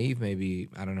I'm naive, maybe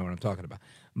I don't know what I'm talking about.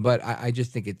 But I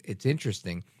just think it's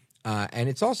interesting. And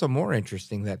it's also more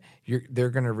interesting that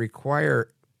they're going to require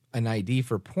an ID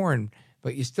for porn,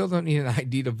 but you still don't need an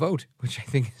ID to vote, which I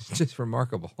think is just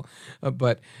remarkable.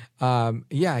 But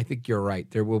I think you're right.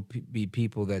 There will be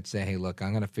people that say, hey, look,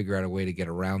 I'm going to figure out a way to get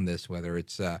around this, whether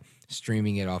it's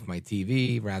streaming it off my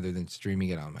TV rather than streaming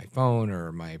it on my phone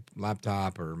or my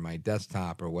laptop or my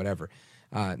desktop or whatever.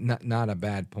 Not a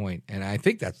bad point. And I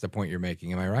think that's the point you're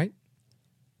making. Am I right?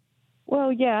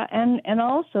 Well, yeah, and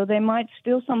also they might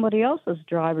steal somebody else's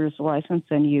driver's license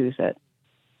and use it.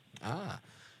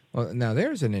 Well, now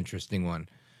there's an interesting one.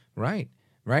 Right,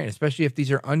 especially if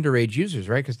these are underage users,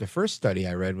 right? Because the first study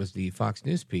I read was the Fox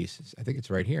News piece. I think it's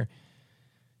right here.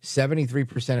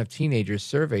 73% of teenagers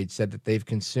surveyed said that they've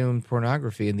consumed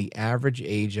pornography, and the average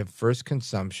age of first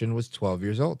consumption was 12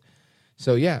 years old.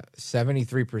 So,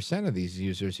 73% of these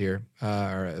users here,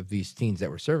 or of these teens that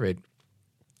were surveyed,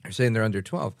 are saying they're under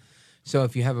 12. So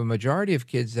if you have a majority of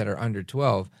kids that are under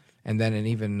 12, and then an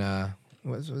even, I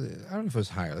don't know if it was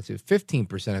higher. Let's see,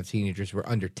 15% of teenagers were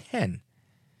under 10.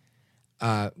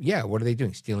 What are they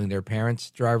doing? Stealing their parents'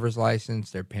 driver's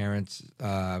license, their parents'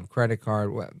 credit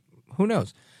card? Who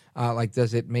knows?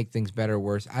 Does it make things better or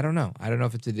worse? I don't know. I don't know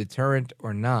if it's a deterrent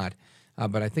or not,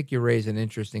 but I think you raise an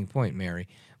interesting point, Mary.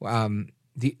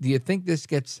 Do you think this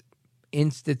gets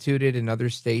instituted in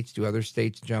other states? Do other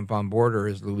states jump on board, or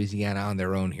is Louisiana on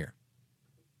their own here?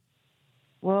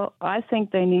 Well, I think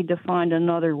they need to find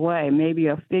another way, maybe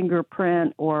a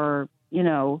fingerprint or,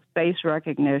 face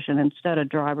recognition instead of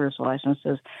driver's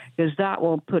licenses, because that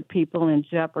will put people in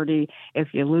jeopardy. If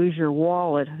you lose your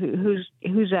wallet, who's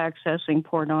accessing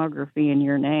pornography in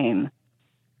your name?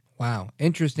 Wow,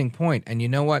 interesting point. And you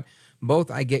know what? Both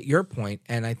I get your point,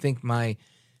 and I think my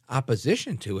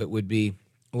opposition to it would be,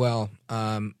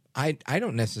 I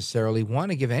don't necessarily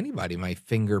want to give anybody my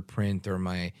fingerprint or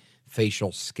my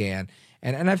facial scan.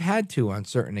 And I've had to on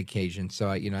certain occasions, so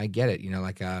I get it.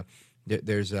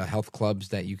 There's health clubs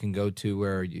that you can go to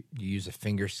where you use a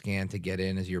finger scan to get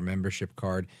in as your membership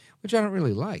card, which I don't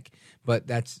really like, but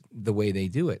that's the way they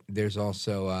do it. There's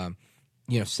also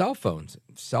cell phones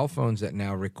that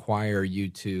now require you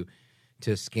to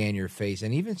scan your face,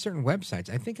 and even certain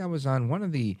websites. I think I was on one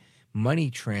of the money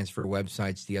transfer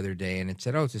websites the other day, and it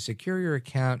said, to secure your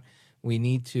account, we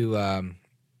need to.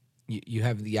 You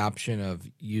have the option of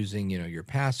using, your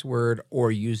password or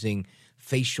using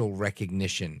facial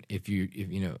recognition if you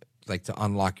like to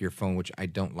unlock your phone, which I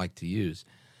don't like to use.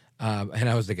 And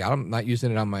I was like, I'm not using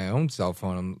it on my own cell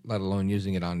phone, let alone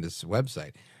using it on this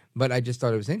website. But I just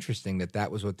thought it was interesting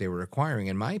that was what they were requiring.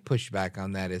 And my pushback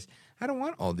on that is I don't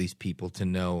want all these people to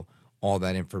know all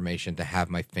that information, to have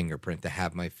my fingerprint, to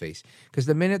have my face. Because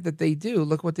the minute that they do,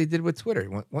 look what they did with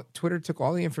Twitter. Twitter took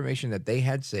all the information that they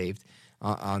had saved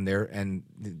on there, and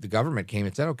the government came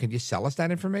and said, can you sell us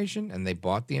that information? And they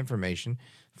bought the information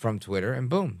from Twitter, and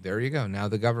boom, there you go. Now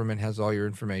the government has all your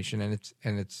information,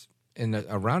 and it's in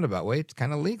a roundabout way, it's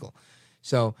kind of legal.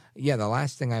 So, the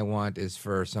last thing I want is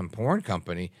for some porn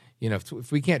company,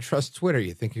 if we can't trust Twitter,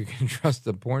 you think you can trust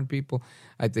the porn people?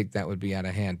 I think that would be out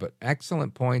of hand. But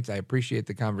excellent points. I appreciate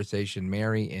the conversation.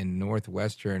 Mary in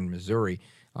northwestern Missouri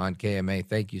on KMA,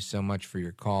 thank you so much for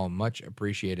your call. Much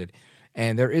appreciated.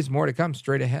 And there is more to come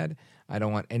straight ahead. I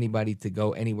don't want anybody to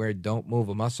go anywhere. Don't move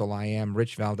a muscle. I am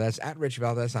Rich Valdez, at Rich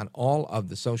Valdez on all of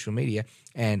the social media.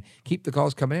 And keep the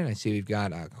calls coming in. I see we've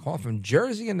got a call from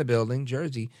Jersey in the building.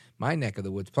 Jersey, my neck of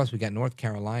the woods. Plus, we got North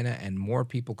Carolina and more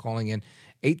people calling in.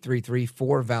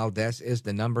 833-4-VALDEZ is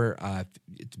the number. If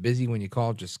it's busy when you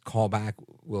call, just call back.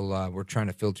 We're trying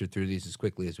to filter through these as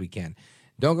quickly as we can.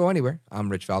 Don't go anywhere. I'm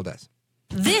Rich Valdez.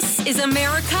 This is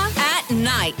America at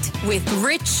Night with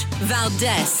Rich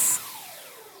Valdez.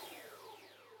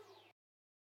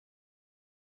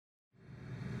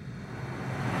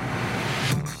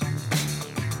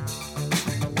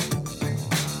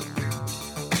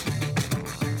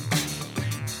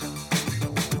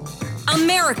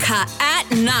 America at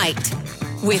Night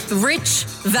with Rich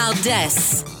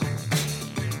Valdez.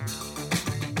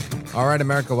 All right,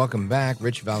 America, welcome back.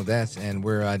 Rich Valdez, and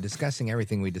we're discussing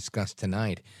everything we discussed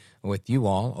tonight with you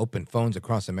all. Open phones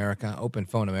across America, Open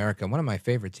Phone America. One of my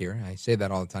favorites here. I say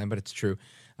that all the time, but it's true.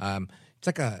 It's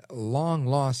like a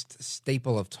long-lost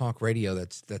staple of talk radio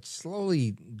that's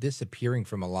slowly disappearing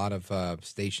from a lot of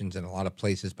stations and a lot of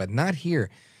places, but not here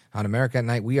on America at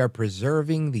Night. We are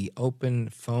preserving the Open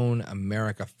Phone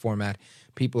America format.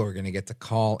 People are going to get to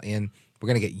call in. We're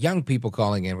going to get young people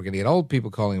calling in. We're going to get old people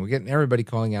calling in. We're getting everybody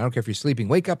calling in. I don't care if you're sleeping.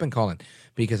 Wake up and call in,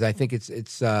 because I think it's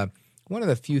one of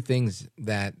the few things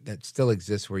that still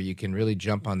exists where you can really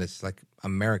jump on this like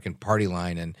American party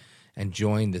line and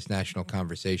join this national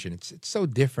conversation. It's so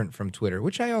different from Twitter,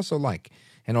 which I also like,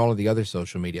 and all of the other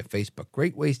social media, Facebook.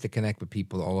 Great ways to connect with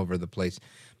people all over the place,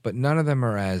 but none of them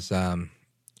are as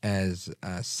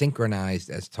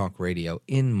synchronized as talk radio,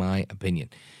 in my opinion.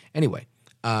 Anyway.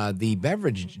 The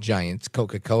beverage giants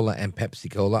Coca-Cola and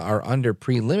Pepsi-Cola are under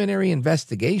preliminary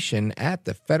investigation at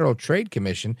the Federal Trade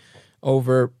Commission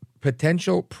over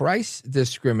potential price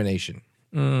discrimination.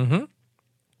 And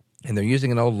they're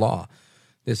using an old law,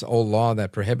 this old law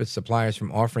that prohibits suppliers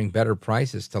from offering better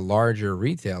prices to larger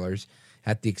retailers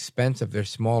at the expense of their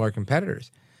smaller competitors.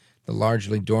 The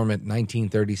largely dormant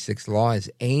 1936 law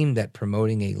is aimed at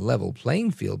promoting a level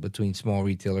playing field between small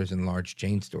retailers and large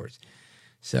chain stores.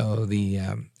 So the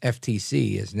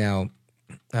FTC is now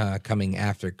coming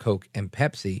after Coke and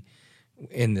Pepsi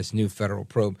in this new federal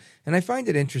probe. And I find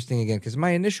it interesting, again, because my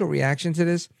initial reaction to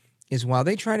this is while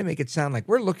they try to make it sound like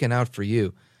we're looking out for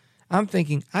you, I'm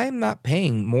thinking I'm not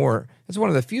paying more. That's one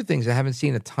of the few things I haven't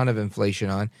seen a ton of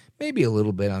inflation on, maybe a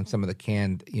little bit on some of the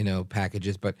canned,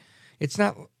 packages, but it's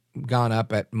not gone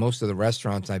up at most of the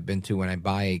restaurants I've been to when I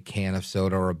buy a can of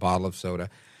soda or a bottle of soda.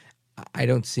 I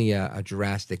don't see a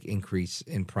drastic increase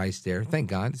in price there. Thank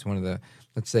God. It's one of the,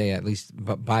 let's say, at least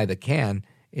by the can,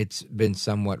 it's been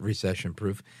somewhat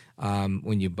recession-proof.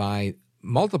 When you buy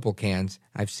multiple cans,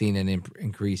 I've seen an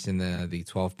increase in the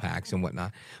 12 packs and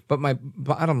whatnot. But my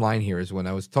bottom line here is when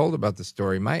I was told about the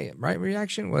story, my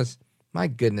reaction was, my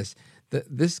goodness,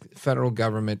 this federal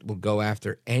government will go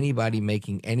after anybody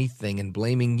making anything and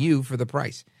blaming you for the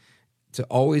price. To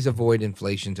always avoid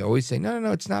inflation, to always say,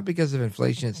 no, it's not because of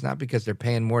inflation. It's not because they're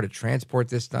paying more to transport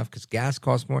this stuff because gas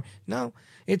costs more. No,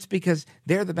 it's because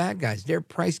they're the bad guys. They're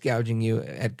price gouging you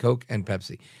at Coke and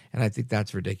Pepsi. And I think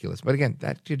that's ridiculous. But again,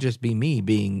 that could just be me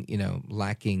being,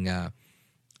 lacking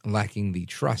the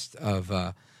trust of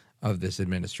this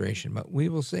administration. But we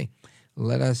will see.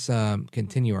 Let us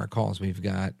continue our calls. We've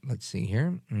got, let's see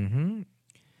here.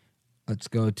 Let's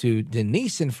go to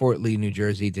Denise in Fort Lee, New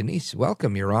Jersey. Denise,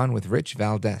 welcome. You're on with Rich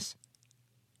Valdez.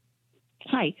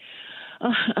 Hi.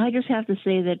 I just have to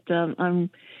say that I'm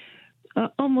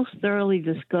almost thoroughly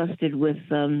disgusted with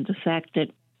the fact that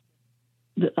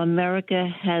America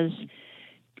has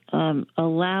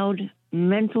allowed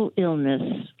mental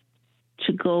illness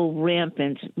to go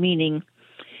rampant, meaning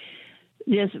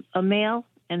there's a male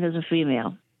and there's a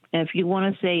female. And if you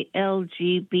want to say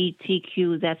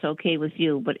LGBTQ, that's okay with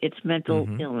you, but it's mental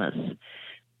illness.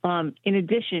 In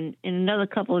addition, in another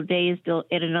couple of days, they'll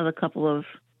add another couple of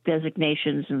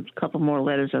designations and a couple more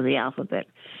letters of the alphabet.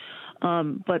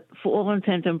 But for all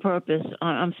intent and purpose,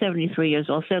 I'm 73 years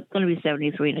old, so I'm going to be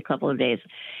 73 in a couple of days.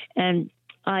 And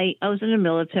I was in the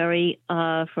military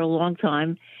for a long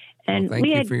time. And thank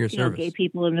you for your service. Gay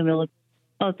people in the military.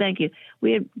 Oh, thank you.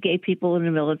 We had gay people in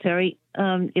the military.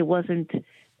 It wasn't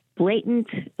blatant.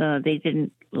 They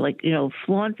didn't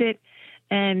flaunt it.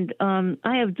 And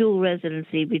I have dual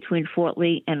residency between Fort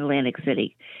Lee and Atlantic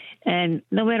City. And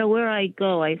no matter where I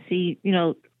go, I see,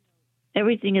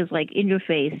 everything is like in your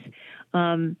face.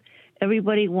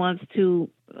 Everybody wants to,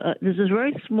 there's a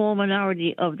very small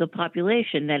minority of the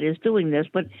population that is doing this.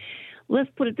 But let's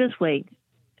put it this way.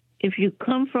 If you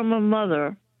come from a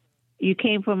mother, you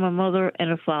came from a mother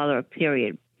and a father,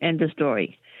 period. End of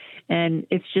story. And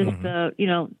it's just,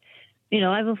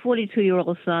 I have a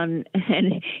 42-year-old son,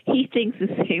 and he thinks the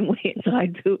same way as I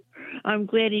do. I'm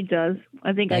glad he does.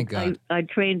 I think I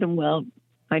trained him well.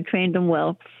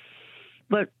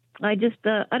 But I just,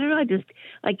 I don't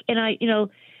know.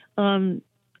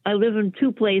 I live in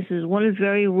two places. One is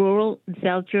very rural in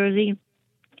South Jersey.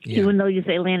 Yeah. Even though you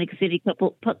say Atlantic City,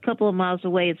 couple of miles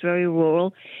away, it's very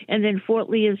rural. And then Fort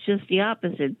Lee is just the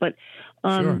opposite. But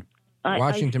sure.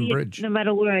 Washington Bridge. No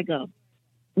matter where I go.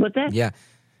 What's that? Yeah.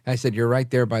 I said, you're right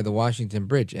there by the Washington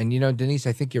Bridge. And, Denise,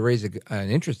 I think you raise an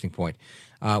interesting point,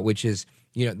 which is,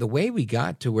 the way we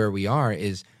got to where we are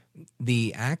is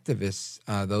the activists,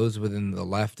 those within the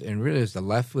left, and really it's the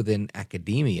left within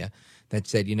academia that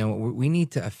said, we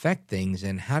need to affect things.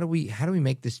 And how do we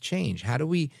make this change? How do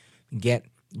we get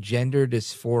gender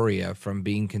dysphoria from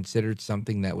being considered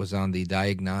something that was on the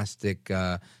diagnostic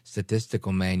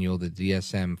statistical manual, the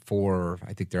DSM-4,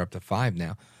 I think they're up to 5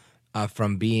 now,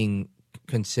 from being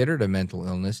considered a mental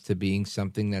illness to being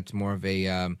something that's more of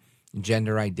a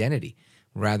gender identity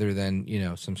rather than,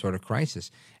 some sort of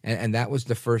crisis. And that was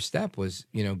the first step, was,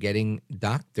 getting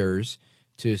doctors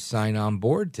to sign on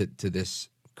board to this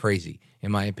crazy.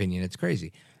 In my opinion, it's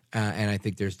crazy. And I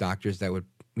think there's doctors that would,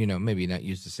 maybe not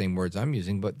use the same words I'm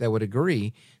using, but that would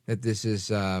agree that this is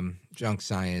junk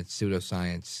science,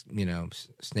 pseudoscience,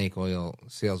 snake oil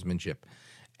salesmanship.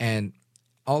 And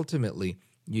ultimately,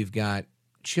 you've got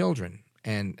children.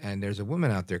 And there's a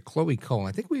woman out there, Chloe Cole.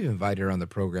 I think we've invited her on the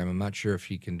program. I'm not sure if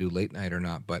she can do late night or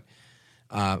not, but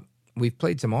we've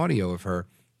played some audio of her.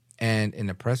 And in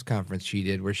a press conference she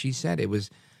did where she said it was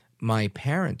my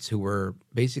parents who were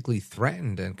basically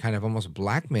threatened and kind of almost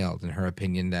blackmailed, in her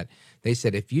opinion, that they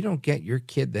said, if you don't get your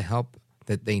kid the help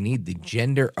that they need, the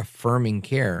gender-affirming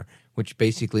care, which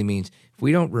basically means if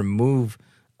we don't remove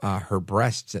her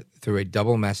breasts through a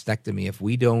double mastectomy, if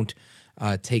we don't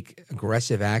take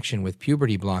aggressive action with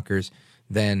puberty blockers,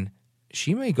 then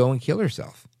she may go and kill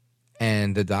herself.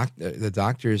 And the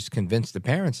doctors convinced the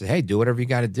parents that, hey, do whatever you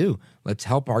got to do. Let's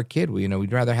help our kid.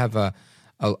 We'd rather have a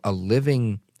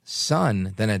living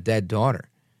son than a dead daughter.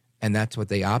 And that's what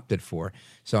they opted for.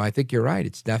 So I think you're right.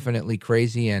 It's definitely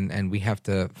crazy, and we have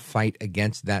to fight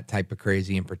against that type of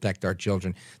crazy and protect our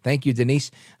children. Thank you, Denise.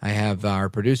 I have our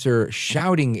producer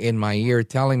shouting in my ear,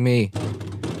 telling me,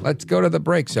 let's go to the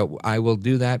break. So I will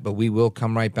do that, but we will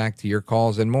come right back to your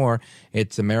calls and more.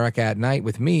 It's America at Night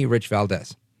with me, Rich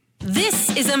Valdez.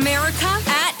 This is America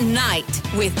at Night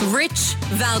with Rich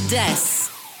Valdez.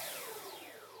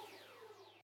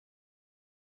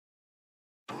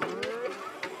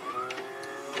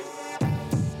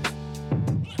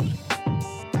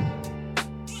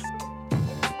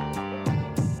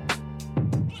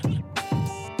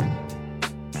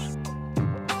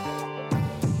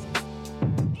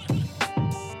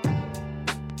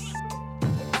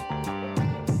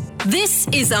 This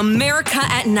is America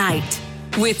at Night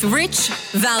with Rich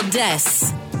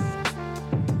Valdez.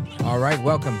 All right,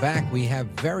 welcome back. We have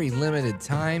very limited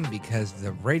time because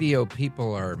the radio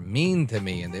people are mean to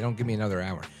me and they don't give me another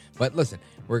hour. But listen,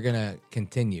 we're going to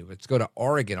continue. Let's go to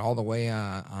Oregon, all the way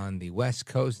on the West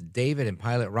Coast. David in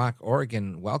Pilot Rock,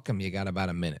 Oregon, welcome. You got about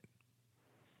a minute.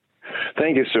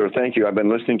 Thank you, sir. Thank you. I've been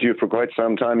listening to you for quite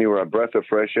some time. You were a breath of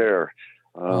fresh air.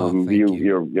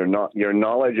 Your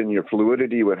knowledge and your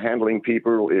fluidity with handling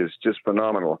people is just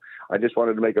phenomenal. I just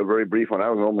wanted to make a very brief one. I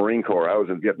was in the Marine Corps. I was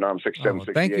in Vietnam, 67,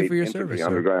 68. Thank you for your service,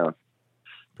 underground.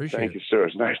 Thank you, sir.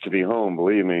 It's nice to be home.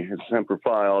 Believe me, it's Semper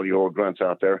Fi, all you old grunts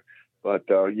out there. But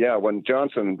when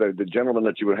Johnson, the gentleman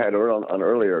that you had on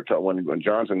earlier, when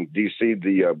Johnson DC'd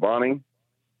the bombing,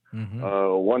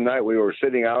 one night we were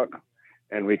sitting out.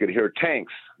 And we could hear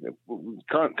tanks.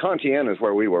 Contienne is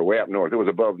where we were, way up north. It was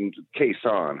above Quai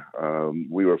San.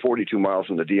 We were 42 miles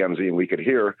from the DMZ, and we could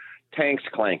hear tanks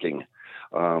clanking.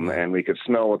 And we could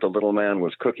smell what the little man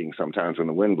was cooking sometimes when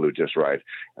the wind blew just right.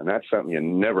 And that's something you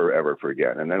never, ever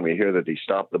forget. And then we hear that he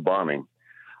stopped the bombing.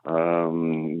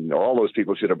 All those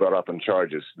people should have brought up on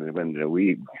charges. When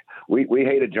we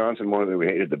hated Johnson more than we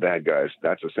hated the bad guys.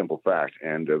 That's a simple fact.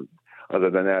 And other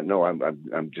than that, no,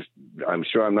 I'm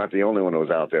sure I'm not the only one who was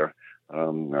out there.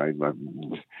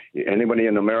 Anybody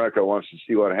in America wants to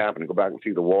see what happened, go back and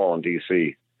see the wall in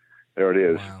D.C. There it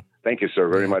is. Wow. Thank you, sir,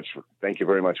 very much. Thank you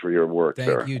very much for your work.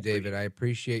 Thank you, David. I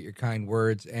appreciate your kind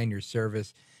words and your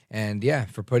service. And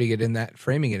for putting it in that,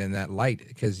 framing it in that light,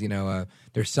 because,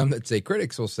 there's some that say,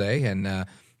 critics will say, and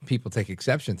people take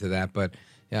exception to that. But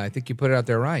yeah, I think you put it out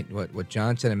there right. What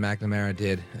Johnson and McNamara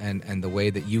did, and the way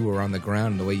that you were on the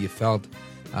ground, and the way you felt,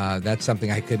 that's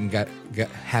something I couldn't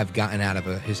have gotten out of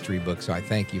a history book. So I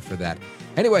thank you for that.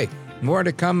 Anyway, more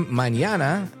to come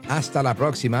mañana. Hasta la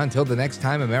próxima. Until the next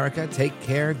time, America, take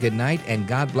care, good night, and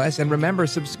God bless. And remember,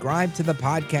 subscribe to the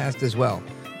podcast as well.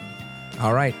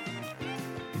 All right.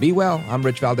 Be well. I'm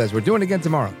Rich Valdez. We're doing it again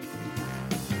tomorrow.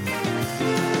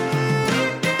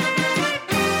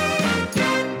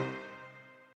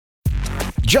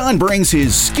 John brings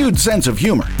his skewed sense of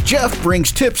humor. Jeff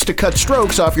brings tips to cut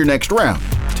strokes off your next round.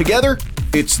 Together,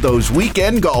 it's those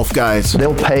weekend golf guys.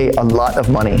 They'll pay a lot of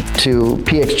money to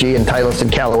PXG and Titleist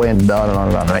and Callaway and on and on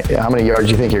and on, right? How many yards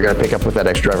do you think you're going to pick up with that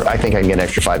extra driver? I think I can get an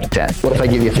extra 5 to 10. What if I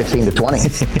give you 15 to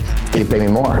 20? You pay me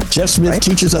more. Jeff Smith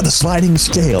teaches on a sliding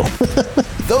scale.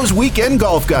 Those Weekend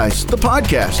Golf Guys, the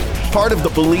podcast, part of the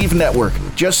Believe Network.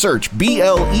 Just search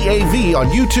BLEAV on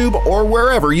YouTube or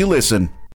wherever you listen.